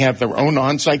difference. They have their own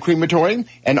on-site crematory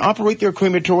and operate their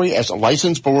crematory as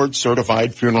licensed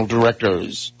board-certified funeral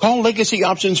directors. Call Legacy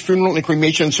Options Funeral and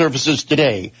Cremation Services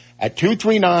today at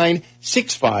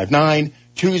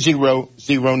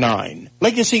 239-659-2009.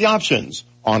 Legacy Options.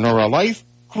 Honor a life.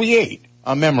 Create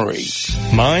a memory.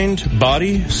 Mind,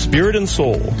 body, spirit, and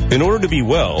soul. In order to be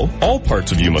well, all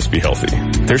parts of you must be healthy.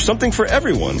 There's something for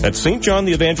everyone at St. John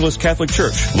the Evangelist Catholic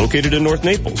Church, located in North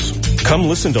Naples. Come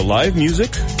listen to live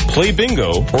music, play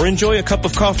bingo, or enjoy a cup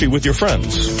of coffee with your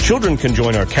friends. Children can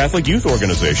join our Catholic Youth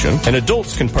Organization, and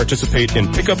adults can participate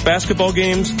in pickup basketball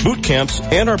games, boot camps,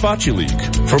 and our bocce league.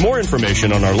 For more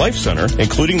information on our Life Center,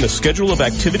 including the schedule of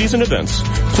activities and events,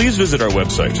 please visit our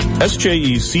website,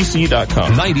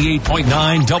 sjecc.com. 98.9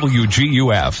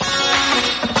 WGUF.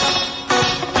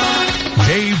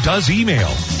 Dave does email.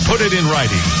 Put it in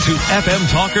writing to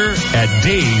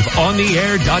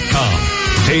fmtalker@daveontheair.com.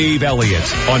 Dave Elliott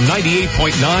on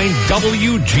 98.9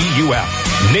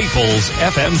 WGUF, Naples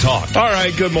FM Talk. All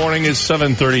right, good morning. It's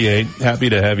 7:38.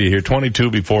 Happy to have you here.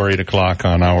 22 before 8 o'clock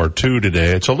on hour 2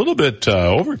 today. It's a little bit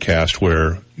overcast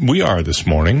where we are this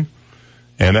morning,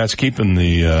 and that's keeping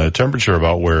the temperature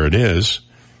about where it is.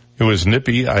 It was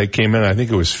nippy. I came in, I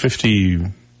think it was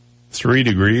 53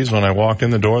 degrees when I walked in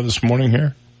the door this morning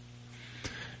here.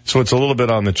 So it's a little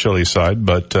bit on the chilly side,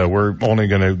 but we're only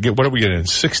going to get, what are we getting in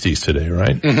 60s today,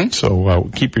 right? Mm-hmm. So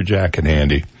keep your jacket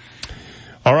handy.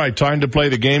 All right, time to play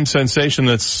the game sensation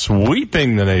that's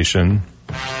sweeping the nation.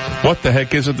 What the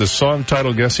heck is it? The song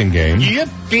title guessing game.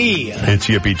 Yippee! It's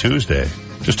Yippee Tuesday.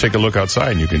 Just take a look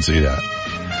outside and you can see that.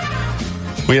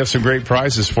 We have some great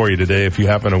prizes for you today if you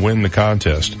happen to win the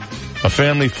contest. A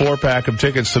family 4-pack of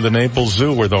tickets to the Naples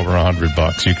Zoo worth over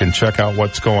 $100. You can check out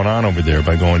what's going on over there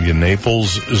by going to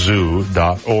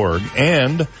napleszoo.org.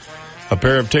 And a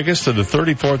pair of tickets to the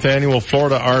 34th Annual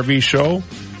Florida RV Show,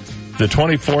 the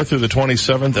 24th through the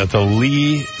 27th at the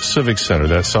Lee Civic Center.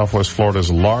 That's Southwest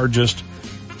Florida's largest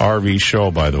RV show,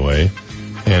 by the way.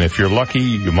 And if you're lucky,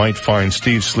 you might find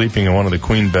Steve sleeping in one of the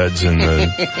queen beds in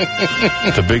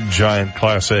the big giant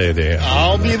Class A they have.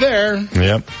 I'll be there.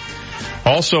 Yep.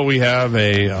 Also, we have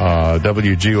a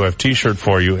WGUF T-shirt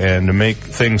for you, and to make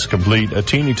things complete, a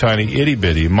teeny tiny itty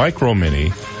bitty micro mini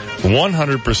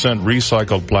 100%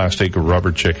 recycled plastic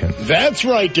rubber chicken. That's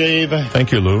right, Dave.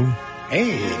 Thank you, Lou.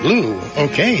 Hey, Lou.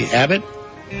 Okay, Abbott.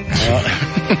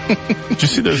 Did you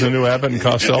see there's a new Abbott and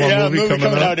Costello movie coming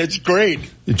out? It's great.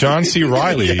 John C.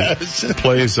 Reilly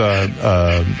plays,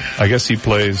 I guess he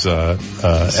plays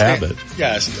Abbott.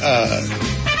 Yes.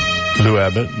 Lou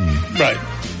Abbott. Right.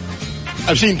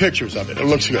 I've seen pictures of it. It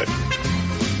looks good.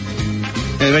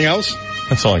 Anything else?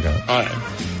 That's all I got. All right.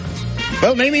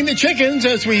 Well, naming the chickens,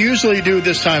 as we usually do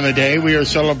this time of day, we are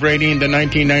celebrating the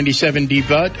 1997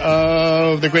 debut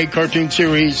of the great cartoon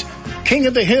series King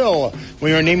of the Hill.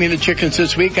 We are naming the chickens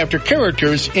this week after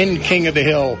characters in King of the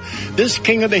Hill. This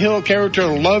King of the Hill character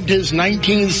loved his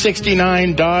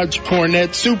 1969 Dodge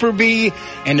Corvette Super Bee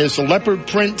and his leopard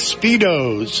print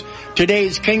Speedos.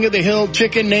 Today's King of the Hill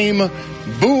chicken name,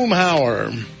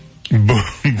 Boomhauer.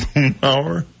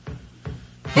 Boomhauer?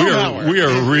 We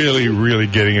are really, really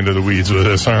getting into the weeds with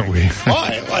this, aren't we?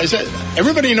 Why? Why is that?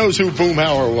 Everybody knows who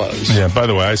Boomhauer was. Yeah, by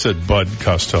the way, I said Bud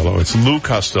Costello. It's Lou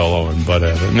Costello and Bud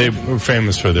Abbott. And they were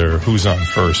famous for their Who's On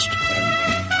First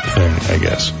thing, I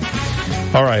guess.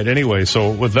 All right, anyway,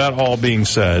 so with that all being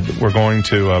said, we're going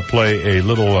to play a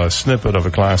little snippet of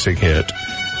a classic hit.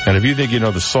 And if you think you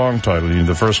know the song title, you're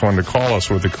the first one to call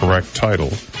us with the correct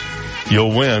title,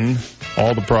 you'll win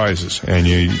all the prizes. And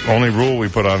the only rule we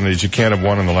put on it is you can't have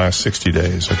won in the last 60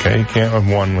 days, okay? You can't have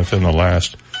won within the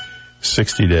last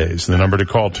 60 days. The number to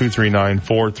call,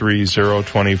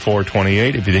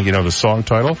 239-430-2428, if you think you know the song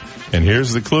title. And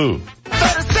here's the clue.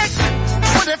 36,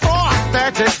 24,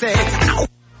 36.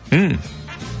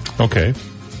 Okay.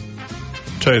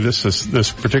 Tell you,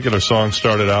 this particular song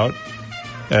started out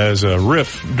as a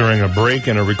riff during a break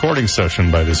in a recording session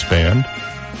by this band,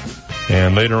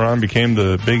 and later on became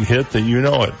the big hit that you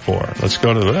know it for. Let's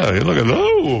go to that. Look at,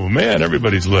 oh man,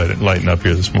 everybody's lighting up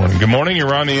here this morning. Good morning,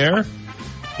 you're on the air.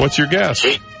 What's your guess?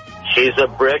 She's a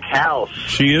brick house.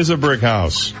 She is a brick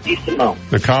house.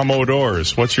 The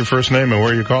Commodores. What's your first name and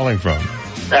where are you calling from?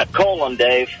 Colin,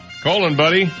 Dave. Colin,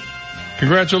 buddy.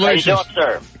 Congratulations. How you doing,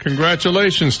 sir?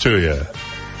 Congratulations to you.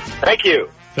 Thank you.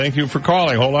 Thank you for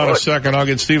calling. Hold on a second. I'll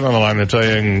get Steve on the line to tell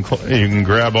you you can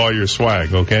grab all your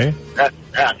swag, okay?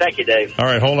 Thank you, Dave. All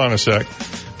right, hold on a sec.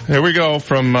 Here we go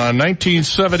from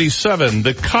 1977,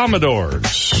 the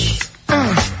Commodores.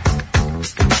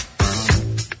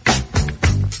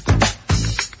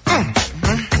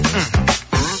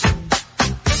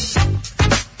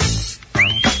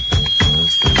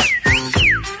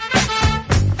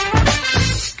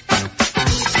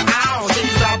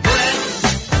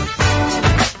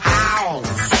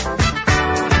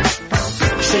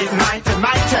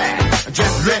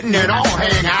 It all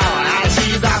hang out.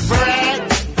 She's a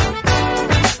brick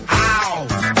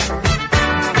house.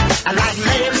 I like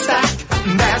lady stack,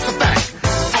 that's a fact.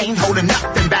 Ain't holding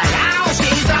nothing back. Oh,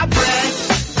 she's a brick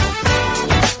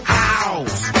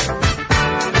house.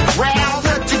 Well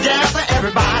put together,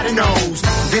 everybody knows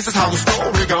this is how the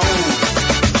story goes.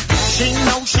 She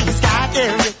knows she's got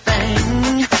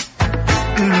everything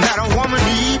that a woman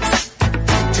needs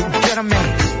to get a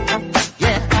man.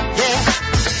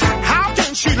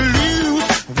 She lose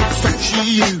with such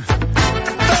you.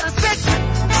 36,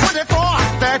 24,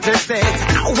 36.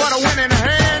 What a winning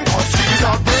hand, 'cause she's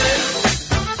a brick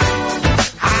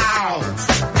house.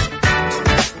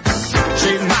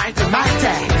 She's mighty,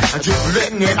 mighty, just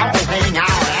letting it all hang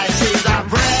out.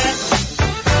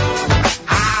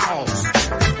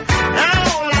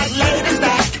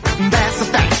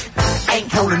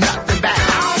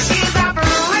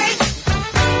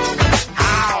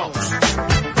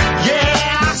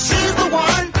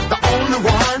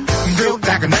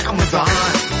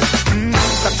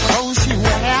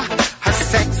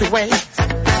 way.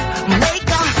 Make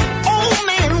a old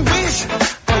man wish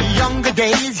for younger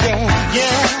days, yeah,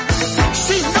 yeah.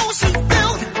 She knows she's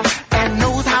built and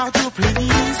knows how to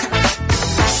please.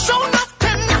 Show enough to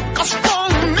knock a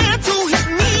strong man to his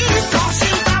knees. 'Cause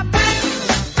she's a brick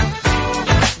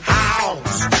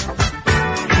house.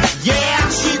 Yeah,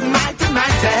 she's mighty,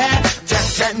 mighty.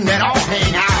 Just letting it all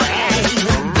hang out. Hey,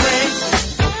 brick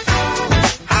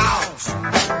house.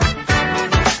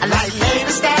 Like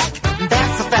lady stack,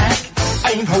 that's a fact.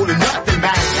 Ain't holding nothing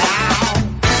back now.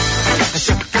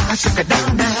 Shake it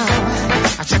down now.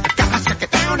 Shake it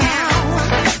down now.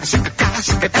 Shake it down now.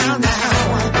 Shake it down now.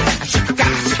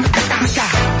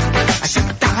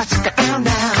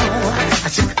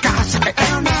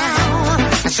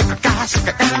 Shake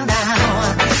it down now.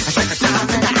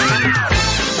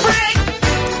 Brick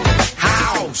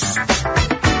house.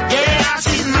 Yeah,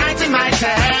 she's mighty, mighty.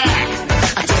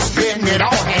 Just letting it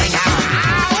all hang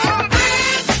out.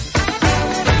 Brick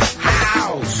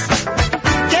house.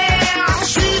 Yeah,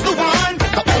 she's the one,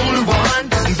 the only one,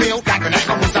 built like an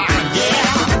Amazon. Yeah.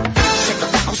 Shake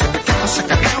it down, shake it down,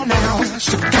 shake it down now.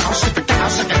 Shake it down, shake it down,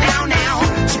 shake it down now.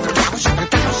 Shake it down, shake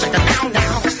it down, shake it down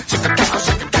now. Shake it down,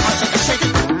 shake it down, shake it, shake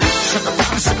it. Shake it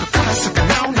down, shake it down, shake it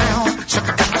down now. Shake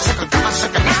it down, shake it down,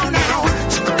 shake it down now.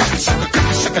 Shake it down, shake it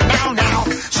down, shake it down now.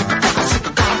 Shake it down, shake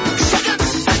it down, shake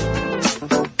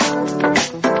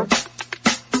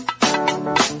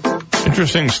it.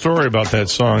 Interesting story about that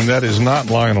song. That is not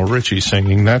Lionel Richie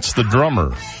singing. That's the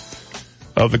drummer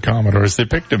of the Commodores. They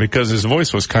picked him because his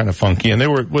voice was kind of funky. And they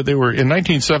were in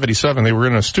 1977, they were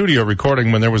in a studio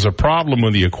recording when there was a problem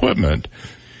with the equipment.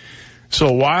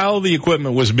 So while the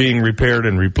equipment was being repaired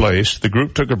and replaced, the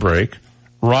group took a break.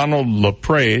 Ronald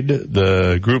LaPrade,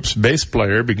 the group's bass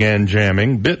player, began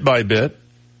jamming bit by bit.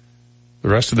 The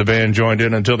rest of the band joined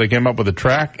in until they came up with a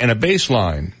track and a bass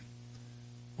line.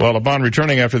 Well, upon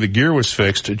returning after the gear was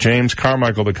fixed, James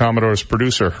Carmichael, the Commodore's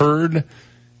producer, heard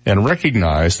and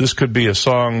recognized this could be a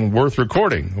song worth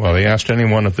recording. Well, he asked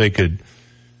anyone if they could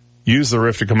use the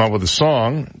riff to come up with a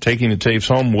song. Taking the tapes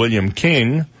home, William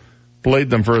King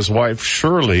played them for his wife,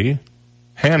 Shirley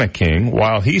Hannah King.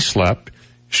 While he slept,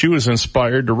 she was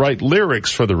inspired to write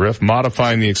lyrics for the riff,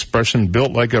 modifying the expression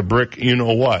built like a brick, you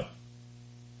know what,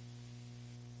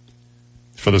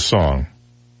 for the song.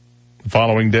 The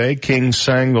following day, King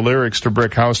sang the lyrics to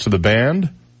Brick House to the band,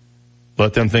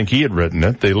 let them think he had written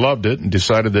it. They loved it and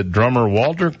decided that drummer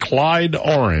Walter Clyde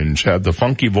Orange had the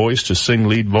funky voice to sing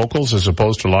lead vocals as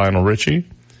opposed to Lionel Richie,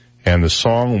 and the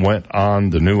song went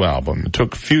on the new album. It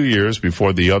took a few years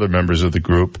before the other members of the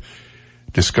group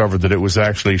discovered that it was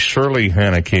actually Shirley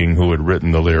Hannah King who had written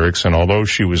the lyrics, and although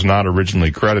she was not originally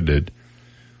credited,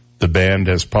 the band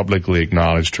has publicly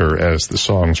acknowledged her as the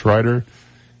song's writer.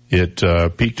 It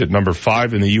peaked at number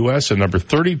 5 in the U.S. and number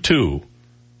 32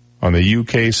 on the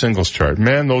UK singles chart.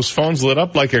 Man, those phones lit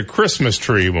up like a Christmas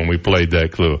tree when we played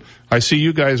that clue. I see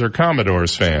you guys are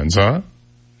Commodores fans, huh?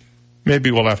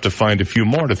 Maybe we'll have to find a few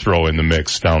more to throw in the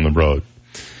mix down the road.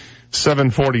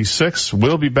 7:46,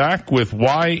 we'll be back with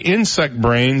why insect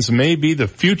brains may be the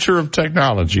future of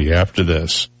technology after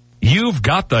this. You've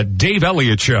got the Dave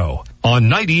Elliott Show on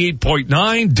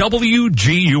 98.9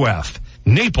 WGUF.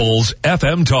 Naples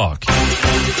FM Talk.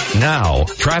 Now,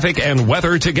 traffic and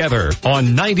weather together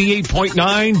on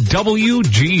 98.9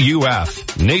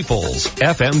 WGUF. Naples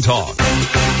FM Talk.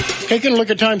 Taking a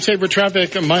look at time-saver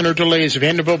traffic, minor delays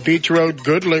Vanderbilt Beach Road,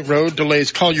 Goodlet Road,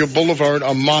 delays Collier Boulevard,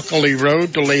 Immokalee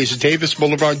Road, delays Davis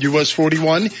Boulevard, US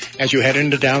 41, as you head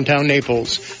into downtown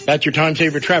Naples. That's your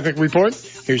time-saver traffic report.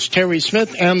 Here's Terry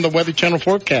Smith and the Weather Channel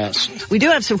forecast. We do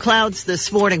have some clouds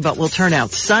this morning, but we'll turn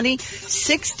out sunny.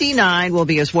 69 will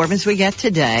be as warm as we get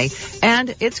today,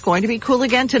 and it's going to be cool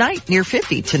again tonight, near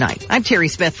 50 tonight. I'm Terry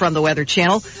Smith from the Weather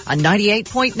Channel on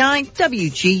 98.9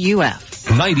 WGUF.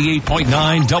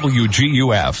 98.9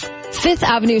 WGUF. Fifth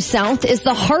Avenue South is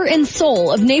the heart and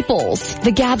soul of Naples,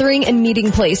 the gathering and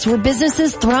meeting place where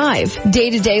businesses thrive,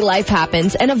 day-to-day life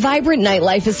happens, and a vibrant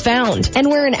nightlife is found, and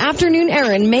where an afternoon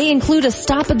errand may include a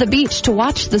stop at the beach to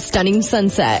watch the stunning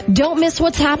sunset. Don't miss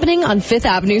what's happening on Fifth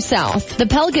Avenue South. The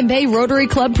Pelican Bay Rotary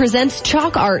Club presents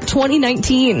Chalk Art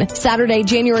 2019, Saturday,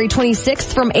 January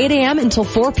 26th from 8 a.m. until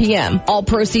 4 p.m. All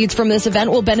proceeds from this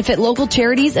event will benefit local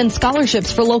charities and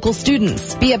scholarships for local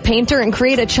students. Be a painter and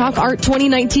create a Chalk Art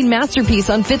 2019 masterpiece masterpiece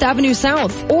on 5th Avenue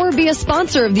South. Or be a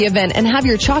sponsor of the event and have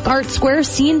your chalk art square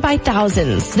seen by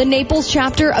thousands. The Naples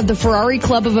chapter of the Ferrari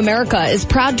Club of America is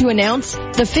proud to announce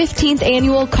the 15th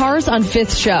annual Cars on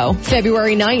 5th show,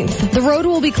 February 9th. The road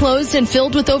will be closed and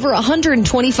filled with over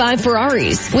 125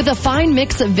 Ferraris, with a fine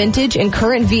mix of vintage and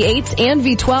current V8s and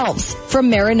V12s from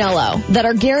Maranello that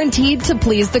are guaranteed to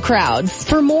please the crowds.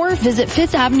 For more, visit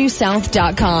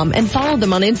 5thAvenueSouth.com and follow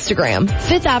them on Instagram.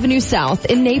 5th Avenue South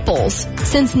in Naples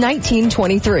since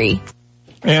 1923.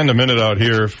 And a minute out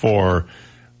here for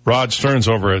Rod Stearns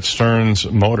over at Stearns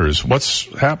Motors. What's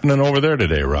happening over there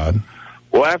today, Rod?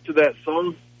 Well, after that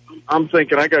song, I'm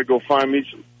thinking I got to go find me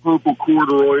some purple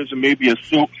corduroys and maybe a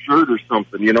silk shirt or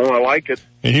something. You know, I like it.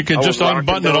 And you can just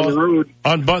unbutton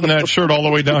that shirt all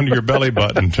the way down to your belly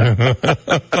button.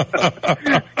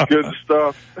 Good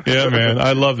stuff. Yeah, man.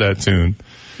 I love that tune.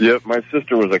 Yep, my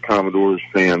sister was a Commodores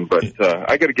fan, but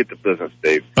I got to get to business,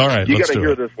 Dave. All right, you got to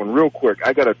hear this one real quick.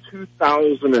 I got a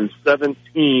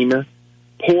 2017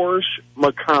 Porsche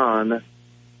Macan.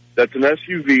 That's an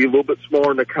SUV, a little bit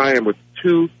smaller than a Cayenne, with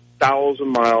 2,000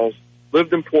 miles.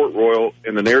 Lived in Port Royal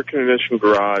in an air-conditioned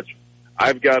garage.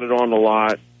 I've got it on the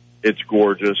lot. It's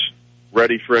gorgeous.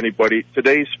 Ready for anybody.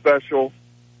 Today's special,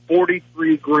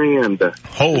 $43,000.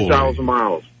 Holy 2,000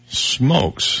 miles.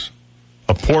 Smokes.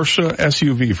 A Porsche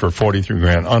SUV for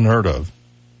 $43,000. Unheard of.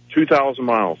 2,000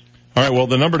 miles. All right, well,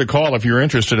 the number to call if you're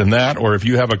interested in that, or if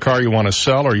you have a car you want to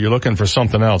sell, or you're looking for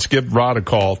something else, give Rod a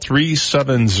call,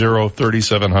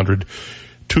 370-3700,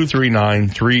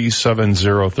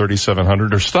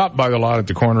 239-370-3700, or stop by the lot at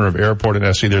the corner of Airport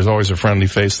and SC. There's always a friendly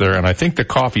face there, and I think the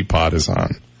coffee pot is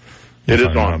on. It is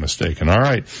I'm not mistaken. All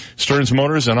right. Stearns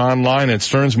Motors and online at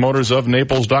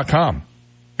stearnsmotorsofnaples.com.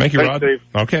 Thank you, Thanks, Rod. Dave.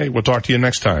 Okay, we'll talk to you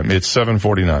next time. It's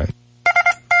 7:49.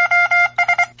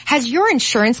 Has your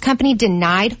insurance company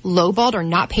denied, lowballed, or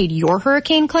not paid your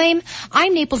hurricane claim?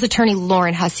 I'm Naples attorney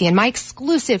Lauren Hussey, and my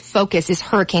exclusive focus is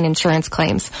hurricane insurance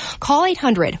claims. Call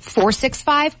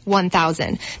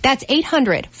 800-465-1000. That's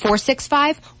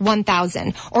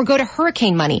 800-465-1000. Or go to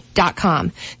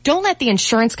hurricanemoney.com. Don't let the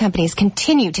insurance companies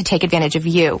continue to take advantage of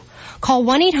you. Call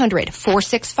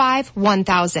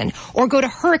 1-800-465-1000 or go to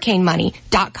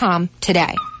hurricanemoney.com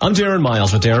today. I'm Darren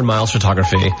Miles with Darren Miles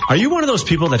Photography. Are you one of those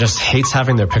people that just hates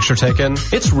having their picture taken?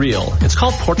 It's real. It's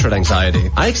called portrait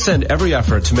anxiety. I extend every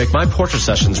effort to make my portrait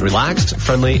sessions relaxed,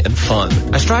 friendly, and fun.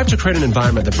 I strive to create an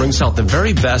environment that brings out the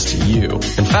very best you.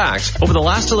 In fact, over the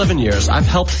last 11 years, I've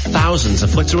helped thousands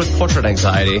afflicted with portrait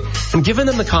anxiety and given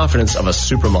them the confidence of a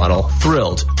supermodel,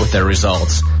 thrilled with their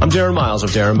results. I'm Darren Miles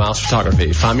of Darren Miles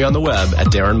Photography. Find me on the web at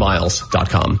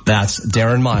DarrenMiles.com. That's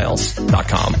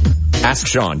DarrenMiles.com.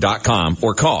 AskSean.com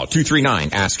or call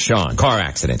 239-ASK-SEAN. Car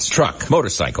accidents, truck,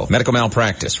 motorcycle, medical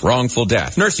malpractice, wrongful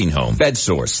death, nursing home, bed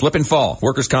sores, slip and fall,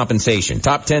 workers' compensation.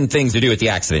 Top 10 things to do at the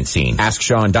accident scene.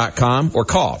 AskSean.com or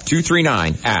call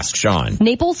 239-ASK-SEAN.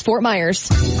 Naples, Fort Myers.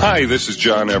 Hi, this is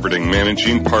John Everding,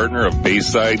 managing partner of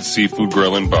Bayside Seafood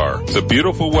Grill and Bar. The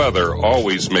beautiful weather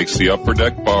always makes the Upper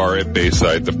Deck Bar at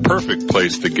Bayside the perfect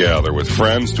place to gather with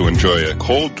friends to enjoy a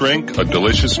cold drink, a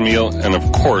delicious meal, and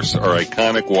of course our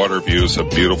iconic water views of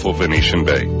beautiful Venetian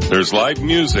Bay. There's live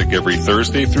music every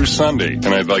Thursday through Sunday, and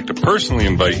I'd like to personally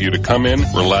invite you to come in,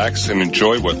 relax, and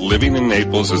enjoy what living in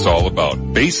Naples is all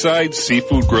about. Bayside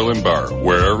Seafood Grill and Bar,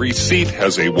 where every seat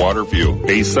has a water view.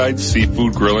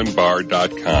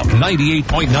 BaysideSeafoodGrillAndBar.com.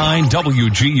 98.9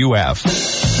 WGUF.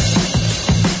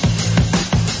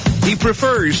 He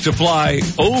prefers to fly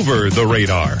over the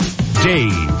radar.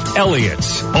 Dave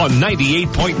Elliott on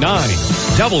 98.9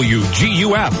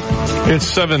 WGUF. It's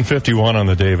 7:51 on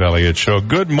the Dave Elliott Show.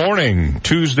 Good morning,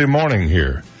 Tuesday morning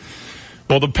here.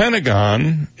 Well, the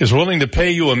Pentagon is willing to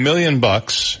pay you $1 million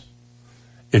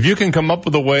if you can come up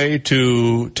with a way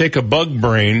to take a bug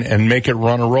brain and make it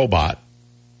run a robot.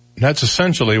 That's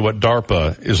essentially what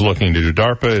DARPA is looking to do.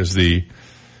 DARPA is the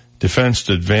Defense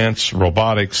Advanced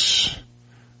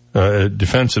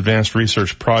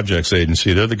Research Projects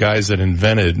Agency. They're the guys that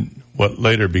invented what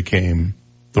later became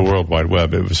the World Wide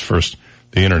Web. It was first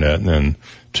the Internet, and then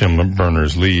Tim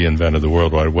Berners-Lee invented the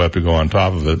World Wide Web to go on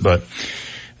top of it. But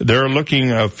they're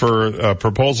looking for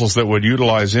proposals that would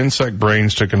utilize insect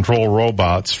brains to control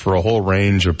robots for a whole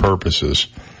range of purposes.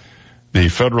 The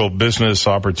Federal Business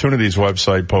Opportunities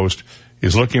website post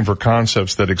is looking for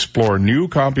concepts that explore new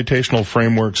computational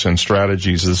frameworks and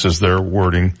strategies. This is their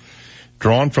wording.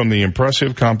 Drawn from the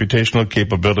impressive computational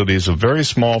capabilities of very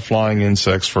small flying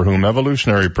insects for whom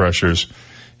evolutionary pressures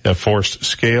have forced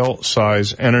scale,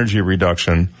 size, energy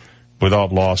reduction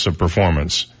without loss of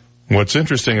performance. What's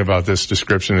interesting about this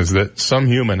description is that some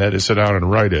human had to sit down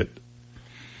and write it.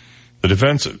 The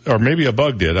defense, or maybe a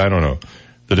bug did, I don't know.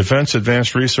 The Defense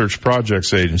Advanced Research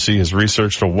Projects Agency has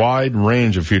researched a wide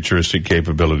range of futuristic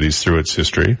capabilities through its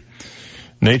history.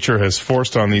 Nature has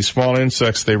forced on these small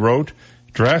insects, they wrote,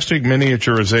 drastic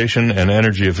miniaturization and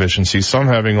energy efficiency, some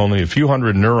having only a few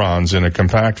hundred neurons in a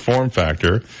compact form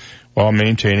factor while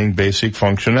maintaining basic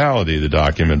functionality, the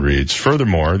document reads.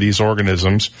 Furthermore, these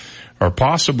organisms are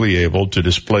possibly able to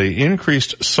display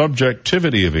increased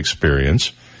subjectivity of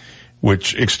experience,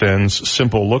 which extends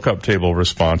simple lookup table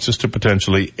responses to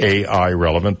potentially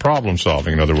AI-relevant problem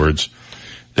solving. In other words,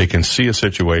 they can see a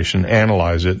situation,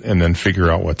 analyze it, and then figure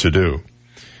out what to do.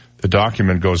 The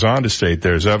document goes on to state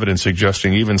there's evidence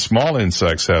suggesting even small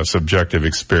insects have subjective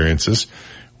experiences,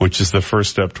 which is the first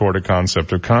step toward a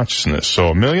concept of consciousness.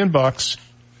 So $1 million,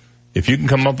 if you can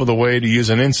come up with a way to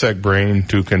use an insect brain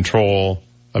to control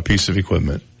a piece of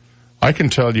equipment. I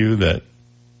can tell you that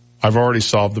I've already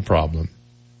solved the problem.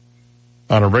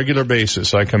 On a regular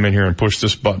basis, I come in here and push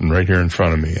this button right here in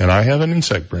front of me, and I have an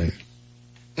insect brain.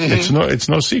 Mm-hmm. It's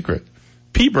no secret.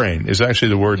 Pea-brain is actually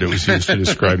the word that was used to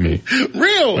describe me.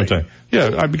 Really?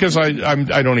 Yeah, because I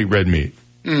don't eat red meat.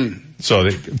 So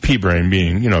pea-brain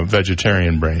being,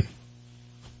 vegetarian brain.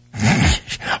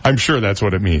 I'm sure that's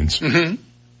what it means. Mm-hmm.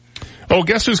 Oh,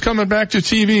 guess who's coming back to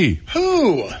TV?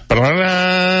 Who?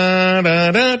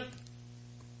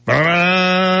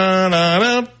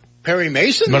 Perry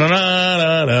Mason?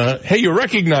 Hey, you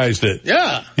recognized it.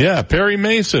 Yeah. Yeah, Perry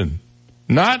Mason.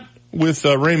 Not with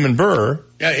Raymond Burr.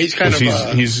 Yeah, he's kind of...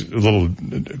 He's a little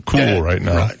cool right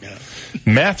now. Right, yeah.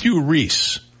 Matthew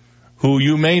Rhys, who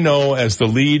you may know as the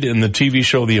lead in the TV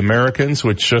show The Americans,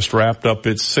 which just wrapped up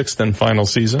its 6th and final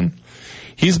season.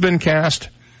 He's been cast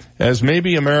as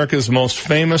maybe America's most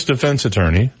famous defense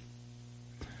attorney.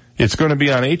 It's going to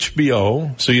be on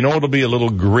HBO, so you know it'll be a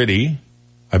little gritty.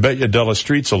 I bet you Della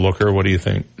Street's a looker. What do you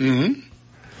think? Mm-hmm.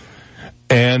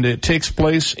 And it takes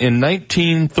place in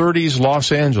 1930s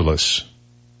Los Angeles.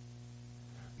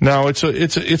 Now, it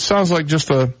sounds like just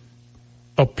a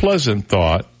pleasant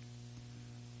thought.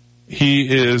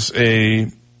 He is a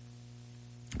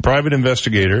private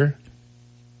investigator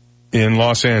in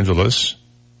Los Angeles,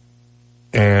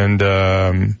 and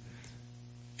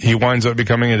he winds up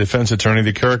becoming a defense attorney.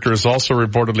 The character is also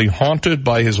reportedly haunted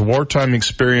by his wartime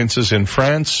experiences in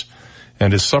France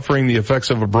and is suffering the effects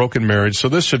of a broken marriage, so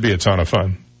this should be a ton of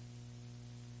fun.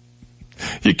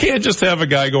 You can't just have a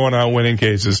guy going out winning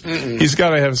cases. Mm-mm. He's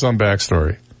got to have some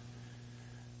backstory.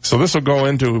 So this will go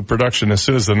into production as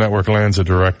soon as the network lands a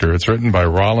director. It's written by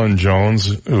Roland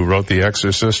Jones, who wrote The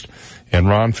Exorcist, and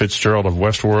Ron Fitzgerald of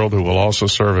Westworld, who will also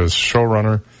serve as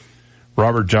showrunner.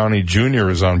 Robert Downey Jr.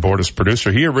 is on board as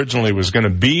producer. He originally was going to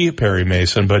be Perry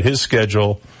Mason, but his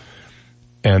schedule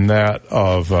and that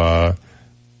of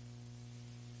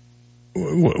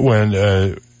when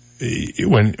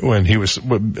he was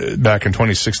back in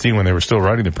 2016 when they were still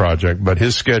writing the project, but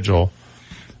his schedule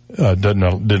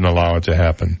didn't allow it to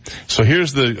happen. So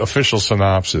here's the official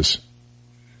synopsis.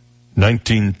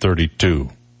 1932,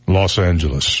 Los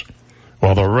Angeles.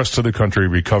 While the rest of the country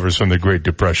recovers from the Great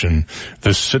Depression,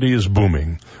 the city is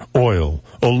booming. Oil,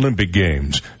 Olympic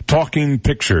Games, talking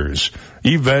pictures,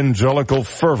 evangelical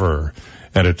fervor,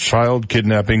 and a child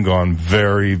kidnapping gone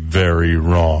very, very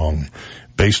wrong.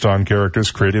 Based on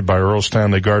characters created by Earl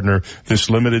Stanley Gardner,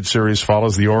 this limited series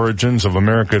follows the origins of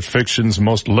American fiction's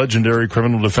most legendary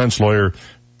criminal defense lawyer,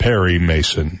 Perry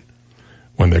Mason.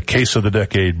 When the case of the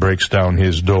decade breaks down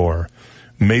his door,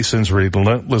 Mason's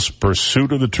relentless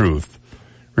pursuit of the truth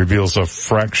reveals a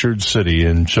fractured city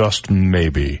and just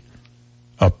maybe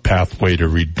a pathway to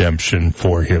redemption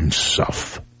for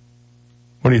himself.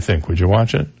 What do you think? Would you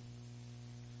watch it?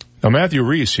 Now, Matthew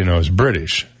Rhys, is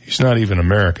British. He's not even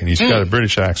American. He's got a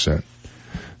British accent.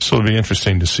 So it'll be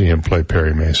interesting to see him play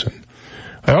Perry Mason.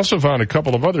 I also found a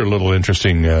couple of other little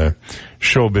interesting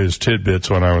showbiz tidbits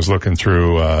when I was looking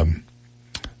through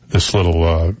this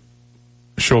little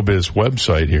showbiz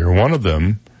website here. One of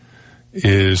them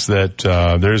is that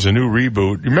there's a new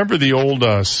reboot. Remember the old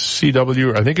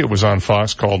CW? I think it was on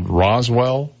Fox, called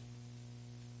Roswell.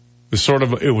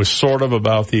 It was sort of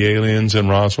about the aliens in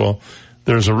Roswell.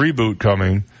 There's a reboot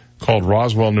coming called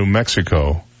Roswell, New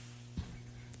Mexico,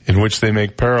 in which they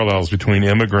make parallels between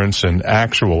immigrants and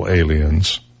actual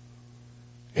aliens.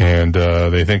 And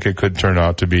they think it could turn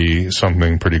out to be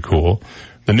something pretty cool.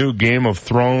 The new Game of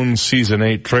Thrones Season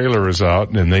 8 trailer is out,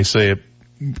 and they say it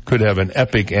could have an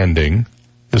epic ending.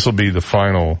 This will be the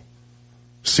final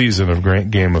season of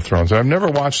Game of Thrones. I've never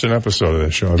watched an episode of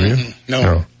this show, have you?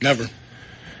 No, never.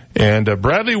 And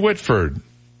Bradley Whitford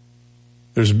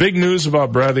There's big news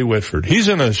about Bradley Whitford. He's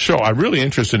in a show. I'm really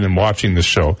interested in watching this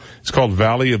show. It's called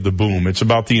Valley of the Boom. It's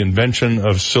about the invention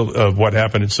of what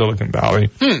happened in Silicon Valley.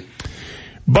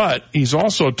 But he's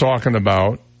also talking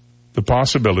about the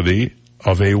possibility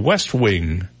of a West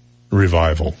Wing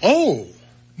revival. Oh.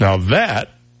 Now that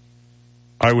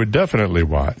I would definitely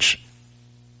watch.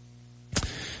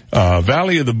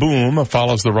 Valley of the Boom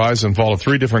follows the rise and fall of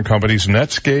three different companies,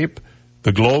 Netscape,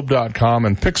 theglobe.com,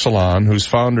 and Pixelon, whose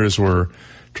founders were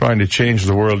trying to change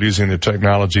the world using the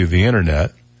technology of the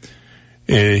internet.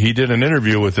 He did an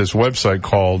interview with this website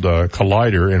called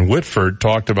Collider, and Whitford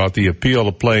talked about the appeal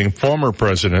of playing former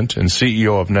president and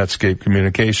CEO of Netscape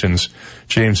Communications,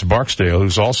 James Barksdale,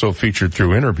 who's also featured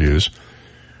through interviews,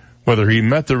 whether he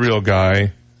met the real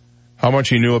guy, how much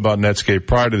he knew about Netscape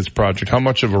prior to this project, how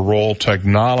much of a role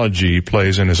technology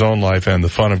plays in his own life, and the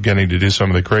fun of getting to do some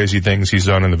of the crazy things he's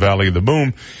done in the Valley of the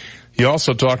Boom. He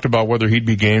also talked about whether he'd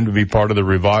be game to be part of the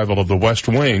revival of the West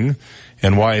Wing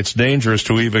and why it's dangerous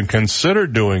to even consider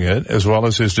doing it, as well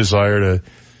as his desire to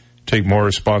take more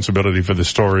responsibility for the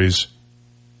stories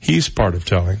he's part of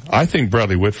telling. I think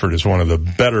Bradley Whitford is one of the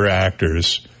better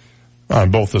actors on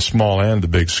both the small and the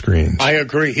big screens. I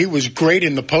agree. He was great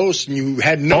in the Post, and you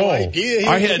had no idea.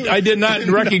 I did not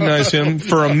recognize him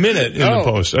for a minute in the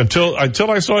Post until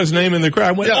I saw his name in the crowd.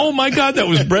 I went, oh my God, that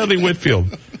was Bradley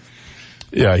Whitfield.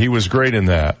 Yeah, he was great in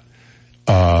that.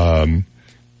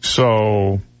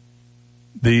 So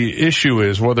the issue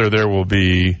is whether there will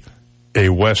be a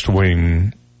West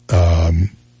Wing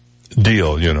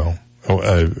deal,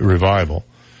 a revival.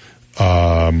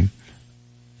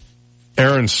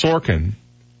 Aaron Sorkin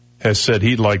has said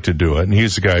he'd like to do it, and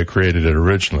he's the guy who created it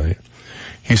originally.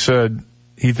 He said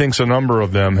he thinks a number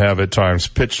of them have at times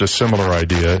pitched a similar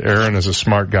idea. Aaron is a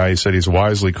smart guy. He said he's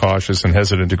wisely cautious and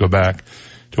hesitant to go back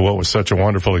to what was such a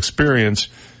wonderful experience.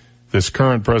 This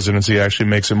current presidency actually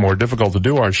makes it more difficult to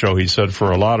do our show, he said,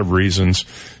 for a lot of reasons.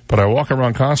 But I walk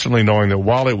around constantly knowing that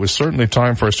while it was certainly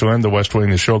time for us to end the West Wing,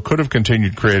 the show could have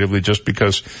continued creatively just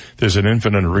because there's an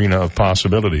infinite arena of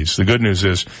possibilities. The good news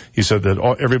is, he said,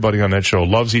 that everybody on that show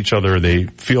loves each other. They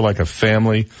feel like a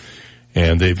family,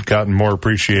 and they've gotten more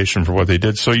appreciation for what they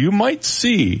did. So you might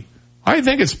see, I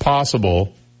think it's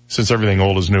possible, since everything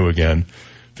old is new again,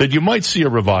 that you might see a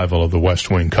revival of the West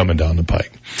Wing coming down the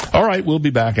pike. All right, we'll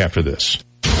be back after this.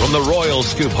 From the Royal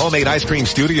Scoop Homemade Ice Cream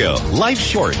Studio, life's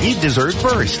short, eat dessert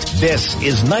first. This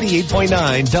is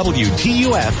 98.9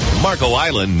 WTUF, Marco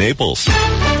Island, Naples.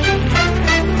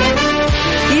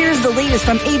 Here's the latest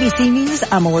from ABC News.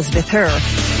 I'm Elizabeth Herr.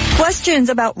 Questions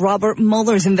about Robert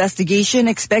Mueller's investigation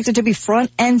expected to be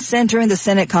front and center in the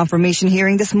Senate confirmation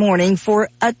hearing this morning for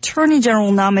Attorney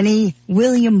General nominee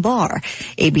William Barr.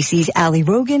 ABC's Ali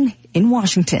Rogan in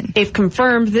Washington. They've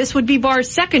confirmed this would be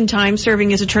Barr's second time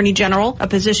serving as Attorney General, a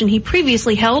position he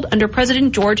previously held under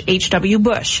President George H.W.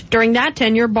 Bush. During that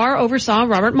tenure, Barr oversaw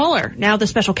Robert Mueller, now the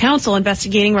special counsel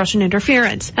investigating Russian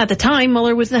interference. At the time,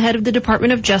 Mueller was the head of the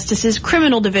Department of Justice's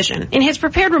Criminal Division. In his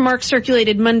prepared remarks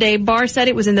circulated Monday, Barr said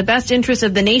it was in the best interest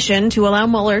of the nation to allow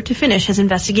Mueller to finish his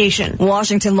investigation.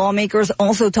 Washington lawmakers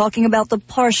also talking about the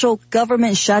partial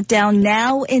government shutdown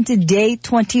now into day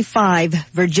 25.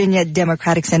 Virginia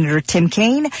Democratic Senator Tim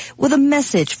Kaine with a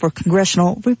message for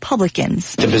congressional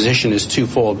Republicans. The position is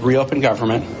twofold: reopen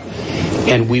government,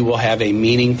 and we will have a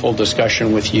meaningful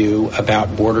discussion with you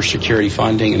about border security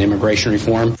funding and immigration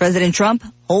reform. President Trump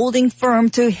holding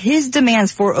firm to his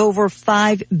demands for over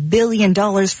 $5 billion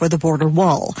for the border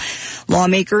wall.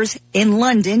 Lawmakers in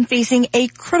London facing a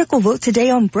critical vote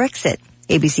today on Brexit.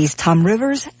 ABC's Tom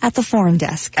Rivers at the Foreign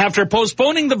Desk. After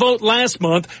postponing the vote last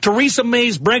month, Theresa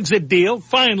May's Brexit deal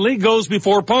finally goes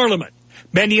before Parliament.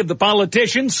 Many of the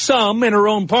politicians, some in her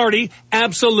own party,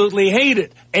 absolutely hate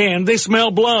it, and they smell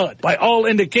blood. By all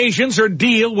indications, her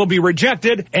deal will be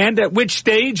rejected, and at which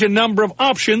stage a number of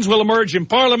options will emerge in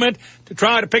Parliament to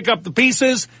try to pick up the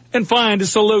pieces and find a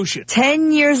solution.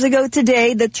 10 years ago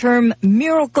today, the term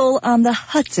miracle on the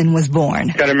Hudson was born.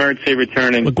 Got emergency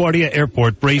returning. LaGuardia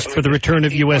Airport braced for the return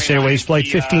of U.S. Airways Flight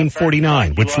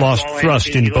 1549, which lost thrust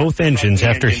in both engines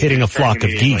after hitting a flock of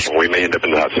geese. We may end up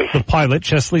in the Hudson. The pilot,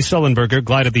 Chesley Sullenberger,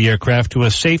 glided the aircraft to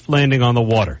a safe landing on the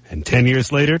water. And 10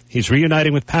 years later, he's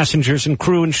reuniting with passengers and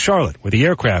crew in Charlotte, where the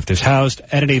aircraft is housed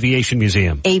at an aviation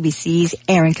museum. ABC's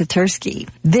Aaron Katursky.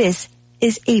 This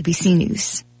is ABC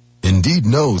News. Indeed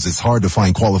knows it's hard to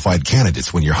find qualified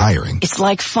candidates when you're hiring. It's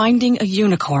like finding a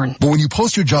unicorn. But when you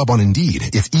post your job on Indeed,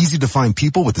 it's easy to find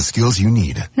people with the skills you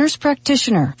need. Nurse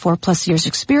practitioner, 4+ years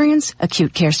experience,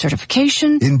 acute care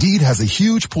certification. Indeed has a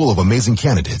huge pool of amazing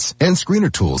candidates and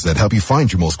screener tools that help you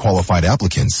find your most qualified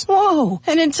applicants. Whoa,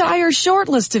 an entire short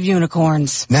list of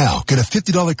unicorns. Now, get a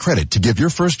 $50 credit to give your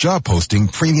first job posting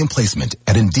premium placement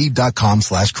at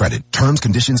Indeed.com/credit. Terms,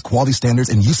 conditions, quality standards,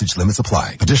 and usage limits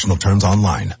apply. Additional terms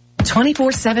online.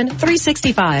 24/7,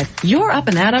 365. You're up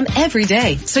and at 'em every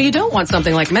day, so you don't want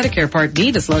something like Medicare Part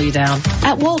D to slow you down.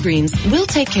 At Walgreens, we'll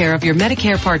take care of your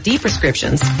Medicare Part D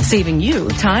prescriptions, saving you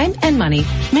time and money.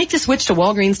 Make the switch to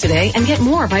Walgreens today and get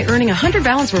more by earning 100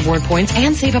 balance reward points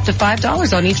and save up to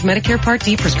 $5 on each Medicare Part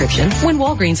D prescription when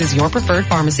Walgreens is your preferred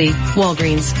pharmacy.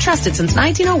 Walgreens, trusted since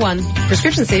 1901.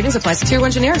 Prescription savings applies to Tier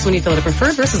 1 generics when you fill at a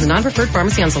preferred versus a non-preferred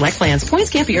pharmacy on select plans. Points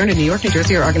can't be earned in New York, New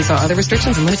Jersey, or Arkansas. Other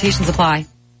restrictions and limitations apply.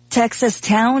 Texas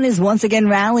Town is once again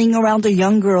rallying around a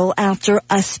young girl after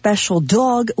a special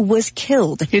dog was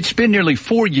killed. It's been nearly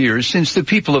 4 years since the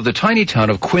people of the tiny town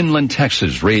of Quinlan,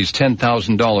 Texas raised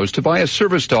 $10,000 to buy a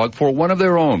service dog for one of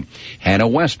their own, Hannah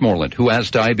Westmoreland, who has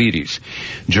diabetes.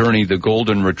 Journey, the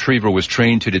golden retriever, was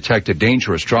trained to detect a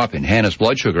dangerous drop in Hannah's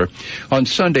blood sugar. On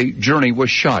Sunday, Journey was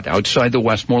shot outside the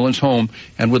Westmoreland's home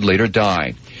and would later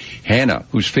die. Hannah,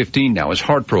 who's 15 now, is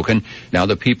heartbroken. Now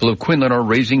the people of Quinlan are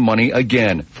raising money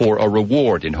again for a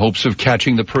reward in hopes of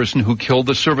catching the person who killed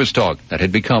the service dog that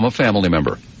had become a family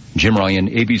member. Jim Ryan,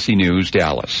 ABC News,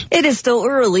 Dallas. It is still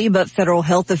early, but federal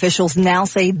health officials now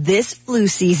say this flu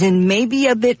season may be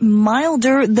a bit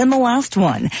milder than the last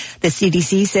one. The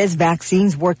CDC says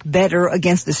vaccines work better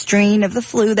against the strain of the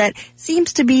flu that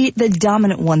seems to be the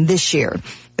dominant one this year.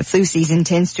 The flu season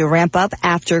tends to ramp up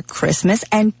after Christmas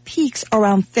and peaks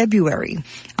around February.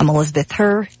 I'm Elizabeth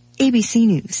Herr, ABC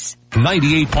News.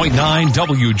 98.9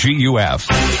 WGUF.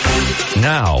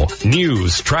 Now,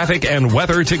 news, traffic, and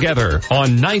weather together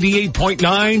on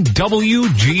 98.9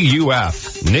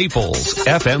 WGUF. Naples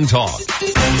FM Talk.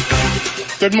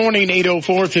 Good morning,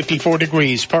 8:04, 54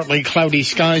 degrees. Partly cloudy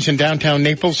skies in downtown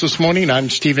Naples this morning. I'm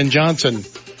Stephen Johnson.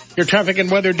 Your traffic and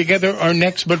weather together are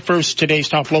next, but first, today's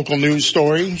top local news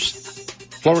stories.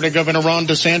 Florida Governor Ron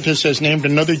DeSantis has named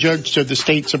another judge to the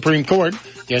state Supreme Court.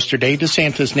 Yesterday,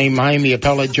 DeSantis named Miami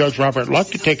appellate Judge Robert Luck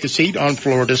to take a seat on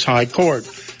Florida's High Court.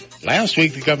 Last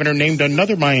week, the governor named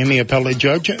another Miami appellate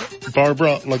judge,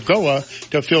 Barbara Lagoa,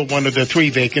 to fill one of the 3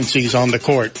 vacancies on the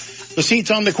court. The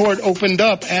seats on the court opened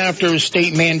up after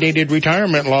state-mandated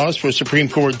retirement laws for Supreme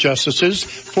Court justices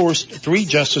forced 3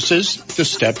 justices to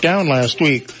step down last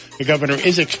week. The governor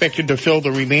is expected to fill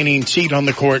the remaining seat on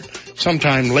the court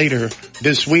sometime later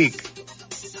this week.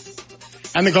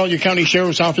 And the Collier County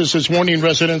Sheriff's Office is warning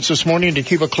residents this morning to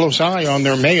keep a close eye on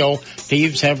their mail.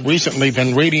 Thieves have recently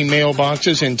been raiding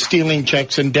mailboxes and stealing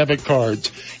checks and debit cards.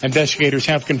 Investigators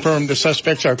have confirmed the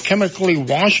suspects are chemically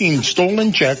washing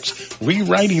stolen checks,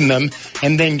 rewriting them,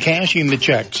 and then cashing the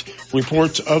checks.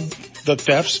 Reports of the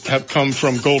thefts have come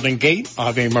from Golden Gate,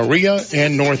 Ave Maria,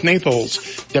 and North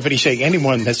Naples. Deputies say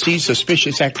anyone that sees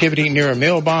suspicious activity near a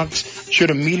mailbox should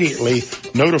immediately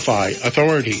notify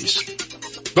authorities.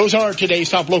 Those are today's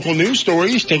top local news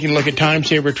stories. Taking a look at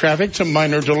time-saver traffic, some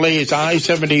minor delays.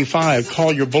 I-75,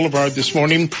 Collier Boulevard this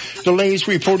morning. Delays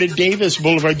reported Davis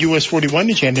Boulevard, US 41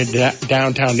 is headed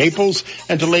downtown Naples,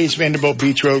 and delays Vanderbilt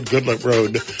Beach Road, Goodlet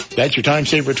Road. That's your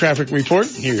time-saver traffic report.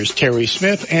 Here's Terry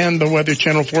Smith and the Weather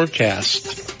Channel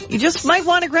forecast. You just might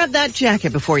want to grab that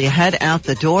jacket before you head out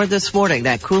the door this morning.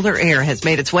 That cooler air has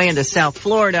made its way into South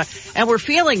Florida, and we're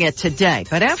feeling it today.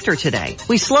 But after today,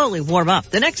 we slowly warm up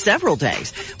the next several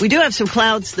days. We do have some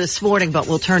clouds this morning, but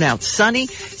we'll turn out sunny.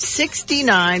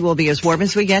 69 will be as warm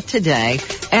as we get today,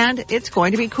 and it's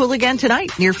going to be cool again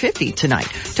tonight, near 50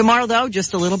 tonight. Tomorrow, though,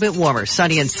 just a little bit warmer,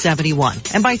 sunny and 71.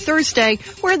 And by Thursday,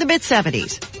 we're in the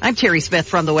mid-70s. I'm Terry Smith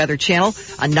from the Weather Channel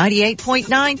on 98.9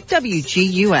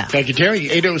 WGUF. Thank you, Terry.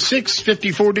 8:06,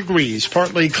 54 degrees.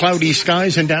 Partly cloudy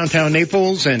skies in downtown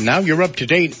Naples, and now you're up to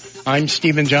date. I'm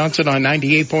Stephen Johnson on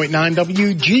 98.9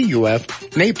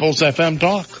 WGUF, Naples FM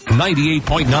Talk.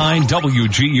 98.9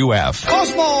 WGUF.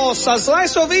 Cosmos, a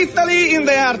slice of Italy in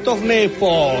the heart of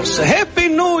Naples. Happy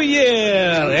New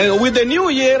Year! With the New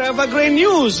Year, I have a great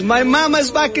news. My mama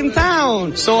is back in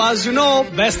town. So as you know,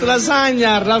 best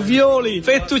lasagna, ravioli,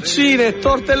 fettuccine,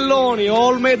 tortelloni,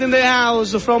 all made in the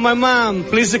house from my mom.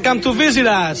 Please come to visit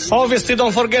us. Obviously,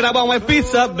 don't forget about my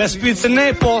pizza, best pizza in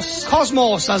Naples.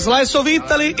 Cosmos, a slice of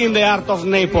Italy in the heart of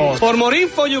Naples. For more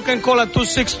info, you can call at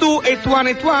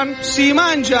 262-8181. Si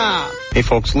mangia! Hey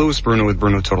folks, Louis Bruno with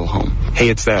Bruno Total Home. Hey,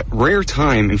 it's that rare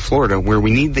time in Florida where we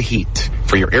need the heat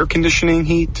for your air conditioning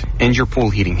heat and your pool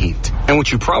heating heat. And what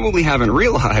you probably haven't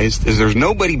realized is there's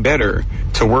nobody better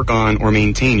to work on or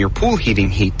maintain your pool heating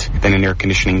heat than an air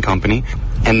conditioning company.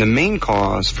 And the main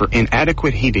cause for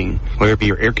inadequate heating, whether it be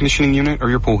your air conditioning unit or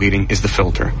your pool heating, is the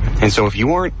filter. And so if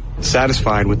you aren't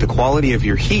satisfied with the quality of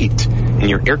your heat in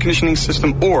your air conditioning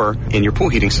system or in your pool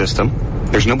heating system,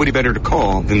 there's nobody better to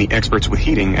call than the experts with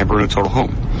heating at Bruno Total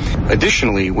Home.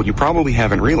 Additionally, what you probably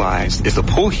haven't realized is the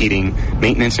pool heating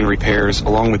maintenance and repairs,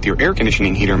 along with your air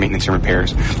conditioning heater maintenance and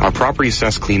repairs, are property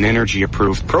assessed clean energy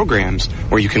approved programs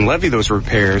where you can levy those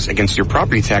repairs against your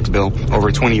property tax bill over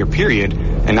a 20-year period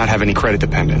and not have any credit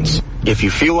dependence. If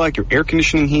you feel like your air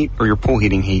conditioning heat or your pool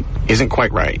heating heat isn't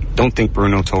quite right, don't think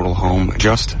Bruno Total Home,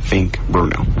 just think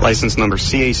Bruno. License number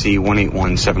CAC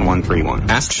 1817131.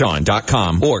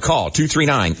 AskSean.com or call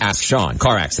 239-ASK-SEAN.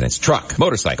 Car accidents, truck,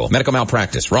 motorcycle, medical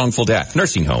malpractice, wrongful death,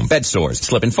 nursing home, bed sores,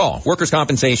 slip and fall, workers'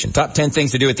 compensation. Top 10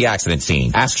 things to do at the accident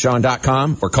scene.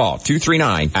 AskSean.com or call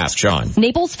 239-ASK-SEAN.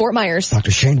 Naples, Fort Myers. Dr.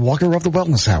 Shane Walker of the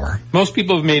Wellness Hour. Most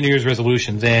people have made New Year's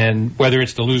resolutions, and whether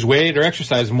it's to lose weight or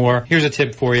exercise more, here's a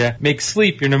tip for you. Make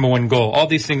sleep your number one goal. All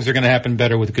these things are going to happen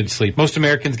better with good sleep. Most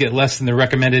Americans get less than the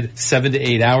recommended 7 to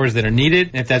 8 hours that are needed.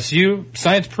 And if that's you,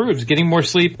 science proves getting more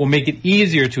sleep will make it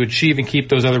easier to achieve and keep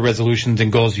those other resolutions and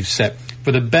goals you've set.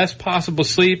 For the best possible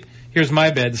sleep, here's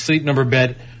my bed, the Sleep Number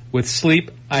bed with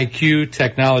Sleep IQ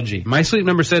technology. My Sleep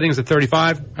Number setting is a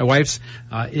 35. My wife's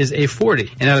is a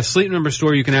 40. And at a Sleep Number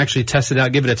store, you can actually test it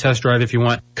out, give it a test drive if you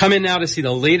want. Come in now to see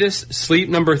the latest Sleep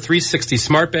Number 360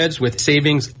 smart beds with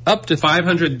savings up to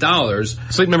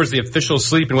 $500. Sleep Number is the official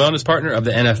sleep and wellness partner of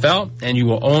the NFL, and you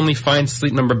will only find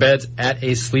Sleep Number beds at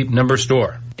a Sleep Number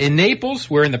store. In Naples,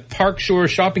 we're in the Park Shore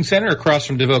Shopping Center across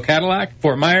from DeVille Cadillac.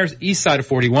 Fort Myers, east side of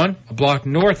 41, a block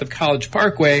north of College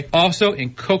Parkway. Also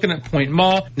in Coconut Point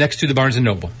Mall, next to the Barnes &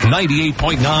 Noble.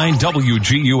 98.9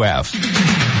 WGUF.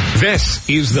 This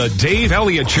is the Dave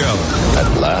Elliott Show.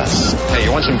 At last. Hey,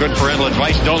 you want some good parental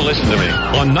advice? Don't listen to me.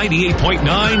 On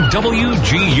 98.9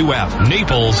 WGUF,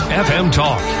 Naples FM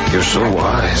Talk. You're so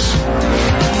wise.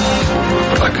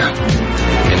 Like a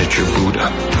miniature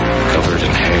Buddha covered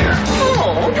in hair.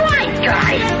 Oh, right.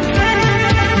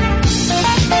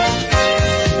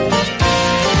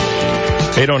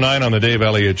 8:09 on the Dave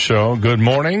Elliott Show. Good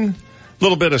morning. A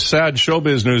little bit of sad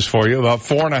showbiz news for you. About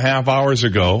 4.5 hours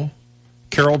ago,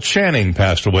 Carol Channing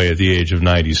passed away at the age of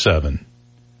 97.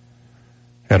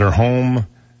 At her home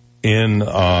in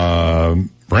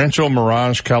Rancho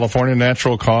Mirage, California,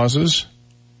 natural causes.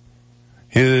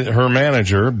 Her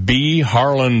manager, B.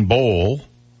 Harlan Bowl,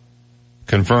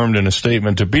 confirmed in a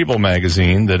statement to People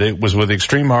magazine that it was with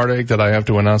extreme heartache that I have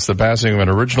to announce the passing of an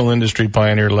original industry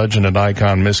pioneer, legend, and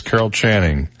icon, Miss Carol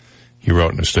Channing. He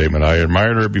wrote in a statement, I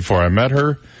admired her before I met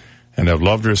her and have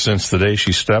loved her since the day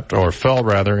she stepped, or fell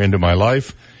rather, into my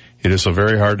life. It is so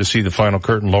very hard to see the final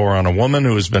curtain lower on a woman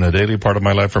who has been a daily part of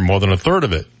my life for more than a third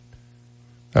of it.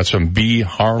 That's from B.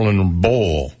 Harlan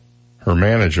Bowl, her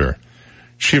manager.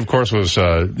 She, of course, was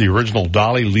the original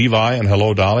Dolly Levi and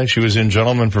Hello, Dolly. She was in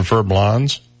Gentlemen Prefer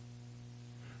Blondes.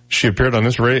 She appeared on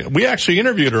this radio. We actually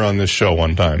interviewed her on this show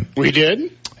one time. We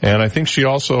did? And I think she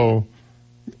also,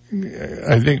 in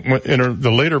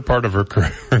the later part of her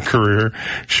career,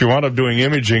 she wound up doing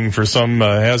imaging for some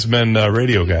has-been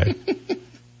radio guy.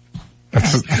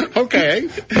 Okay.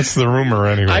 That's the rumor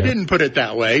anyway. I didn't put it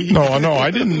that way. No, I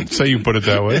didn't say you put it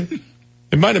that way.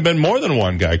 It might have been more than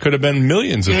one guy. Could have been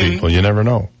millions of people. You never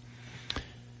know.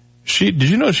 Did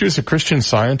you know she was a Christian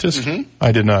Scientist? Mm-hmm.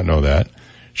 I did not know that.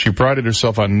 She prided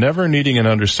herself on never needing an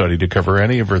understudy to cover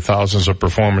any of her thousands of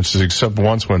performances, except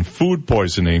once when food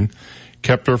poisoning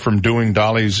kept her from doing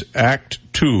Dolly's Act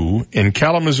 2 in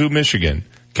Kalamazoo, Michigan.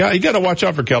 You gotta watch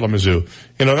out for Kalamazoo.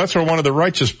 You know, that's where one of the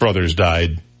Righteous brothers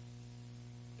died.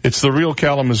 It's the real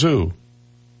Kalamazoo.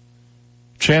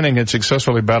 Channing had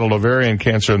successfully battled ovarian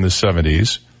cancer in the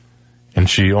 70s, and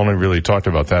she only really talked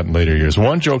about that in later years.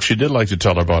 One joke she did like to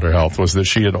tell about her health was that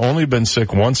she had only been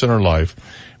sick once in her life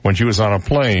when she was on a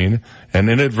plane and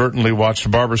inadvertently watched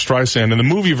Barbra Streisand in the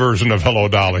movie version of Hello,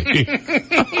 Dolly.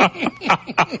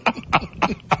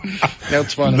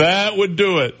 That's funny. That would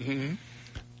do it. Mm-hmm.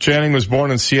 Channing was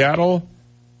born in Seattle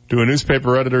to a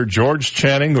newspaper editor, George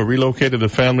Channing, who relocated the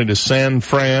family to San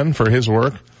Fran for his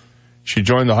work. She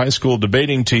joined the high school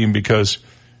debating team because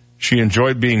she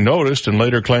enjoyed being noticed, and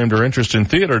later claimed her interest in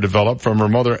theater developed from her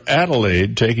mother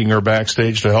Adelaide taking her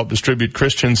backstage to help distribute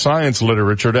Christian Science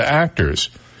literature to actors.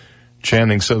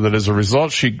 Channing said that as a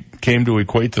result, she came to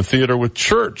equate the theater with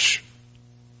church.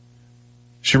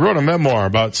 She wrote a memoir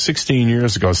about 17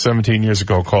 years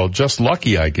ago called Just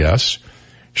Lucky, I Guess.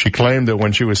 She claimed that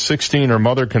when she was 16, her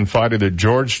mother confided that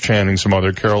George Channing's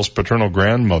mother, Carol's paternal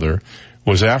grandmother,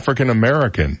 was African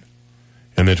American.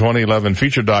 In the 2011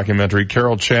 feature documentary,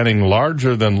 Carol Channing,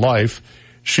 Larger Than Life,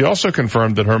 she also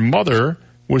confirmed that her mother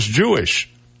was Jewish.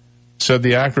 Said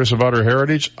the actress about her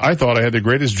heritage, "I thought I had the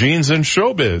greatest genes in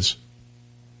showbiz."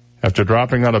 After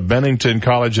dropping out of Bennington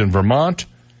College in Vermont,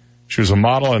 she was a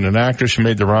model and an actress. She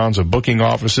made the rounds of booking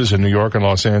offices in New York and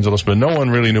Los Angeles, but no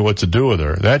one really knew what to do with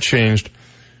her. That changed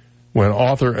when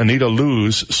author Anita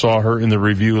Loos saw her in the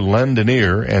review Lend an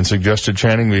Ear and suggested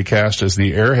Channing be cast as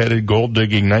the airheaded,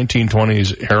 gold-digging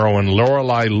 1920s heroine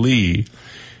Lorelei Lee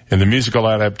in the musical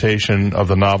adaptation of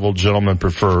the novel Gentlemen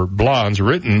Prefer Blondes,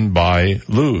 written by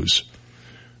Loos.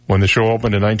 When the show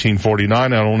opened in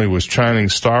 1949, not only was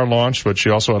Channing's star launched, but she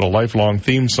also had a lifelong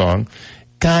theme song,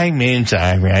 "Diamonds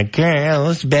are a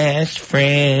girl's best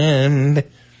friend."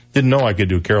 Didn't know I could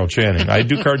do Carol Channing. I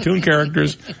do cartoon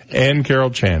characters and Carol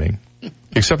Channing.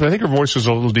 Except I think her voice was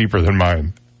a little deeper than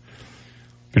mine.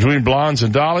 Between Blondes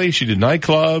and Dolly, she did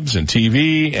nightclubs and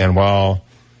TV, and while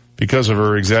because of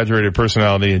her exaggerated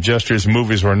personality and gestures,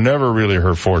 movies were never really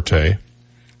her forte.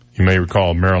 You may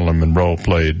recall Marilyn Monroe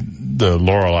played the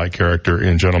Lorelei character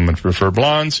in Gentlemen Prefer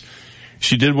Blondes.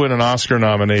 She did win an Oscar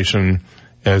nomination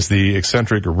as the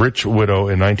eccentric rich widow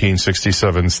in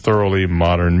 1967's Thoroughly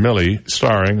Modern Millie,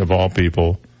 starring, of all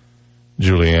people,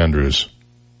 Julie Andrews.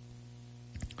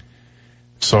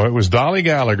 So it was Dolly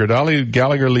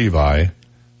Gallagher Levi,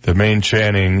 that made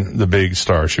Channing the big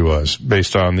star she was,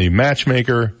 based on The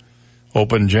Matchmaker,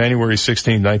 opened January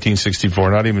 16,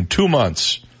 1964, not even 2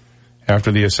 months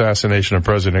after the assassination of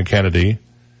President Kennedy.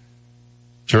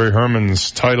 Jerry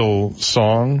Herman's title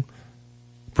song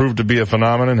proved to be a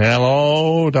phenomenon.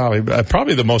 Hello, Dolly.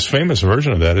 Probably the most famous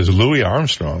version of that is Louis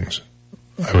Armstrong's,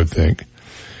 I would think.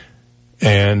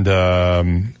 And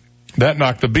that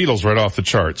knocked the Beatles right off the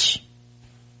charts.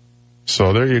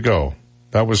 So there you go.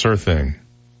 That was her thing.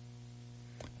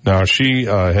 Now, she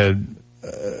had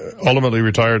ultimately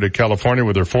retired to California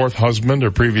with her fourth husband.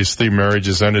 Her previous 3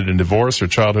 marriages ended in divorce. Her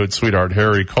childhood sweetheart,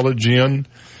 Harry Kulajian,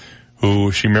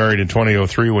 who she married in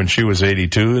 2003 when she was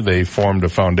 82. They formed a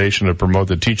foundation to promote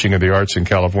the teaching of the arts in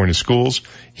California schools.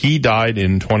 He died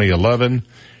in 2011.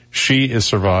 She is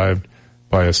survived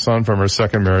by a son from her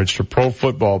second marriage to pro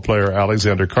football player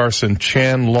Alexander Carson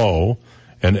Chan Lo,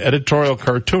 an editorial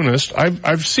cartoonist.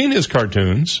 I've seen his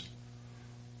cartoons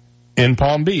in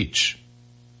Palm Beach.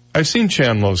 I've seen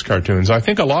Chan Lo's cartoons. I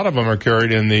think a lot of them are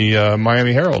carried in the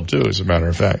Miami Herald, too, as a matter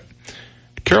of fact.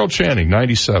 Carol Channing,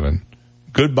 97.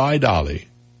 Goodbye, Dolly.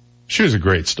 She was a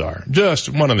great star. Just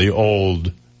one of the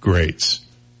old greats.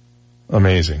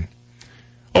 Amazing.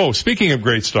 Oh, speaking of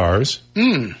great stars,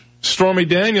 Stormy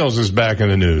Daniels is back in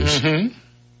the news. Mm-hmm.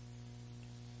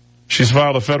 She's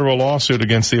filed a federal lawsuit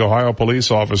against the Ohio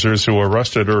police officers who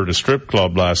arrested her at a strip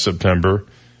club last summer,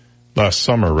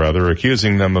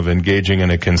 accusing them of engaging in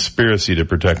a conspiracy to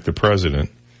protect the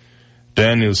president.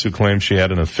 Daniels, who claims she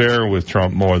had an affair with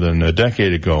Trump more than a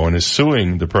decade ago and is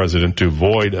suing the president to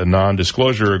void a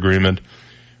non-disclosure agreement,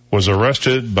 was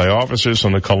arrested by officers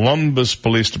from the Columbus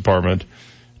Police Department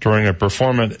during a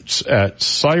performance at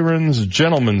Sirens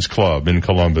Gentlemen's Club in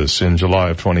Columbus in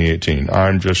July of 2018.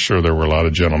 I'm just sure there were a lot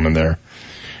of gentlemen there.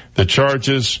 The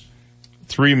charges,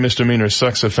 3 misdemeanor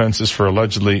sex offenses for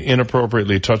allegedly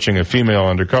inappropriately touching a female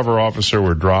undercover officer,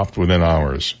 were dropped within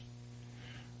hours.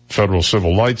 Federal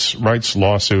civil rights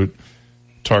lawsuit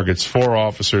targets 4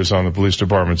 officers on the police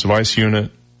department's vice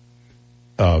unit.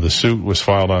 The suit was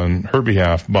filed on her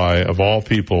behalf by, of all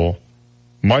people,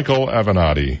 Michael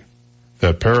Avenatti,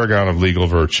 that paragon of legal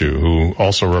virtue, who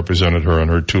also represented her in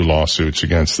her 2 lawsuits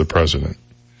against the president.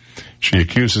 She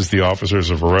accuses the officers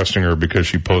of arresting her because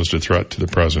she posed a threat to the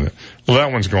president. Well,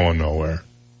 that one's going nowhere.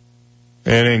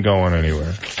 It ain't going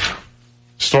anywhere.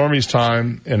 Stormy's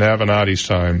time and Avenatti's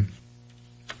time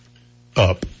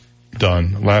up.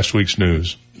 Done. Last week's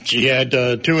news. She had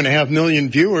 2.5 million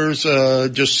viewers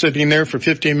just sitting there for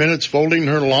 15 minutes folding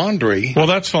her laundry. Well,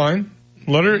 that's fine.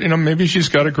 Let her, maybe she's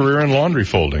got a career in laundry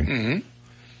folding. Mm-hmm.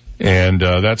 And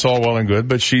that's all well and good,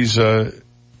 but she's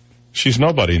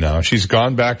nobody now. She's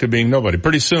gone back to being nobody.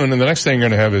 Pretty soon, and the next thing you're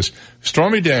going to have is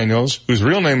Stormy Daniels, whose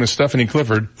real name is Stephanie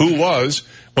Clifford, who was,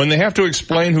 when they have to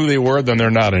explain who they were, then they're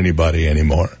not anybody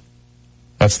anymore.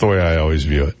 That's the way I always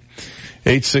view it.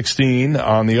 8:16,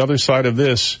 on the other side of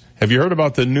this, have you heard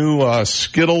about the new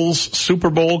Skittles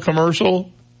Super Bowl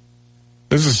commercial?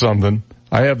 This is something.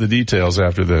 I have the details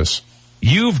after this.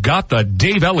 You've got the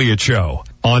Dave Elliott Show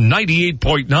on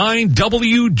 98.9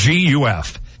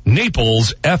 WGUF,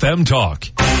 Naples FM Talk.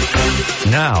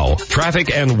 Now,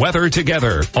 traffic and weather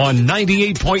together on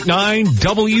 98.9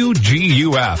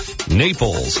 WGUF,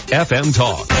 Naples FM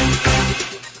Talk.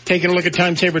 Taking a look at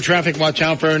time-saver traffic, watch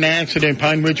out for an accident.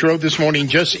 Pine Ridge Road this morning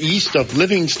just east of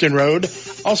Livingston Road.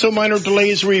 Also minor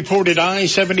delays reported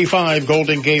I-75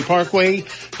 Golden Gate Parkway.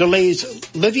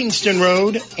 Delays Livingston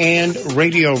Road and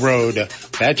Radio Road.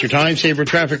 That's your time-saver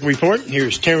traffic report.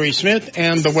 Here's Terry Smith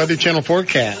and the Weather Channel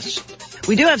forecast.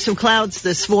 We do have some clouds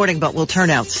this morning, but we'll turn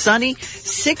out sunny.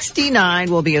 69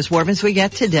 will be as warm as we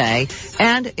get today,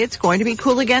 and it's going to be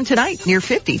cool again tonight, near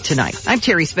 50 tonight. I'm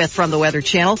Terry Smith from the Weather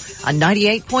Channel on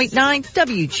 98.9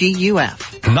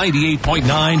 WGUF.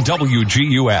 98.9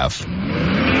 WGUF.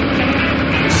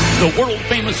 The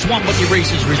world-famous Swamp Buggy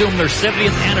races resume their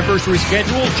 70th anniversary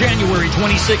schedule January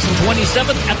 26th and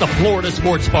 27th at the Florida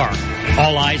Sports Park.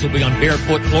 All eyes will be on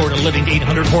Barefoot Florida Living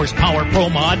 800-horsepower Pro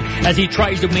Mod as he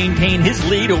tries to maintain his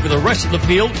lead over the rest of the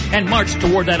field and march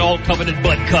toward that all-coveted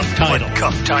Bud Cup title.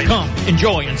 Come,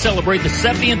 enjoy, and celebrate the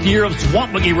 70th year of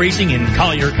Swamp Buggy racing in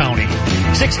Collier County.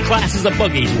 6 classes of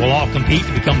buggies will all compete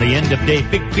to become the end-of-day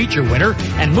big feature winner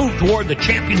and move toward the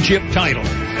championship title.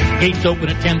 Gates open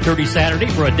at 10:30 Saturday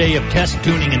for a day of test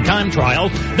tuning and time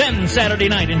trials. Then Saturday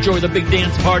night, enjoy the big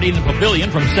dance party in the pavilion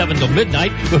from 7 till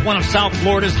midnight with one of South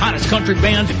Florida's hottest country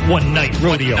bands, One Night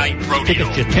Rodeo.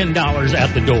 Tickets just $10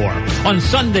 at the door. On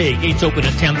Sunday, gates open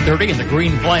at 10:30 and the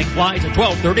green flag flies at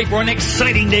 12:30 for an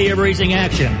exciting day of racing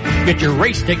action. Get your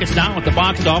race tickets now at the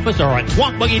box office or at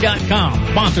swampbuggy.com.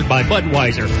 Sponsored by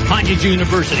Budweiser, Hodges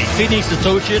University, Phoenix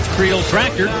Associates, Creel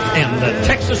Tractor, and the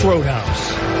Texas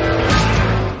Roadhouse.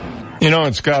 You know,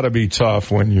 it's got to be tough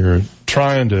when you're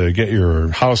trying to get your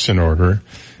house in order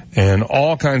and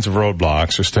all kinds of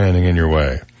roadblocks are standing in your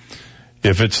way.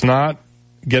 If it's not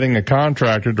getting a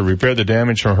contractor to repair the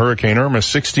damage from Hurricane Irma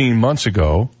 16 months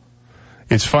ago,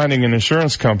 it's finding your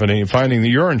insurance company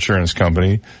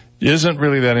isn't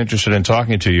really that interested in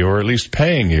talking to you or at least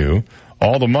paying you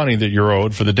all the money that you're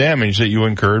owed for the damage that you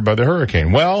incurred by the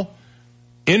hurricane. Well,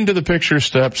 into the picture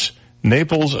steps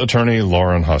Naples attorney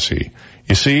Lauren Hussey.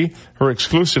 You see, her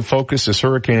exclusive focus is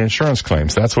hurricane insurance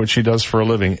claims. That's what she does for a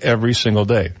living every single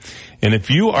day. And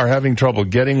if you are having trouble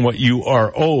getting what you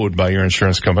are owed by your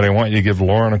insurance company, I want you to give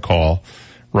Lauren a call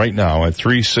right now at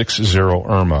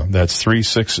 360-IRMA. That's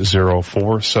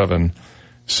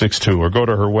 360-4762. Or go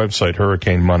to her website,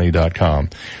 hurricanemoney.com.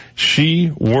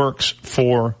 She works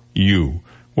for you.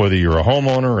 Whether you're a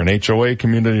homeowner, an HOA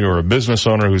community, or a business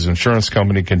owner whose insurance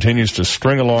company continues to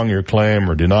string along your claim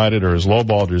or denied it or has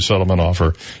lowballed your settlement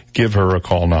offer, give her a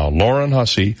call now. Lauren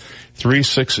Hussey,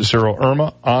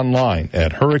 360-IRMA, online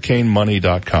at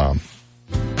hurricanemoney.com.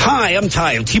 Hi, I'm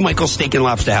Ty of T. Michael's Steak and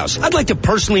Lobster House. I'd like to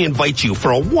personally invite you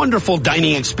for a wonderful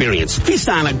dining experience. Feast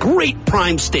on a great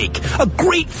prime steak, a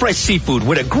great fresh seafood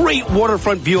with a great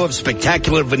waterfront view of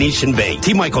spectacular Venetian Bay.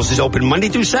 T. Michael's is open Monday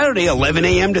through Saturday, 11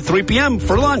 a.m. to 3 p.m.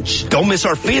 for lunch. Don't miss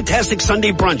our fantastic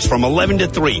Sunday brunch from 11 to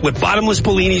 3 with bottomless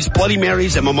Bellinis, Bloody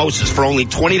Marys, and mimosas for only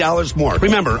 $20 more.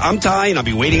 Remember, I'm Ty, and I'll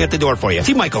be waiting at the door for you.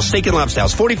 T. Michael's Steak and Lobster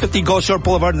House, 4050 Gulf Shore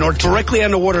Boulevard North, directly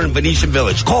on the water in Venetian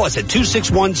Village. Call us at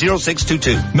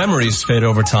 261-0622. Memories fade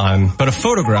over time, but a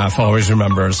photograph always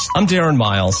remembers. I'm Darren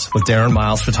Miles with Darren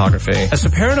Miles Photography. As a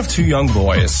parent of 2 young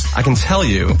boys, I can tell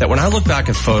you that when I look back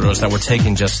at photos that were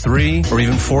taken just 3 or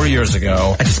even 4 years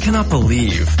ago, I just cannot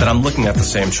believe that I'm looking at the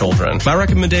same children. My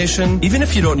recommendation, even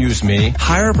if you don't use me,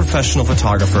 hire a professional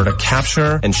photographer to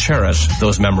capture and cherish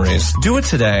those memories. Do it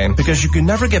today because you can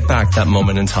never get back that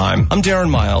moment in time. I'm Darren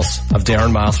Miles of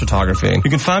Darren Miles Photography. You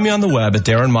can find me on the web at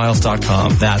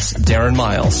darrenmiles.com. That's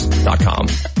darrenmiles.com.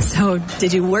 So,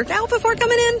 did you work out before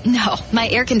coming in? No, my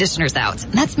air conditioner's out.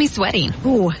 That's me sweating.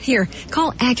 Ooh, here,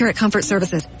 call Accurate Comfort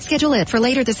Services. Schedule it for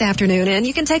later this afternoon and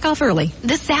you can take off early.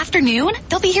 This afternoon?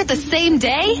 They'll be here the same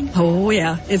day? Oh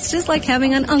yeah, it's just like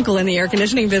having an uncle in the air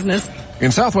conditioning business.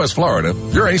 In Southwest Florida,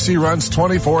 your AC runs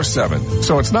 24/7.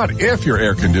 So it's not if your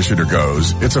air conditioner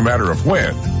goes, it's a matter of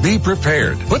when. Be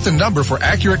prepared. Put the number for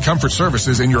Accurate Comfort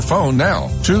Services in your phone now.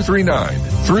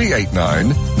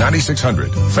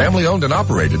 239-389-9600. Family owned and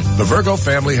operated, the Virgo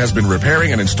family has been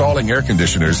repairing and installing air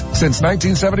conditioners since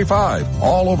 1975,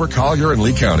 all over Collier and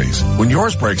Lee counties. When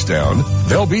yours breaks down,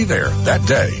 they'll be there that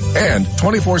day. And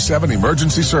 24/7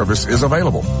 emergency service is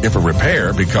available. If a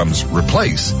repair becomes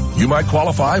replace, you might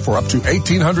qualify for up to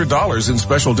 $1,800 in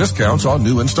special discounts on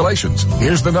new installations.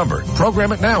 Here's the number.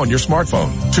 Program it now on your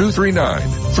smartphone.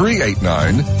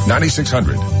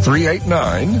 239-389-9600.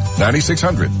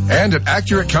 389-9600. And at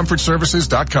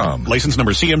AccurateComfortServices.com. License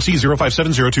number CMC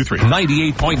 057023.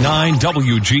 98.9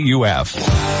 WGUF.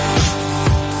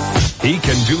 He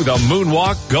can do the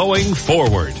moonwalk going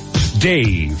forward.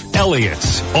 Dave Elliott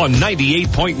on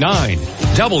 98.9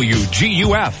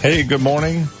 WGUF. Hey, good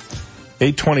morning.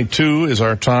 8:22 is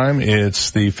our time.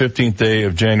 It's the 15th day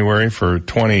of January for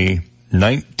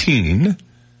 2019.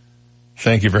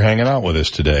 Thank you for hanging out with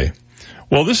us today.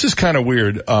 Well, this is kind of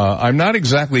weird. I'm not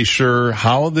exactly sure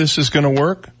how this is going to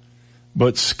work,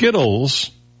 but Skittles,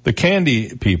 the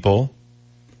candy people,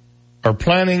 are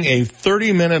planning a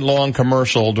 30-minute long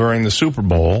commercial during the Super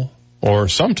Bowl or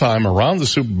sometime around the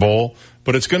Super Bowl,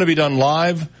 but it's going to be done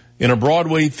live in a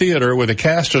Broadway theater with a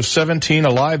cast of 17,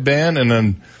 a live band, and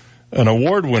an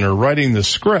award winner writing the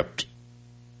script.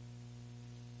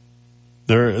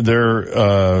 They're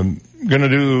going to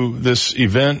do this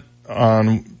event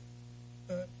during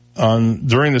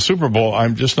the Super Bowl.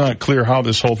 I'm just not clear how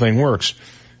this whole thing works.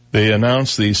 They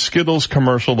announced the Skittles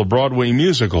commercial, the Broadway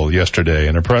musical, yesterday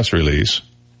in a press release.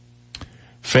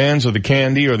 Fans of the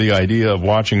candy or the idea of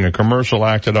watching a commercial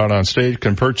acted out on stage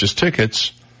can purchase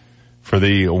tickets for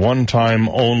the one-time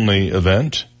only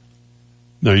event.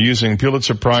 They're using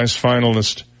Pulitzer Prize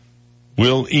finalist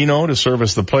Will Eno to serve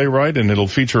as the playwright, and it'll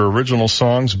feature original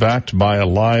songs backed by a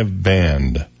live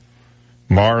band.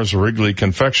 Mars Wrigley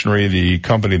Confectionery, the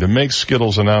company that makes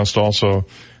Skittles, announced also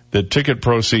that ticket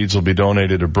proceeds will be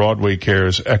donated to Broadway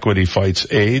Cares Equity Fights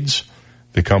AIDS.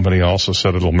 The company also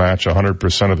said it'll match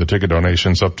 100% of the ticket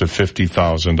donations up to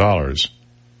 $50,000.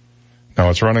 Now,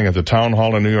 it's running at the Town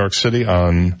Hall in New York City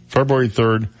on February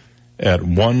 3rd at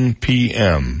 1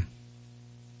 p.m.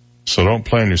 So don't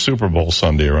plan your Super Bowl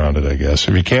Sunday around it, I guess.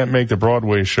 If you can't make the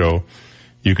Broadway show,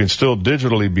 you can still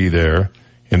digitally be there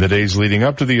in the days leading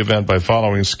up to the event by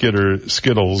following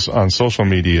Skittles on social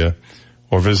media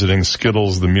or visiting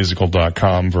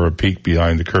skittlesthemusical.com for a peek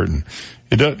behind the curtain.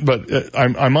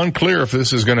 I'm unclear if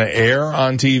this is going to air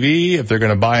on TV, if they're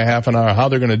going to buy a half an hour, how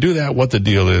they're going to do that, what the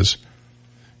deal is,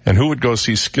 and who would go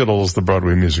see Skittles, the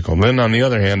Broadway musical. And then on the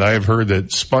other hand, I have heard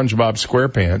that SpongeBob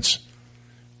SquarePants,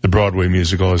 the Broadway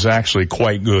musical, is actually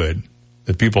quite good,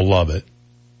 that people love it.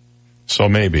 So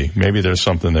maybe there's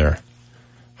something there.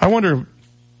 I wonder,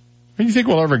 do you think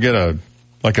we'll ever get a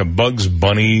Bugs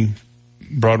Bunny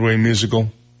Broadway musical?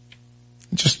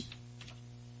 Just,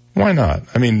 why not?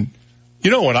 I mean, you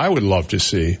know what I would love to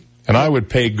see, and I would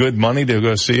pay good money to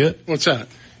go see it? What's that?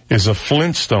 Is a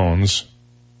Flintstones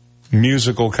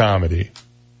musical comedy.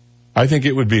 I think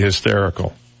it would be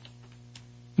hysterical.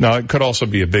 Now, it could also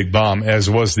be a big bomb,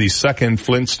 as was the second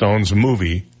Flintstones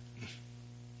movie.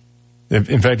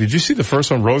 In fact, did you see the first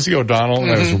one? Rosie O'Donnell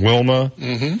as Wilma,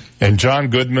 and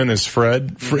John Goodman as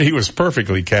Fred. He was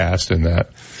perfectly cast in that.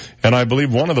 And I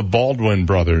believe one of the Baldwin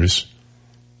brothers,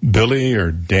 Billy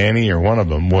or Danny or one of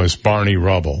them, was Barney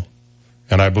Rubble.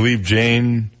 And I believe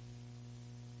Jane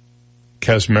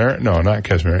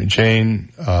Jane,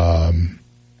 the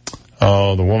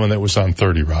woman that was on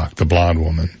 30 Rock, the blonde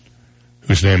woman,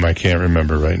 whose name I can't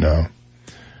remember right now.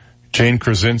 Jane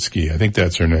Krasinski, I think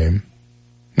that's her name.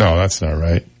 No, that's not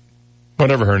right.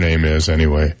 Whatever her name is,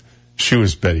 anyway. She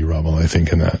was Betty Rubble, I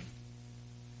think, in that.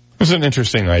 It was an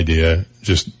interesting idea,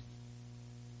 just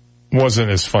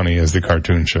wasn't as funny as the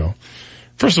cartoon show.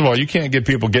 First of all, you can't get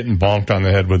people getting bonked on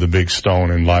the head with a big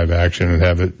stone in live action and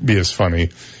have it be as funny.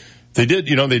 They did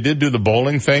do the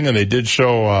bowling thing, and they did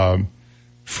show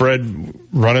Fred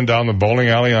running down the bowling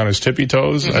alley on his tippy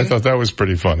toes. I thought that was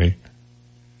pretty funny.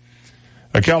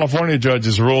 A California judge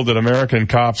has ruled that American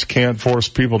cops can't force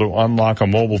people to unlock a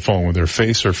mobile phone with their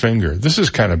face or finger. This is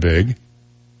kind of big.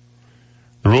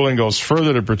 The ruling goes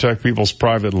further to protect people's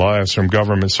private lives from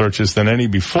government searches than any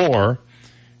before,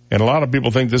 and a lot of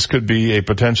people think this could be a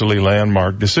potentially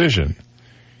landmark decision.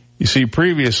 You see,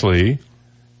 previously,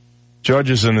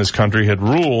 judges in this country had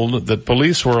ruled that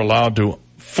police were allowed to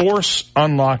force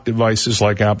unlock devices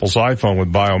like Apple's iPhone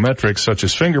with biometrics such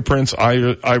as fingerprints,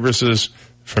 irises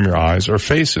from your eyes, or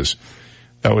faces.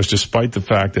 That was despite the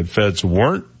fact that feds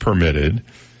weren't permitted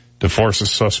to force a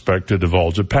suspect to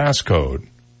divulge a passcode.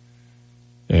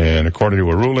 And according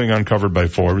to a ruling uncovered by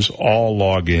Forbes, all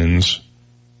logins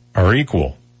are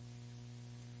equal.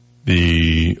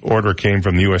 The order came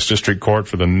from the U.S. District Court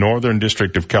for the Northern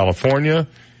District of California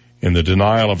in the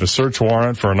denial of a search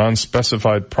warrant for an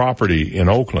unspecified property in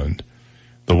Oakland.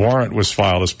 The warrant was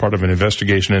filed as part of an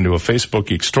investigation into a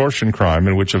Facebook extortion crime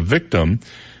in which a victim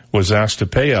was asked to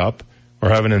pay up or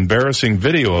have an embarrassing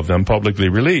video of them publicly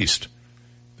released.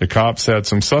 The cops had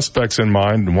some suspects in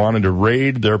mind and wanted to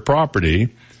raid their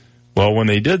property. Well, when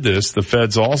they did this, the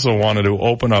feds also wanted to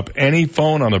open up any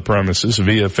phone on the premises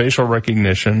via facial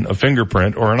recognition, a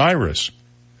fingerprint, or an iris.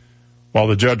 While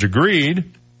the judge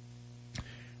agreed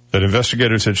that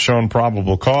investigators had shown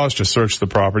probable cause to search the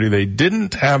property, they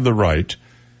didn't have the right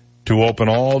to open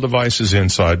all devices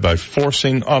inside by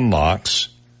forcing unlocks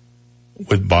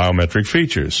with biometric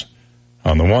features.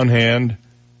 On the one hand,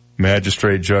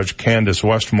 Magistrate Judge Candace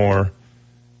Westmore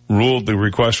ruled the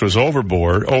request was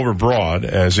overbroad,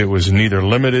 as it was neither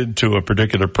limited to a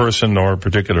particular person nor a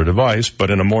particular device,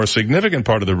 but in a more significant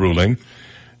part of the ruling,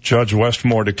 Judge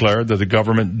Westmore declared that the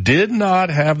government did not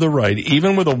have the right,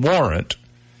 even with a warrant,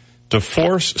 to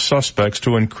force suspects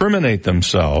to incriminate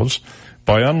themselves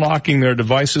by unlocking their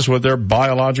devices with their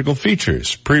biological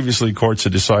features. Previously, courts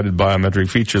had decided biometric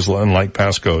features, unlike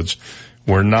passcodes,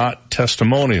 were not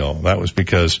testimonial. That was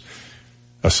because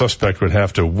a suspect would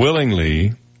have to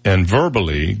willingly and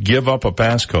verbally give up a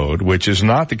passcode, which is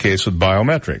not the case with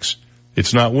biometrics.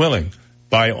 It's not willing.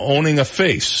 By owning a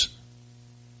face,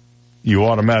 you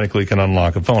automatically can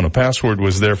unlock a phone. A password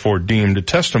was therefore deemed a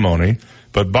testimony,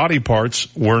 but body parts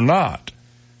were not,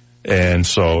 and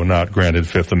so not granted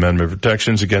Fifth Amendment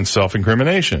protections against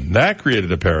self-incrimination. That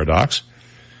created a paradox.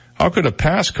 How could a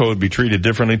passcode be treated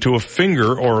differently to a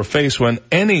finger or a face when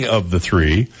any of the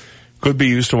three could be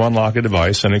used to unlock a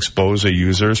device and expose a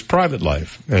user's private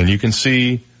life? And you can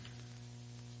see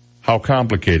how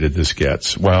complicated this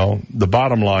gets. Well, the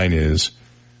bottom line is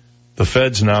the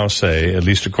feds now say, at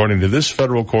least according to this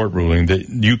federal court ruling, that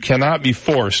you cannot be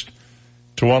forced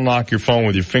to unlock your phone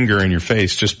with your finger and your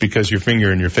face just because your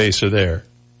finger and your face are there.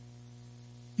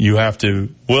 You have to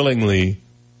willingly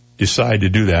decide to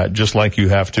do that, just like you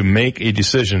have to make a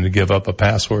decision to give up a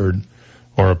password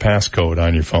or a passcode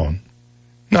on your phone.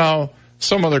 Now,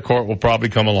 some other court will probably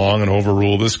come along and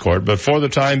overrule this court, but for the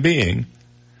time being,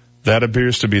 that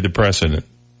appears to be the precedent.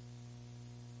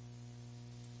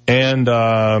 And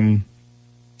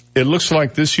it looks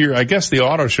like this year, I guess the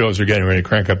auto shows are getting ready to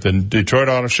crank up. The Detroit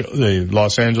Auto Show, the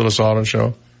Los Angeles Auto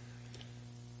Show.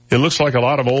 It looks like a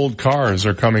lot of old cars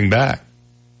are coming back.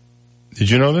 Did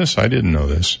you know this? I didn't know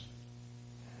this.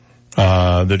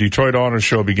 The Detroit Auto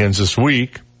Show begins this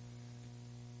week,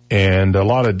 and a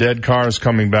lot of dead cars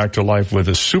coming back to life with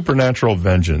a supernatural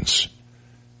vengeance.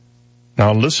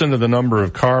 Now listen to the number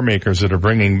of car makers that are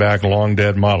bringing back long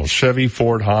dead models: Chevy,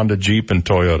 Ford, Honda, Jeep, and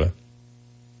Toyota.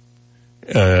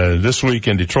 This week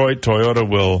in Detroit, Toyota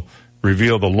will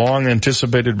reveal the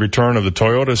long-anticipated return of the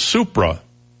Toyota Supra,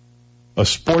 a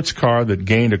sports car that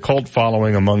gained a cult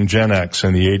following among Gen X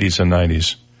in the 80s and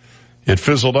 90s. It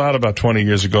fizzled out about 20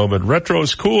 years ago, but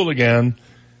retro's cool again,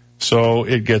 so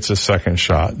it gets a second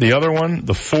shot. The other one,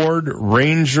 the Ford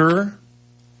Ranger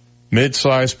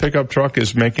mid-size pickup truck,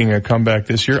 is making a comeback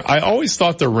this year. I always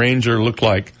thought the Ranger looked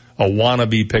like a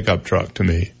wannabe pickup truck to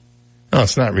me. No,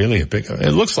 it's not really a pickup.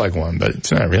 It looks like one, but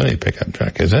it's not really a pickup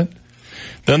truck, is it?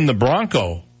 Then the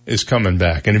Bronco is coming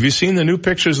back. And have you seen the new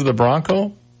pictures of the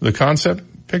Bronco? The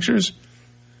concept pictures?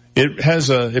 It pays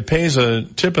a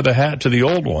tip of the hat to the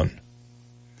old one.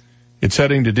 It's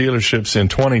heading to dealerships in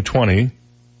 2020.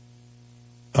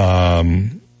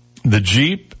 The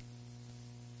Jeep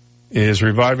is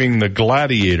reviving the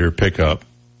Gladiator pickup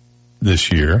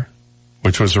this year,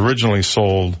 which was originally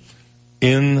sold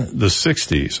in the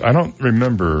 60s. I don't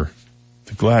remember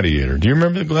the Gladiator. Do you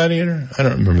remember the Gladiator? I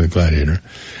don't remember the Gladiator.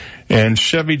 And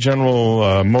Chevy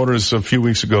General Motors a few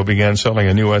weeks ago began selling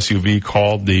a new SUV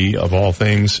called the, of all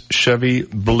things, Chevy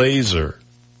Blazer,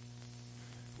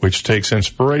 which takes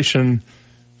inspiration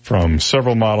from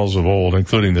several models of old,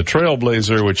 including the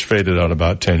Trailblazer, which faded out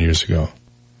about 10 years ago.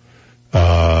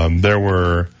 There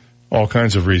were all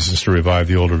kinds of reasons to revive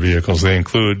the older vehicles. They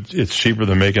include it's cheaper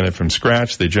than making it from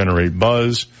scratch. They generate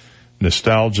buzz.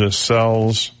 Nostalgia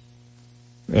sells.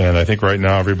 And I think right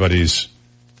now everybody's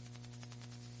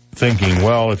thinking,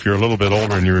 well, if you're a little bit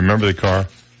older and you remember the car,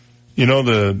 you know,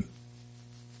 the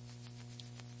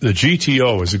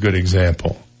GTO is a good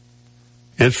example.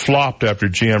 It flopped after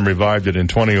GM revived it in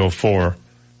 2004,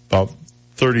 about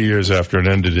 30 years after it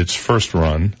ended its first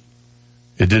run.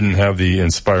 It didn't have the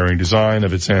inspiring design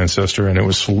of its ancestor, and it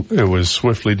was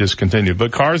swiftly discontinued.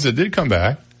 But cars that did come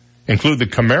back include the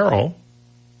Camaro,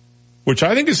 which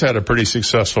I think has had a pretty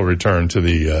successful return to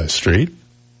the street.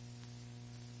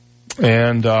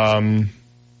 And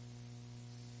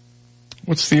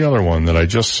what's the other one that I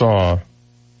just saw?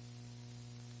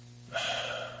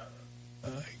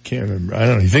 I can't remember. I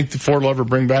don't know. You think the Ford will ever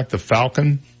bring back the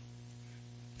Falcon?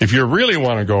 If you really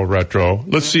want to go retro,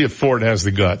 let's see if Ford has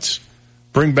the guts.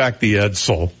 Bring back the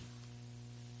Edsel.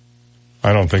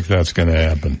 I don't think that's going to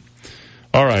happen.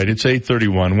 All right, it's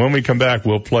 8:31. When we come back,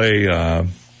 we'll play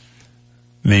the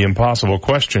impossible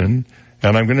question,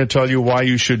 and I'm going to tell you why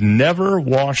you should never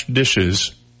wash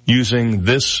dishes using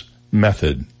this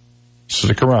method.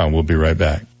 Stick around. We'll be right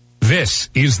back. This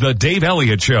is the Dave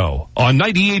Elliott Show on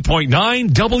 98.9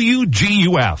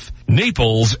 WGUF,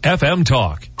 Naples FM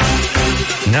Talk.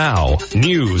 Now,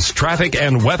 news, traffic,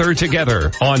 and weather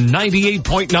together on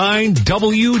 98.9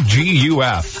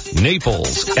 WGUF,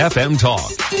 Naples FM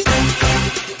Talk.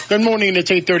 Good morning.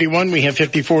 It's 8:31. We have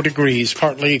 54 degrees,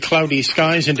 partly cloudy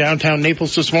skies in downtown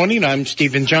Naples this morning. I'm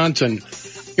Stephen Johnson.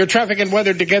 Your traffic and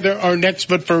weather together are next,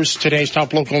 but first, today's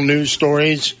top local news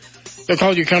stories. The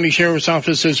Collier County Sheriff's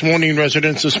Office is warning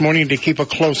residents this morning to keep a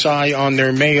close eye on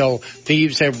their mail.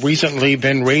 Thieves have recently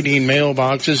been raiding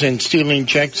mailboxes and stealing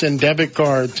checks and debit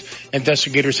cards.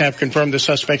 Investigators have confirmed the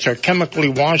suspects are chemically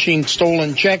washing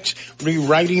stolen checks,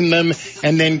 rewriting them,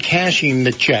 and then cashing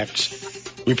the checks.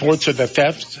 Reports of the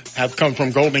thefts have come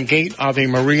from Golden Gate, Ave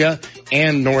Maria,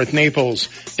 and North Naples.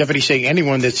 Deputies say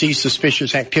anyone that sees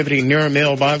suspicious activity near a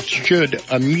mailbox should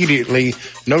immediately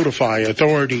notify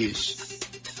authorities.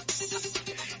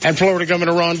 And Florida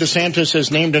Governor Ron DeSantis has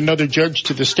named another judge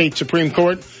to the state Supreme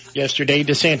Court. Yesterday,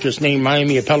 DeSantis named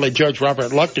Miami Appellate Judge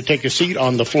Robert Luck to take a seat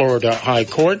on the Florida High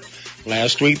Court.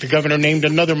 Last week, the governor named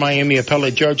another Miami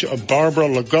Appellate Judge, Barbara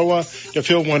Lagoa, to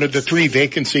fill one of the 3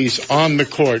 vacancies on the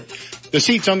court. The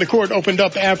seats on the court opened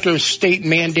up after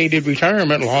state-mandated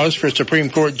retirement laws for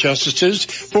Supreme Court justices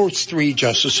forced 3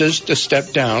 justices to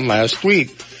step down last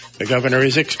week. The governor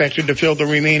is expected to fill the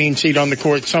remaining seat on the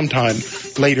court sometime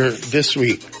later this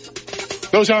week.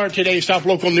 Those are today's top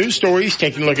local news stories.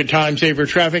 Taking a look at time-saver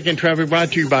traffic, and traffic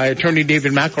brought to you by Attorney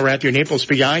David McElrath, your Naples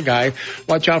PI guy.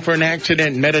 Watch out for an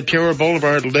accident, Mediterra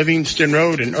Boulevard, Livingston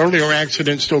Road. An earlier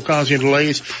accident still causing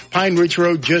delays. Pine Ridge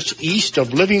Road just east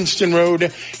of Livingston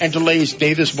Road, and delays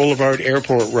Davis Boulevard,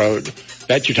 Airport Road.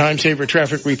 That's your time-saver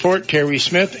traffic report. Terry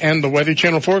Smith and the Weather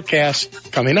Channel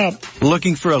forecast coming up.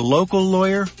 Looking for a local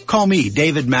lawyer? Call me,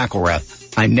 David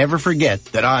McElrath. I never forget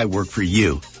that I work for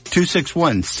you.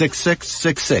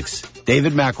 261-6666.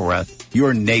 David McElrath,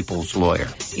 your Naples lawyer.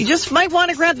 You just might want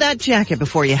to grab that jacket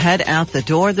before you head out the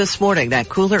door this morning. That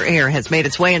cooler air has made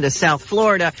its way into South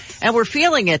Florida, and we're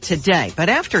feeling it today. But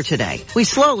after today, we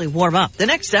slowly warm up the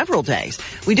next several days.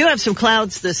 We do have some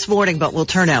clouds this morning, but we'll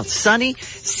turn out sunny.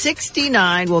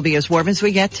 69 will be as warm as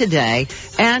we get today,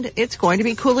 and it's going to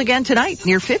be cool again tonight,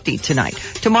 near 50 tonight.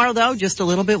 Tomorrow, though, just a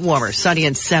little bit warmer, sunny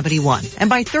and 71. And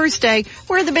by Thursday,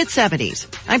 we're in the mid-70s.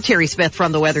 I'm Terry Smith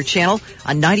from the Weather Channel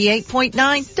on 98.9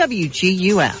 WGUF.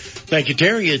 Thank you,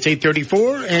 Terry. It's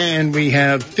 8:34, and we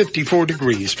have 54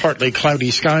 degrees, partly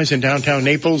cloudy skies in downtown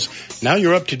Naples. Now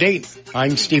you're up to date.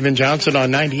 I'm Stephen Johnson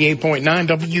on 98.9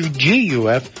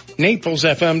 WGUF, Naples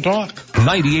FM Talk.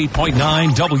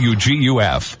 98.9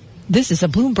 WGUF. This is a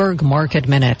Bloomberg Market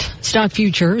Minute. Stock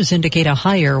futures indicate a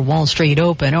higher Wall Street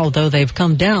open, although they've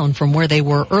come down from where they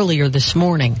were earlier this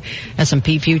morning.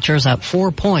 S&P futures up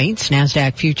 4 points.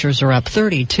 NASDAQ futures are up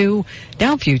 32.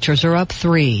 Dow futures are up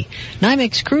 3.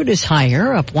 NYMEX crude is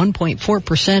higher, up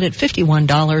 1.4% at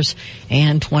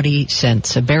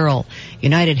 $51.20 a barrel.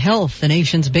 United Health, the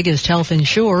nation's biggest health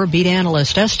insurer, beat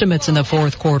analyst estimates in the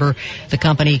fourth quarter. The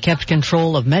company kept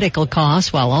control of medical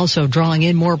costs while also drawing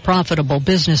in more profitable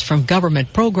business from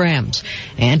government programs.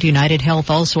 And United Health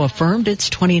also affirmed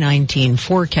its 2019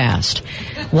 forecast.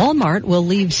 Walmart will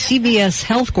leave CVS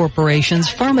Health Corporation's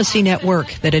pharmacy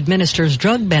network that administers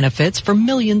drug benefits for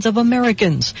millions of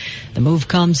Americans. The move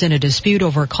comes in a dispute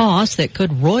over costs that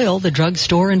could roil the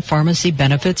drugstore and pharmacy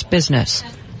benefits business.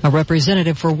 A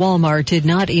representative for Walmart did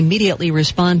not immediately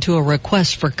respond to a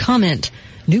request for comment.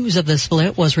 News of the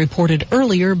split was reported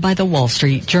earlier by the Wall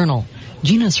Street Journal.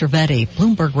 Gina Cervetti,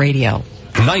 Bloomberg Radio.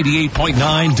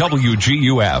 98.9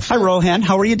 WGUF. Hi, Rohan.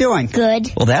 How are you doing?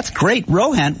 Good. Well, that's great.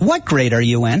 Rohan, what grade are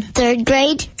you in? 3rd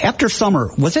grade. After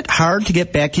summer, was it hard to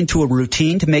get back into a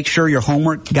routine to make sure your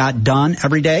homework got done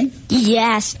every day?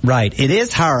 Yes. Right. It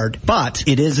is hard, but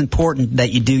it is important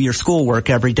that you do your schoolwork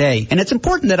every day. And it's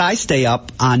important that I stay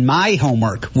up on my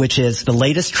homework, which is the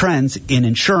latest trends in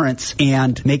insurance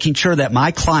and making sure that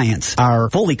my clients are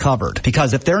fully covered.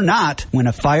 Because if they're not, when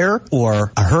a fire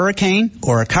or a hurricane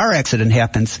or a car accident happens,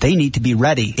 they need to be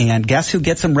ready. And guess who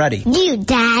gets them ready? You,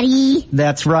 Daddy.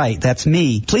 That's right. That's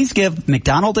me. Please give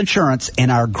McDonald Insurance and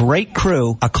our great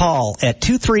crew a call at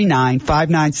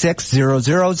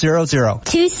 239-596-0000.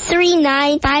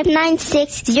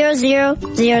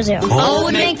 239-596-0000.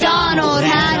 Old MacDonald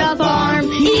had a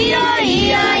farm,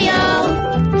 E-I-E-I-O.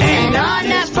 And on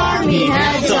that farm he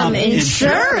had some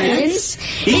insurance.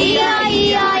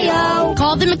 E-I-E-I-O.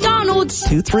 Call the McDonald's.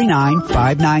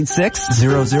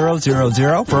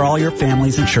 239-596-0000 for all your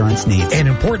family's insurance needs. An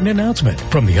important announcement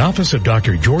from the office of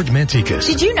Dr. George Mantikas.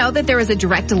 Did you know that there is a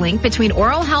direct link between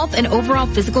oral health and overall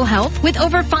physical health? With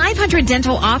over 500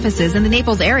 dental offices in the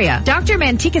Naples area, Dr.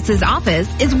 Mantikas' office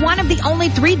is one of the only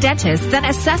 3 dentists that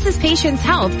assesses patients'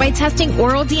 health by testing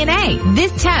oral DNA.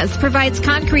 This test provides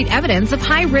concrete evidence of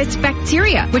high-risk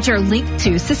bacteria, which are linked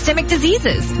to systemic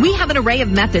diseases. We have an array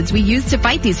of methods we use to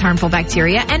fight these harmful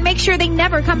bacteria and make sure they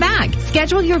never come back.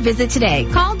 Schedule your visit today.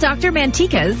 Call Dr.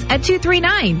 Mantikas at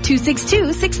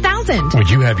 239-262-6000. Would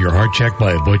you have your heart checked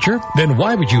by a butcher? Then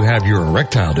why would you have your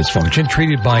erectile dysfunction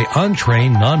treated by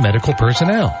untrained non-medical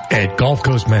personnel? At Gulf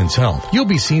Coast Men's Health, you'll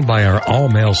be seen by our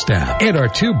all-male staff and our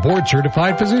 2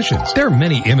 board-certified physicians. There are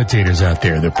many imitators out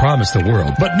there that promise the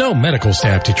world, but no medical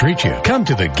staff to treat you. Come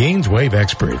to the Gainswave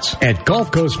experts. At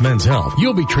Gulf Coast Men's Health,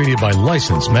 you'll be treated by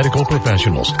licensed medical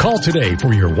professionals. Call today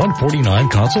for your $149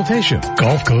 consultation.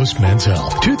 Gulf Coast Men's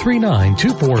Health,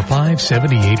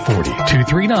 239-245-7840.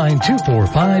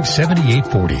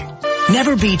 239-245-7840.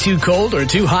 Never be too cold or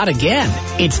too hot again.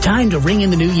 It's time to ring in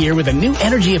the new year with a new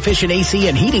energy-efficient AC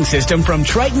and heating system from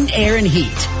Triton Air and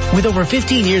Heat. With over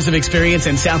 15 years of experience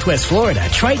in Southwest Florida,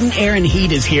 Triton Air and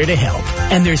Heat is here to help.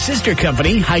 And their sister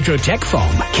company, Hydrotech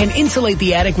Foam, can insulate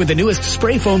the attic with the newest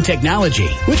spray foam technology,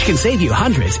 which can save you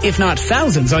hundreds, if not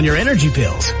thousands, on your energy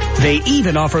bills. They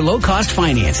even offer low-cost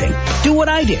financing. Do what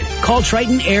I did. Call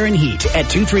Triton Air and Heat at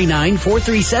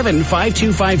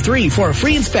 239-437-5253 for a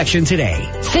free inspection today.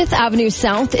 5th Avenue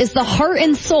South is the heart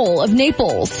and soul of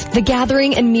Naples, the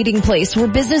gathering and meeting place where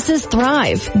businesses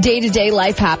thrive. Day-to-day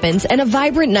life happens and a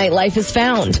vibrant nightlife is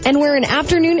found, and where an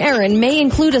afternoon errand may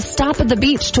include a stop at the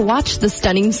beach to watch the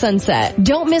stunning sunset.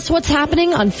 Don't miss what's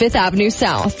happening on 5th Avenue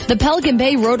South. The Pelican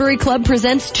Bay Rotary Club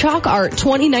presents Chalk Art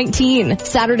 2019,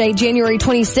 Saturday, January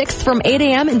 26th from 8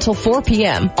 a.m. until 4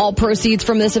 p.m. All proceeds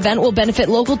from this event will benefit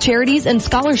local charities and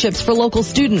scholarships for local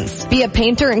students. Be a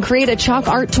painter and create a Chalk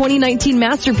Art 2019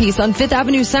 masterpiece on 5th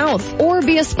Avenue South, or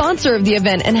be a sponsor of the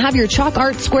event and have your chalk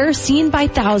art square seen by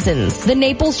thousands. The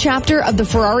Naples chapter of the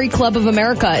Ferrari Club of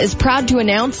America is proud to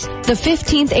announce the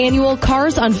 15th annual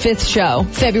Cars on 5th show,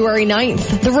 February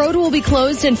 9th. The road will be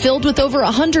closed and filled with over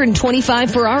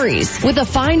 125 Ferraris, with a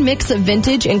fine mix of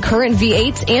vintage and current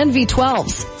V8s and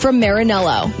V12s from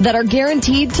Maranello that are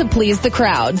guaranteed to please the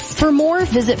crowds. For more,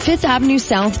 visit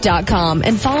 5thAvenueSouth.com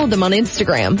and follow them on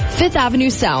Instagram. 5th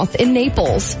Avenue South in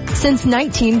Naples since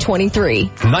 1923.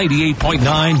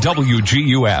 98.9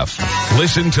 WGUF.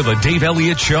 Listen to the Dave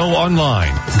Elliott Show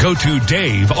online. Go to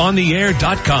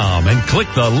DaveOnTheAir.com and click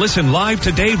the Listen Live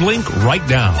to Dave link right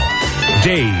now.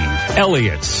 Dave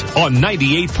Elliott's on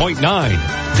 98.9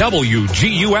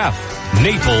 WGUF.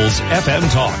 Naples FM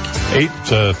Talk.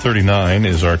 8:39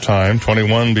 is our time.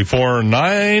 21 before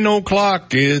 9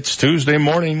 o'clock. It's Tuesday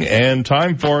morning and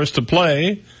time for us to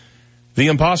play the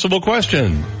impossible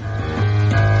question.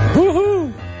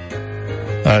 Woohoo!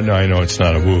 No, I know it's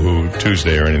not a woohoo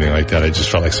Tuesday or anything like that. I just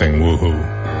felt like saying woohoo.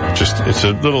 It's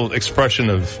a little expression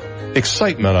of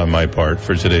excitement on my part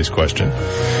for today's question.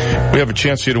 We have a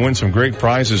chance for you to win some great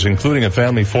prizes, including a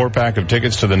family 4-pack of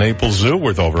tickets to the Naples Zoo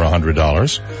worth over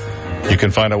 $100. You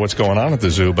can find out what's going on at the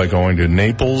zoo by going to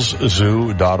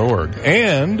napleszoo.org.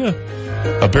 And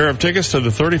a pair of tickets to the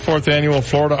 34th Annual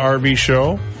Florida RV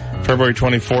Show, February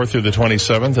 24th through the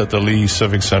 27th at the Lee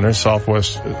Civic Center,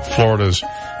 Southwest Florida's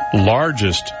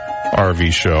largest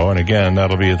RV show. And again,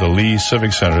 that'll be at the Lee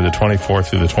Civic Center, the 24th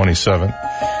through the 27th.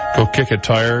 Go kick a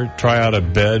tire, try out a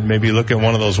bed, maybe look at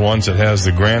one of those ones that has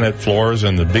the granite floors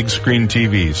and the big screen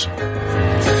TVs.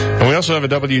 And we also have a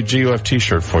WGUF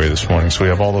t-shirt for you this morning, so we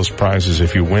have all those prizes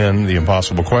if you win the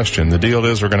impossible question. The deal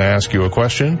is we're going to ask you a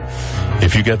question.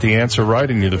 If you get the answer right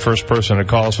and you're the first person that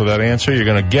calls for that answer, you're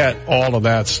going to get all of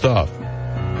that stuff.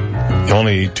 The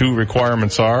only 2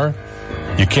 requirements are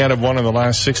you can't have won in the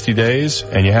last 60 days,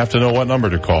 and you have to know what number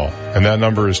to call. And that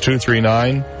number is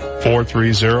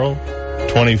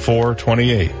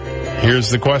 239-430-2428. Here's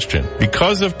the question.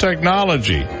 Because of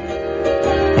technology,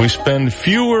 we spend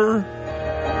 40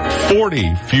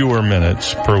 fewer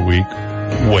minutes per week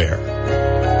where?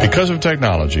 Because of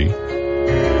technology,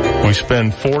 we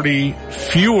spend 40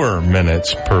 fewer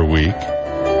minutes per week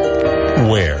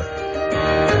where?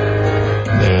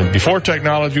 Before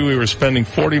technology, we were spending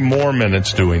 40 more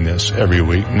minutes doing this every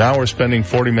week. Now we're spending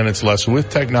 40 minutes less with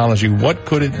technology. What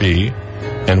could it be?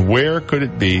 And where could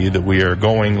it be that we are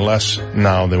going less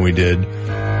now than we did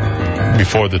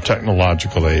before the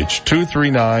technological age?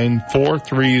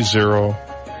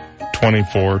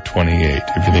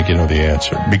 239-430-2428, if you think you know the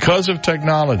answer. Because of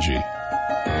technology,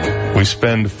 we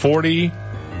spend 40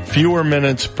 fewer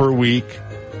minutes per week.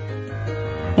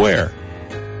 Where?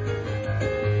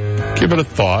 Give it a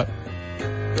thought.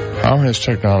 How has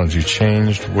technology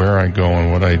changed where I go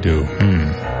and what I do?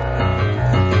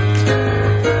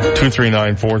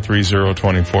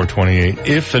 239-430-2428.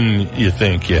 If and you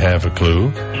think you have a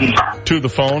clue. To the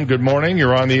phone. Good morning.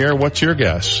 You're on the air. What's your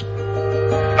guess?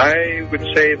 I would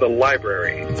say the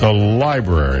library. The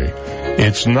library.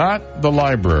 It's not the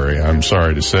library, I'm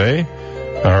sorry to say.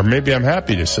 Or maybe I'm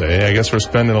happy to say. I guess we're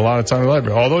spending a lot of time in the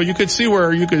library. Although you could see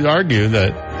where you could argue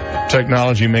that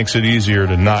technology makes it easier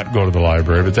to not go to the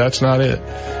library, but that's not it.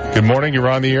 Good morning. You're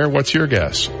on the air. What's your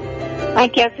guess? My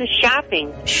guess is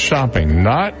shopping. Shopping.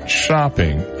 Not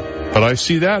shopping. But I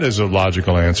see that as a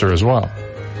logical answer as well.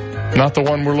 Not the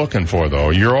one we're looking for,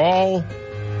 though. You're all...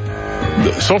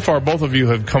 So far, both of you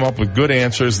have come up with good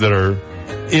answers that are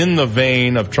in the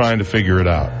vein of trying to figure it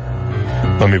out.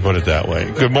 Let me put it that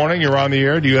way. Good morning. You're on the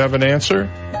air. Do you have an answer?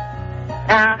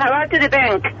 How about to the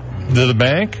bank? To the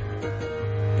bank?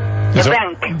 The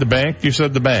bank. The bank? You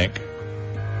said the bank.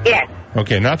 Yes.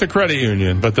 Okay, not the credit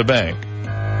union, but the bank.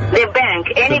 The bank.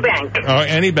 Any bank. Oh,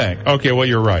 any bank. Okay, well,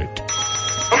 you're right.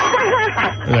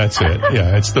 That's it.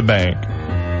 Yeah, it's the bank.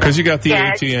 Because you got the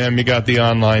ATM, you got the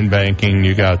online banking,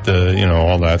 you got the,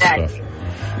 all that stuff.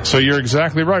 So you're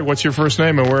exactly right. What's your first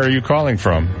name and where are you calling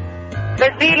from?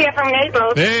 Cecilia from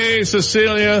Naples. Hey,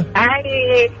 Cecilia.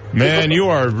 Hi. Man, you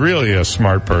are really a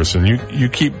smart person. You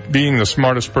keep being the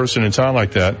smartest person in town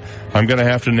like that. I'm going to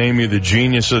have to name you the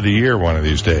genius of the year one of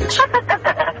these days. Thank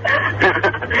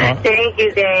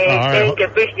you, Dave. Right. Thank you.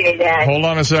 Appreciate that. Hold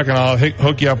on a second. I'll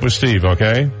hook you up with Steve,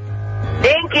 okay?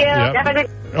 Thank you. Yep. Have a good...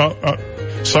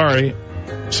 Sorry,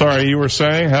 you were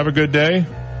saying have a good day?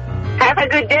 Have a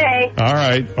good day. All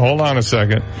right, hold on a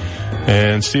second.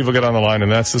 And Steve will get on the line,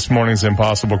 and that's this morning's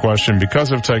impossible question.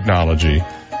 Because of technology,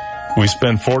 we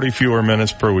spend 40 fewer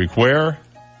minutes per week. Where?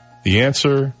 The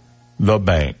answer, the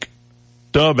bank.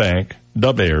 The bank,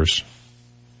 the Bears.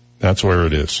 That's where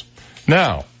it is.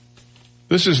 Now,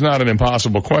 this is not an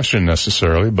impossible question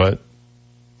necessarily, but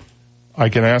I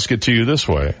can ask it to you this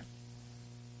way.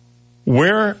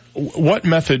 What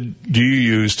method do you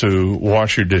use to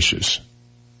wash your dishes?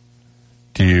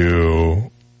 Do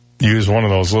you use one of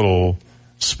those little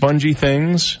spongy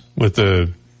things with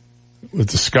the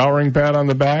scouring pad on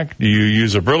the back? Do you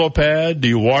use a Brillo pad? Do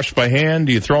you wash by hand?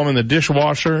 Do you throw them in the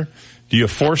dishwasher? Do you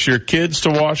force your kids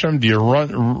to wash them? Do you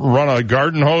run a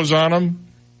garden hose on them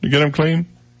to get them clean?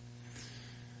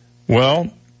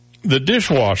 Well, the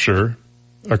dishwasher,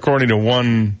 according to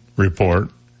one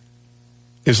report,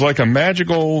 is like a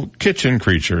magical kitchen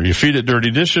creature. You feed it dirty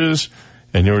dishes,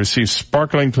 and you'll receive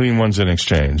sparkling clean ones in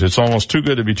exchange. It's almost too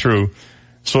good to be true.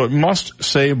 So it must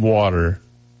save water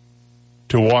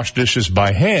to wash dishes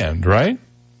by hand, right?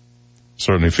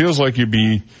 Certainly feels like you'd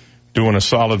be doing a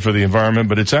solid for the environment,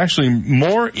 but it's actually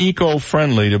more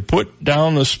eco-friendly to put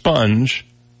down the sponge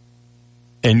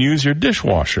and use your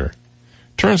dishwasher.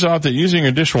 Turns out that using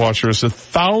a dishwasher is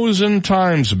 1,000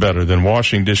 times better than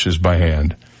washing dishes by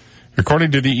hand.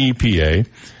 According to the EPA,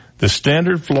 the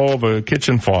standard flow of a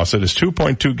kitchen faucet is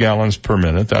 2.2 gallons per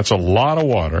minute. That's a lot of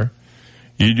water.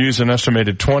 You'd use an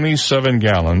estimated 27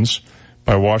 gallons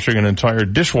by washing an entire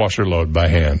dishwasher load by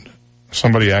hand.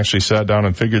 Somebody actually sat down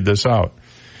and figured this out.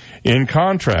 In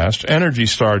contrast, Energy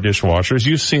Star dishwashers,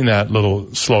 you've seen that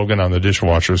little slogan on the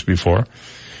dishwashers before.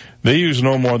 They use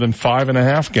no more than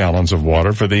 5.5 gallons of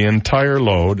water for the entire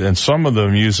load, and some of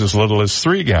them use as little as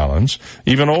 3 gallons.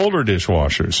 Even older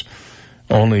dishwashers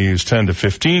only use 10 to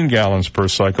 15 gallons per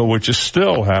cycle, which is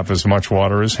still half as much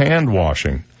water as hand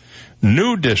washing.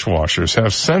 New dishwashers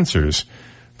have sensors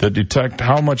that detect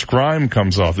how much grime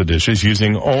comes off the dishes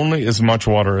using only as much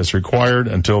water as required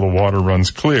until the water runs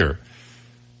clear.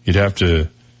 You'd have to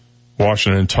wash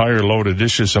an entire load of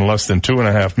dishes in less than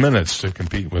 2.5 minutes to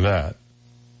compete with that.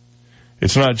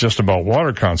 It's not just about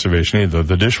water conservation either.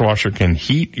 The dishwasher can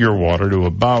heat your water to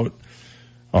about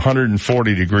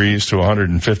 140 degrees to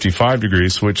 155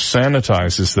 degrees, which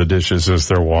sanitizes the dishes as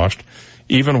they're washed.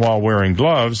 Even while wearing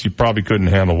gloves, you probably couldn't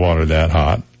handle water that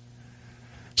hot.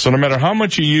 So no matter how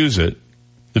much you use it,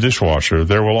 the dishwasher,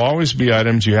 there will always be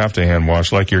items you have to hand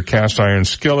wash, like your cast iron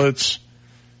skillets,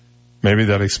 maybe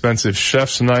that expensive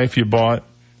chef's knife you bought,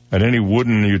 and any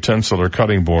wooden utensil or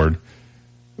cutting board.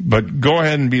 But go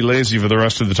ahead and be lazy for the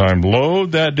rest of the time.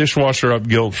 Load that dishwasher up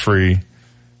guilt-free.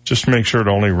 Just make sure to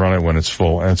only run it when it's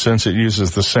full. And since it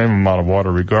uses the same amount of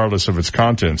water regardless of its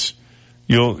contents,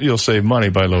 you'll save money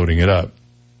by loading it up.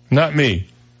 Not me.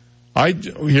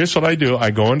 Here's what I do. I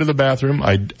go into the bathroom.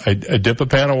 I dip a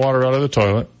pan of water out of the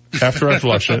toilet after I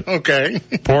flush it. Okay.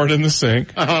 Pour it in the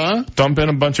sink. Uh-huh. Dump in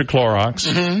a bunch of Clorox.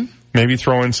 Mm-hmm. Maybe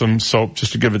throw in some soap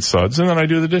just to give it suds, and then I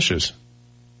do the dishes.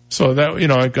 So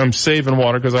that, I'm saving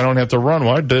water because I don't have to run.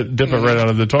 Well, I dip it right out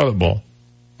of the toilet bowl.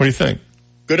 What do you think?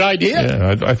 Good idea.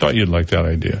 Yeah, I thought you'd like that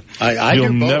idea.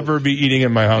 You'll never be eating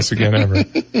at my house again, ever.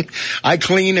 I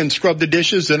clean and scrub the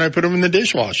dishes, then I put them in the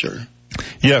dishwasher.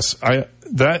 Yes,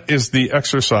 that is the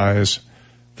exercise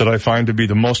that I find to be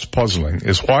the most puzzling,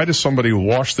 is why does somebody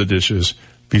wash the dishes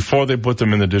before they put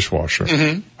them in the dishwasher?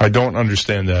 Mm-hmm. I don't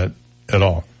understand that at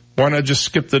all. Why not just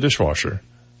skip the dishwasher?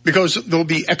 Because they'll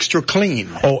be extra clean.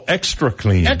 Oh, extra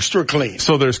clean. Extra clean.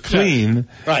 So there's clean,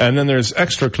 right, and then there's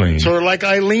extra clean. Sort of like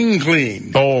Eileen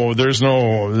clean. Oh, there's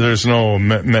no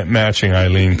matching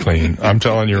Eileen clean. I'm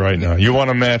telling you right now. You want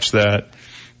to match that,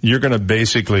 you're going to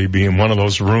basically be in one of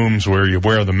those rooms where you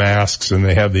wear the masks and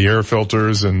they have the air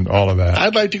filters and all of that.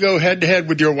 I'd like to go head to head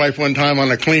with your wife one time on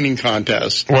a cleaning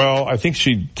contest. Well, I think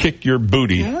she'd kick your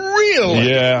booty. Really?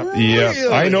 Yeah.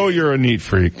 Really? I know you're a neat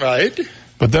freak. Right.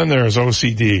 But then there's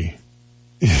OCD.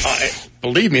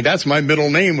 Believe me, that's my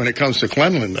middle name when it comes to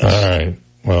cleanliness. All right.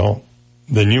 Well,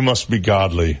 then you must be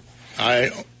godly. I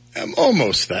am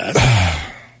almost that.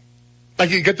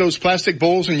 Like you get those plastic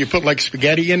bowls and you put like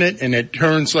spaghetti in it and it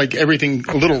turns like everything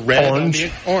a little red.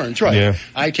 Orange, right. Yeah.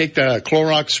 I take the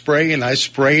Clorox spray and I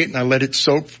spray it and I let it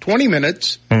soak for 20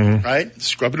 minutes, right?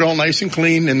 Scrub it all nice and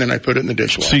clean and then I put it in the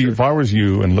dishwasher. See, if I was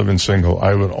you and living single,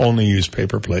 I would only use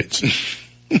paper plates.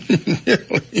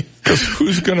 Because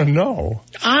who's going to know?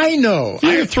 I know.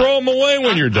 You throw them away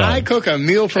when you're done. I cook a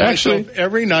meal for myself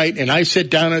every night, and I sit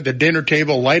down at the dinner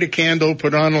table, light a candle,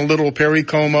 put on a little Perry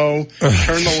Como,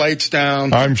 turn the lights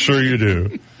down. I'm sure you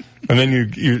do. And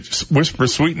then you whisper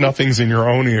sweet nothings in your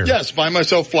own ear. Yes, buy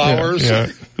myself flowers. Yeah.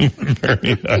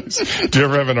 Very nice. Do you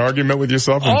ever have an argument with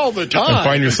yourself? All the time. And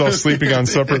find yourself sleeping on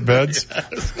separate beds?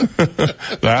 Yes.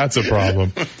 That's a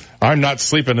problem. I'm not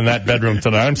sleeping in that bedroom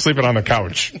tonight. I'm sleeping on the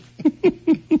couch.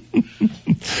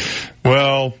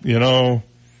 Well,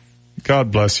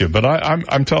 God bless you. But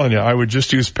I'm telling you, I would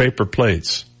just use paper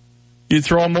plates. You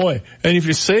throw them away. And if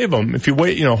you save them, if you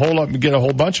wait, hold up and get a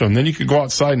whole bunch of them, then you could go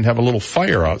outside and have a little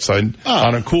fire outside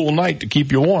on a cool night to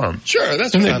keep you warm. Sure,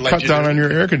 that's and what then I'd like cut to down do. on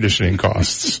your air conditioning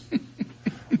costs.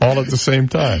 All at the same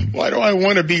time. Why do I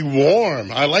want to be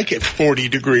warm? I like it 40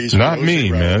 degrees. Not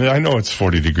me, man. I know it's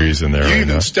 40 degrees in there You right even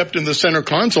now. stepped in the center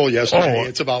console yesterday.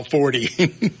 It's about 40.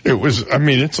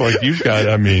 It's like you've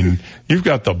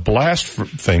got the blast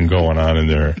thing going on in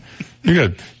there.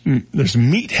 There's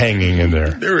meat hanging in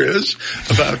there. There is.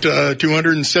 About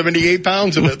 278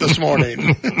 pounds of it this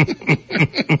morning.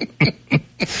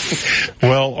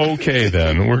 Well, okay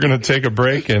then. We're going to take a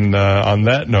break, and on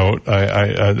that note,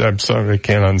 I'm sorry I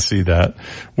can't unsee that.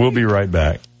 We'll be right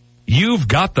back. You've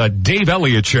got the Dave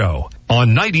Elliott Show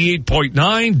on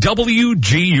 98.9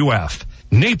 WGUF,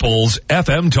 Naples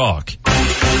FM Talk.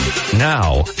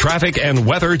 Now, traffic and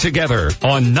weather together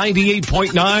on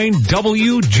 98.9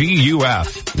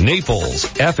 WGUF, Naples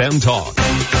FM Talk.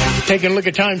 Taking a look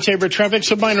at time saver traffic,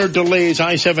 some minor delays,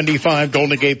 I-75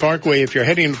 Golden Gate Parkway. If you're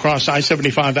heading across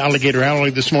I-75 Alligator Alley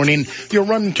this morning, you'll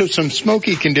run into some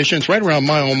smoky conditions right around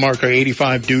mile marker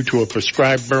 85 due to a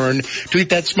prescribed burn. Treat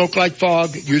that smoke like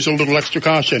fog. Use a little extra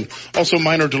caution. Also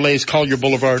minor delays, Collier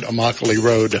Boulevard, Immokalee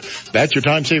Road. That's your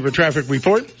time saver traffic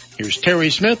report. Here's Terry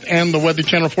Smith and the Weather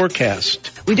Channel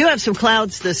forecast. We do have some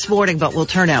clouds this morning, but will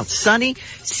turn out sunny.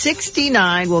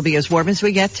 69 will be as warm as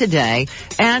we get today,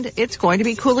 and it's going to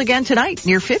be cool again tonight,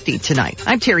 near 50 tonight.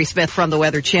 I'm Terry Smith from the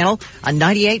Weather Channel on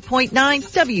 98.9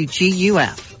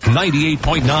 WGUF.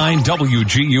 98.9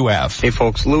 WGUF. Hey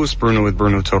folks, Louis Bruno with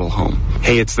Bruno Total Home.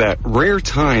 Hey, it's that rare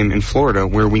time in Florida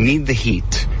where we need the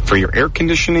heat for your air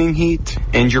conditioning heat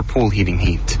and your pool heating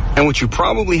heat. And what you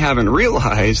probably haven't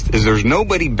realized is there's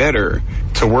nobody better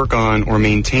to work on or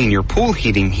maintain your pool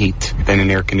heating heat than an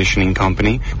air conditioning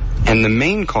company. And the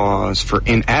main cause for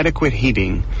inadequate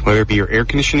heating, whether it be your air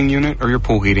conditioning unit or your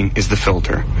pool heating, is the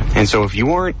filter. And so if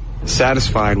you aren't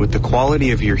satisfied with the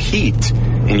quality of your heat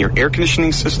in your air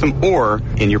conditioning system or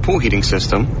in your pool heating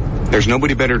system, there's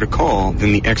nobody better to call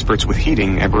than the experts with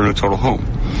heating at Bruno Total Home.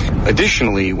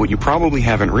 Additionally, what you probably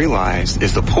haven't realized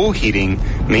is the pool heating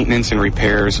maintenance and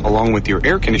repairs, along with your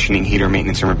air conditioning heater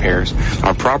maintenance and repairs,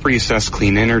 are property assessed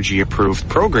clean energy approved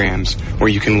programs where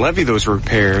you can levy those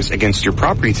repairs against your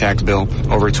property tax bill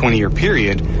over a 20-year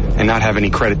period and not have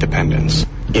any credit dependence.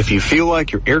 If you feel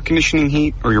like your air conditioning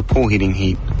heat or your pool heating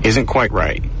heat isn't quite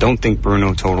right, don't think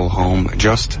Bruno Total Home,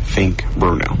 just think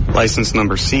Bruno. License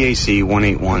number CAC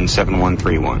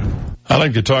 1817131. I'd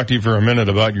like to talk to you for a minute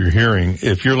about your hearing.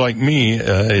 If you're like me,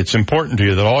 it's important to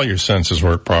you that all your senses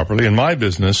work properly. In my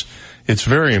business, it's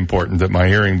very important that my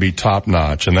hearing be top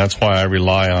notch, and that's why I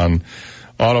rely on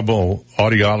audible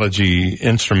audiology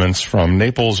instruments from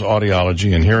Naples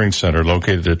Audiology and Hearing Center,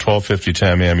 located at 1250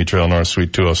 Tamiami Trail North,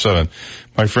 Suite 207.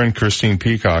 My friend Christine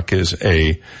Peacock is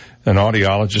an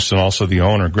audiologist and also the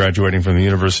owner, graduating from the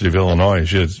University of Illinois.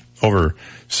 She has over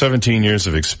 17 years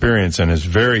of experience and is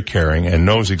very caring and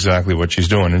knows exactly what she's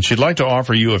doing. And she'd like to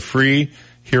offer you a free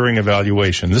hearing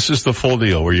evaluation. This is the full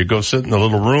deal, where you go sit in the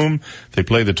little room, they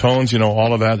play the tones,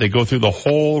 all of that. They go through the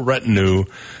whole retinue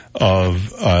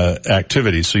of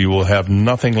activities, so you will have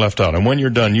nothing left out. And when you're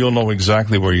done, you'll know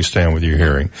exactly where you stand with your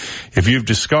hearing. If you've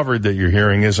discovered that your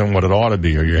hearing isn't what it ought to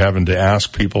be, or you're having to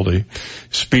ask people to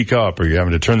speak up, or you're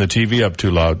having to turn the TV up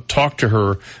too loud, talk to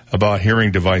her about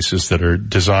hearing devices that are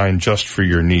designed just for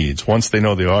your needs. Once they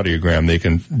know the audiogram, they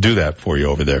can do that for you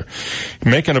over there.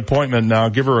 Make an appointment now.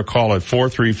 Give her a call at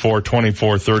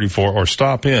 434-2434, or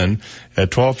stop in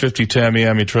at 1250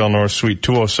 Tamiami Trail North, Suite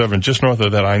 207, just north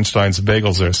of that Einstein's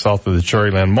Bagels there, south of the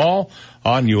Cherryland Mall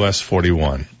on US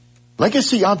 41.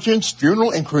 Legacy Options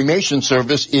Funeral and Cremation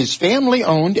Service is family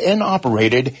owned and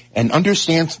operated and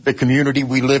understands the community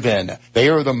we live in. They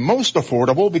are the most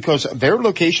affordable because their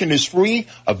location is free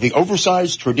of the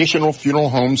oversized traditional funeral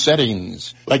home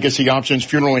settings. Legacy Options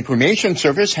Funeral and Cremation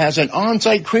Service has an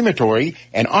on-site crematory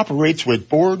and operates with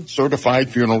board-certified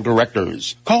funeral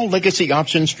directors. Call Legacy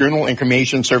Options Funeral and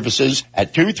Cremation Services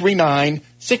at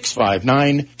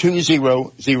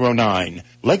 239-659-2009.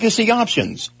 Legacy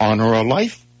Options. Honor a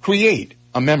life. Create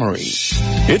a memory.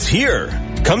 It's here.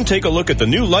 Come take a look at the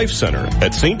new Life Center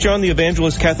at St. John the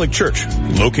Evangelist Catholic Church,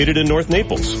 located in North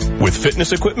Naples. With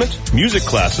fitness equipment, music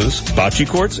classes, bocce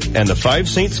courts, and the Five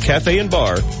Saints Cafe and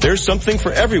Bar, there's something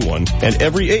for everyone and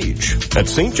every age at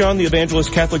St. John the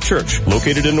Evangelist Catholic Church,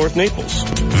 located in North Naples.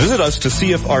 Visit us to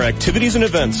see if our activities and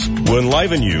events will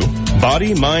enliven you,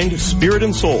 body, mind, spirit,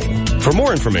 and soul. For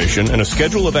more information and a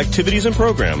schedule of activities and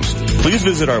programs, please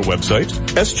visit our website,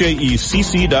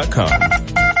 sjecc.com.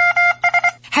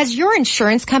 Has your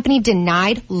insurance company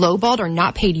denied, lowballed, or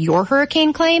not paid your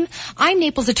hurricane claim? I'm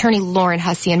Naples attorney Lauren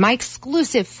Hussey, and my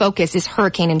exclusive focus is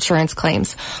hurricane insurance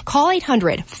claims. Call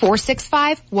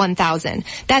 800-465-1000.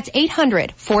 That's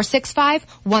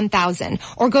 800-465-1000.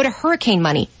 Or go to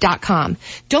hurricanemoney.com.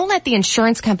 Don't let the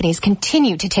insurance companies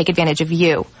continue to take advantage of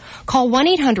you. Call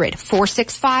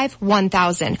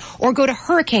 1-800-465-1000 or go to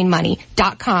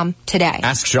hurricanemoney.com today.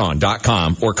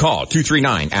 AskSean.com or call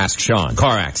 239-ASK-SEAN.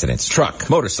 Car accidents, truck,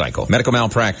 motorcycle, medical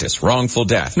malpractice, wrongful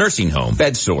death, nursing home,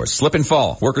 bed sores, slip and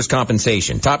fall, workers'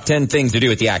 compensation. Top 10 things to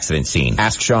do at the accident scene.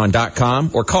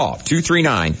 AskSean.com or call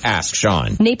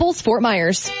 239-ASK-SEAN. Naples, Fort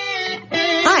Myers.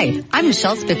 Hi, I'm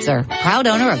Michelle Spitzer, proud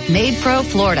owner of MaidPro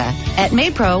Florida. At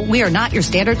MaidPro, we are not your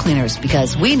standard cleaners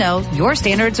because we know your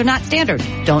standards are not standard.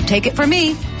 Don't take it from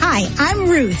me. Hi, I'm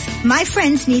Ruth. My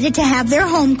friends needed to have their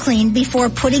home cleaned before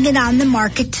putting it on the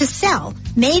market to sell.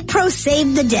 MaidPro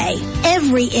saved the day.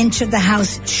 Every inch of the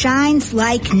house shines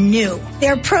like new.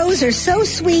 Their pros are so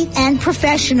sweet and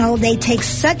professional. They take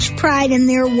such pride in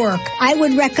their work. I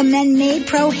would recommend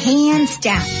MaidPro hands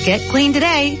down. Get clean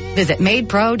today. Visit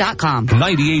MaidPro.com.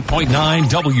 98.9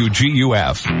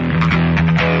 WGUF.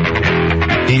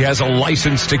 He has a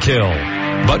license to kill,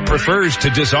 but prefers to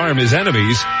disarm his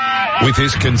enemies with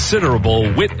his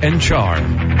considerable wit and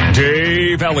charm.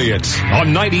 Dave Elliott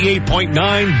on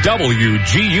 98.9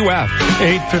 WGUF.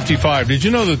 8:55. Did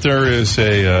you know that there is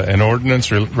an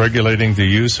ordinance regulating the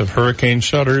use of hurricane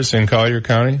shutters in Collier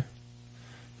County?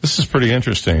 This is pretty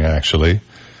interesting, actually.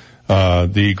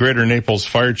 The Greater Naples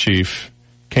Fire Chief,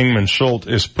 Kingman Schultz,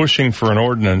 is pushing for an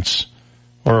ordinance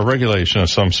or a regulation of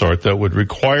some sort that would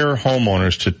require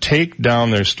homeowners to take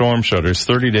down their storm shutters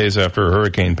 30 days after a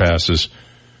hurricane passes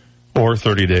or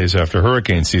 30 days after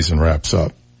hurricane season wraps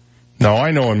up. Now,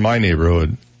 I know in my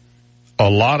neighborhood, a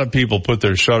lot of people put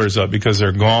their shutters up because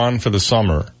they're gone for the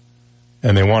summer,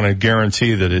 and they want to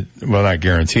guarantee that not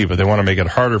guarantee, but they want to make it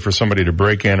harder for somebody to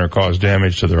break in or cause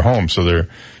damage to their home, so they're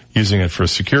using it for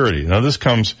security. Now, this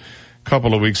comes a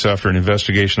couple of weeks after an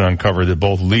investigation uncovered that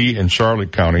both Lee and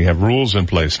Charlotte County have rules in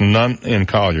place, none in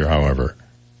Collier, however.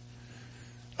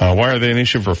 Why are they an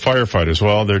issue for firefighters?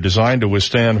 Well, they're designed to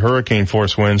withstand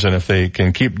hurricane-force winds, and if they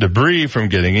can keep debris from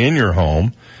getting in your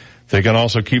home, they can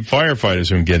also keep firefighters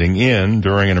from getting in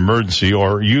during an emergency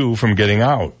or you from getting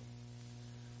out.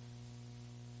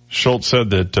 Schultz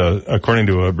said that, according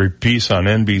to a piece on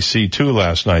NBC2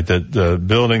 last night, that the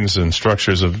buildings and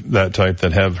structures of that type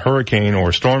that have hurricane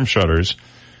or storm shutters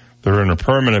that are in a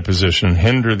permanent position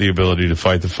hinder the ability to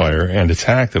fight the fire and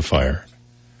attack the fire.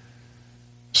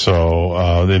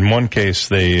 So, in one case,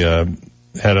 they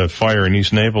had a fire in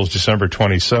East Naples December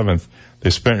 27th. They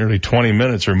spent nearly 20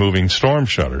 minutes removing storm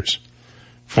shutters.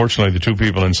 Fortunately, the two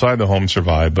people inside the home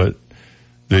survived, but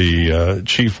the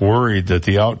chief worried that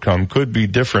the outcome could be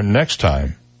different next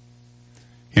time.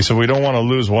 He said, we don't want to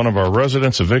lose one of our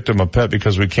residents, a victim, a pet,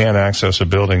 because we can't access a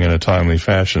building in a timely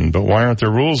fashion. But why aren't there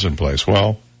rules in place?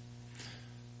 Well,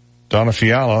 Donna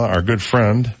Fiala, our good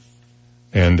friend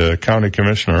and county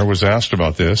commissioner, was asked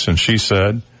about this, and she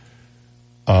said,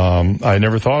 I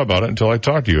never thought about it until I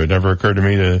talked to you. It never occurred to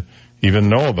me to even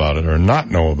know about it or not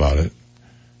know about it.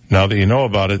 Now that you know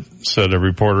about it, said a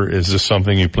reporter, is this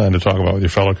something you plan to talk about with your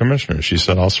fellow commissioners? She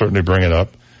said, I'll certainly bring it up.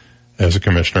 As a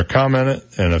commissioner commented,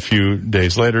 and a few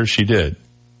days later, she did.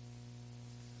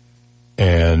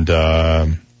 And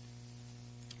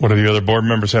what do the other board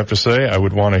members have to say? I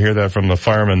would want to hear that from the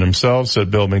firemen themselves, said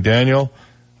Bill McDaniel.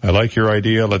 I like your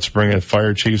idea. Let's bring it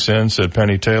fire chiefs in, said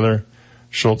Penny Taylor.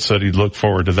 Schultz said he'd look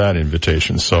forward to that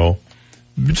invitation. So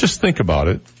just think about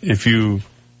it. If you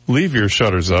leave your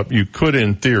shutters up, you could,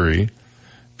 in theory,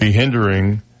 be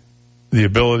hindering the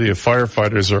ability of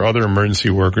firefighters or other emergency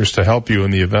workers to help you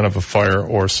in the event of a fire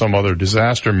or some other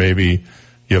disaster. Maybe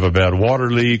you have a bad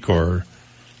water leak or,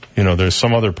 there's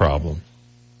some other problem.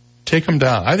 Take them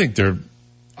down. when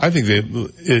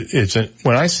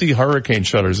I see hurricane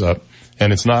shutters up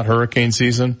and it's not hurricane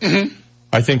season,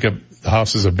 I think the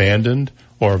house is abandoned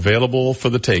or available for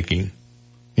the taking.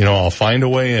 I'll find a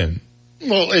way in.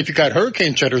 Well, if you got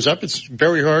hurricane shutters up, it's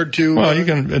very hard to... Well,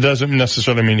 it doesn't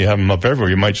necessarily mean you have them up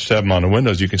everywhere. You might just have them on the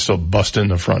windows. You can still bust in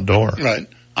the front door. Right.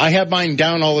 I have mine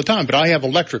down all the time, but I have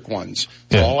electric ones.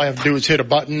 So all I have to do is hit a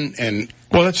button and...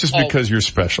 Well, that's just because you're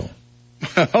special.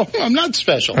 I'm not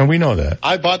special. And we know that.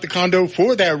 I bought the condo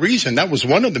for that reason. That was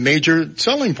one of the major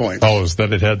selling points. Oh, is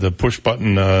that it had the push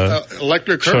button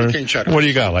electric hurricane shutter. What do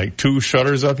you got, like 2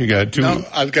 shutters up? You got 2? No,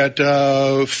 I've got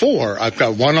 4. I've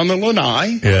got one on the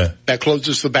lanai. Yeah. That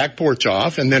closes the back porch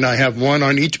off, and then I have one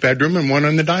on each bedroom and one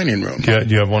on the dining room. Yeah,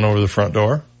 do you have one over the front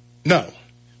door? No.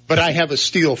 But I have a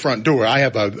steel front door. I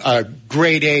have a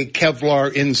grade A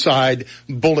Kevlar inside,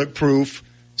 bulletproof,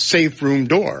 safe room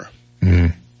door.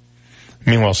 Mm.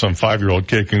 Meanwhile, some 5-year-old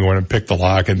kid can go in and pick the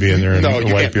lock and be in there and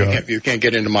wipe you out. You can't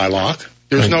get into my lock.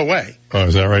 There's no way. Oh,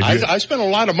 is that right? I spent a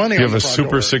lot of money on the front door. You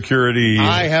have a super security...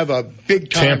 I have a big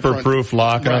time tamper-proof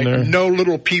lock on there? No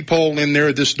little peephole in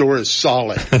there. This door is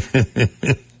solid.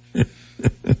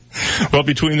 Well,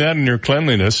 between that and your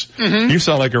cleanliness, you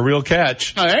sound like a real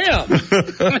catch. I am.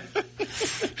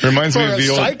 Reminds me of the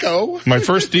old... psycho. My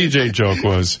first DJ joke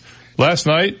was, last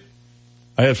night,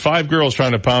 I had 5 girls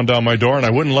trying to pound down my door, and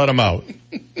I wouldn't let them out.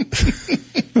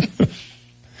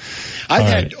 I've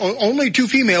had only 2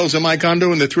 females in my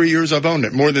condo in the 3 years I've owned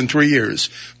it, more than 3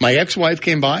 years. My ex-wife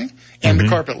came by, and the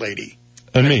carpet lady.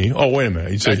 And me. Oh, wait a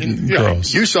minute. You said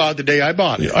girls. You saw it the day I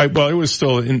bought it. Well, it was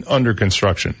still under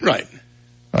construction. Right.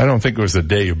 I don't think it was the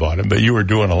day you bought it, but you were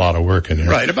doing a lot of work in there.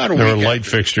 Right, about a week. There were light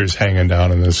fixtures hanging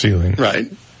down in the ceiling. Right.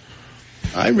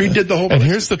 I redid the whole place. And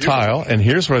here's the tile, and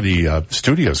here's where the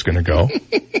studio's going to go.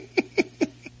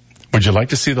 Would you like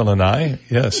to see the lanai?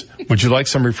 Yes. Would you like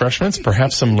some refreshments?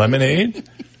 Perhaps some lemonade?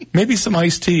 Maybe some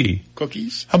iced tea?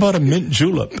 Cookies? How about a mint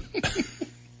julep?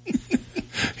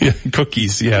 Yeah,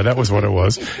 cookies. Yeah, that was what it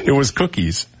was. It was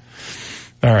cookies.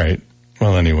 All right.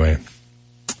 Well, anyway,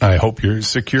 I hope you're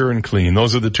secure and clean.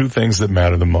 Those are the 2 things that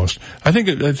matter the most. I think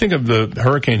of the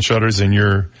hurricane shutters in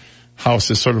your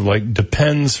house as sort of like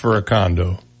depends for a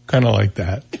condo. Kind of like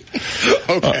that.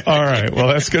 Okay. All right. Well,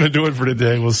 that's going to do it for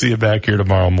today. We'll see you back here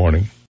tomorrow morning.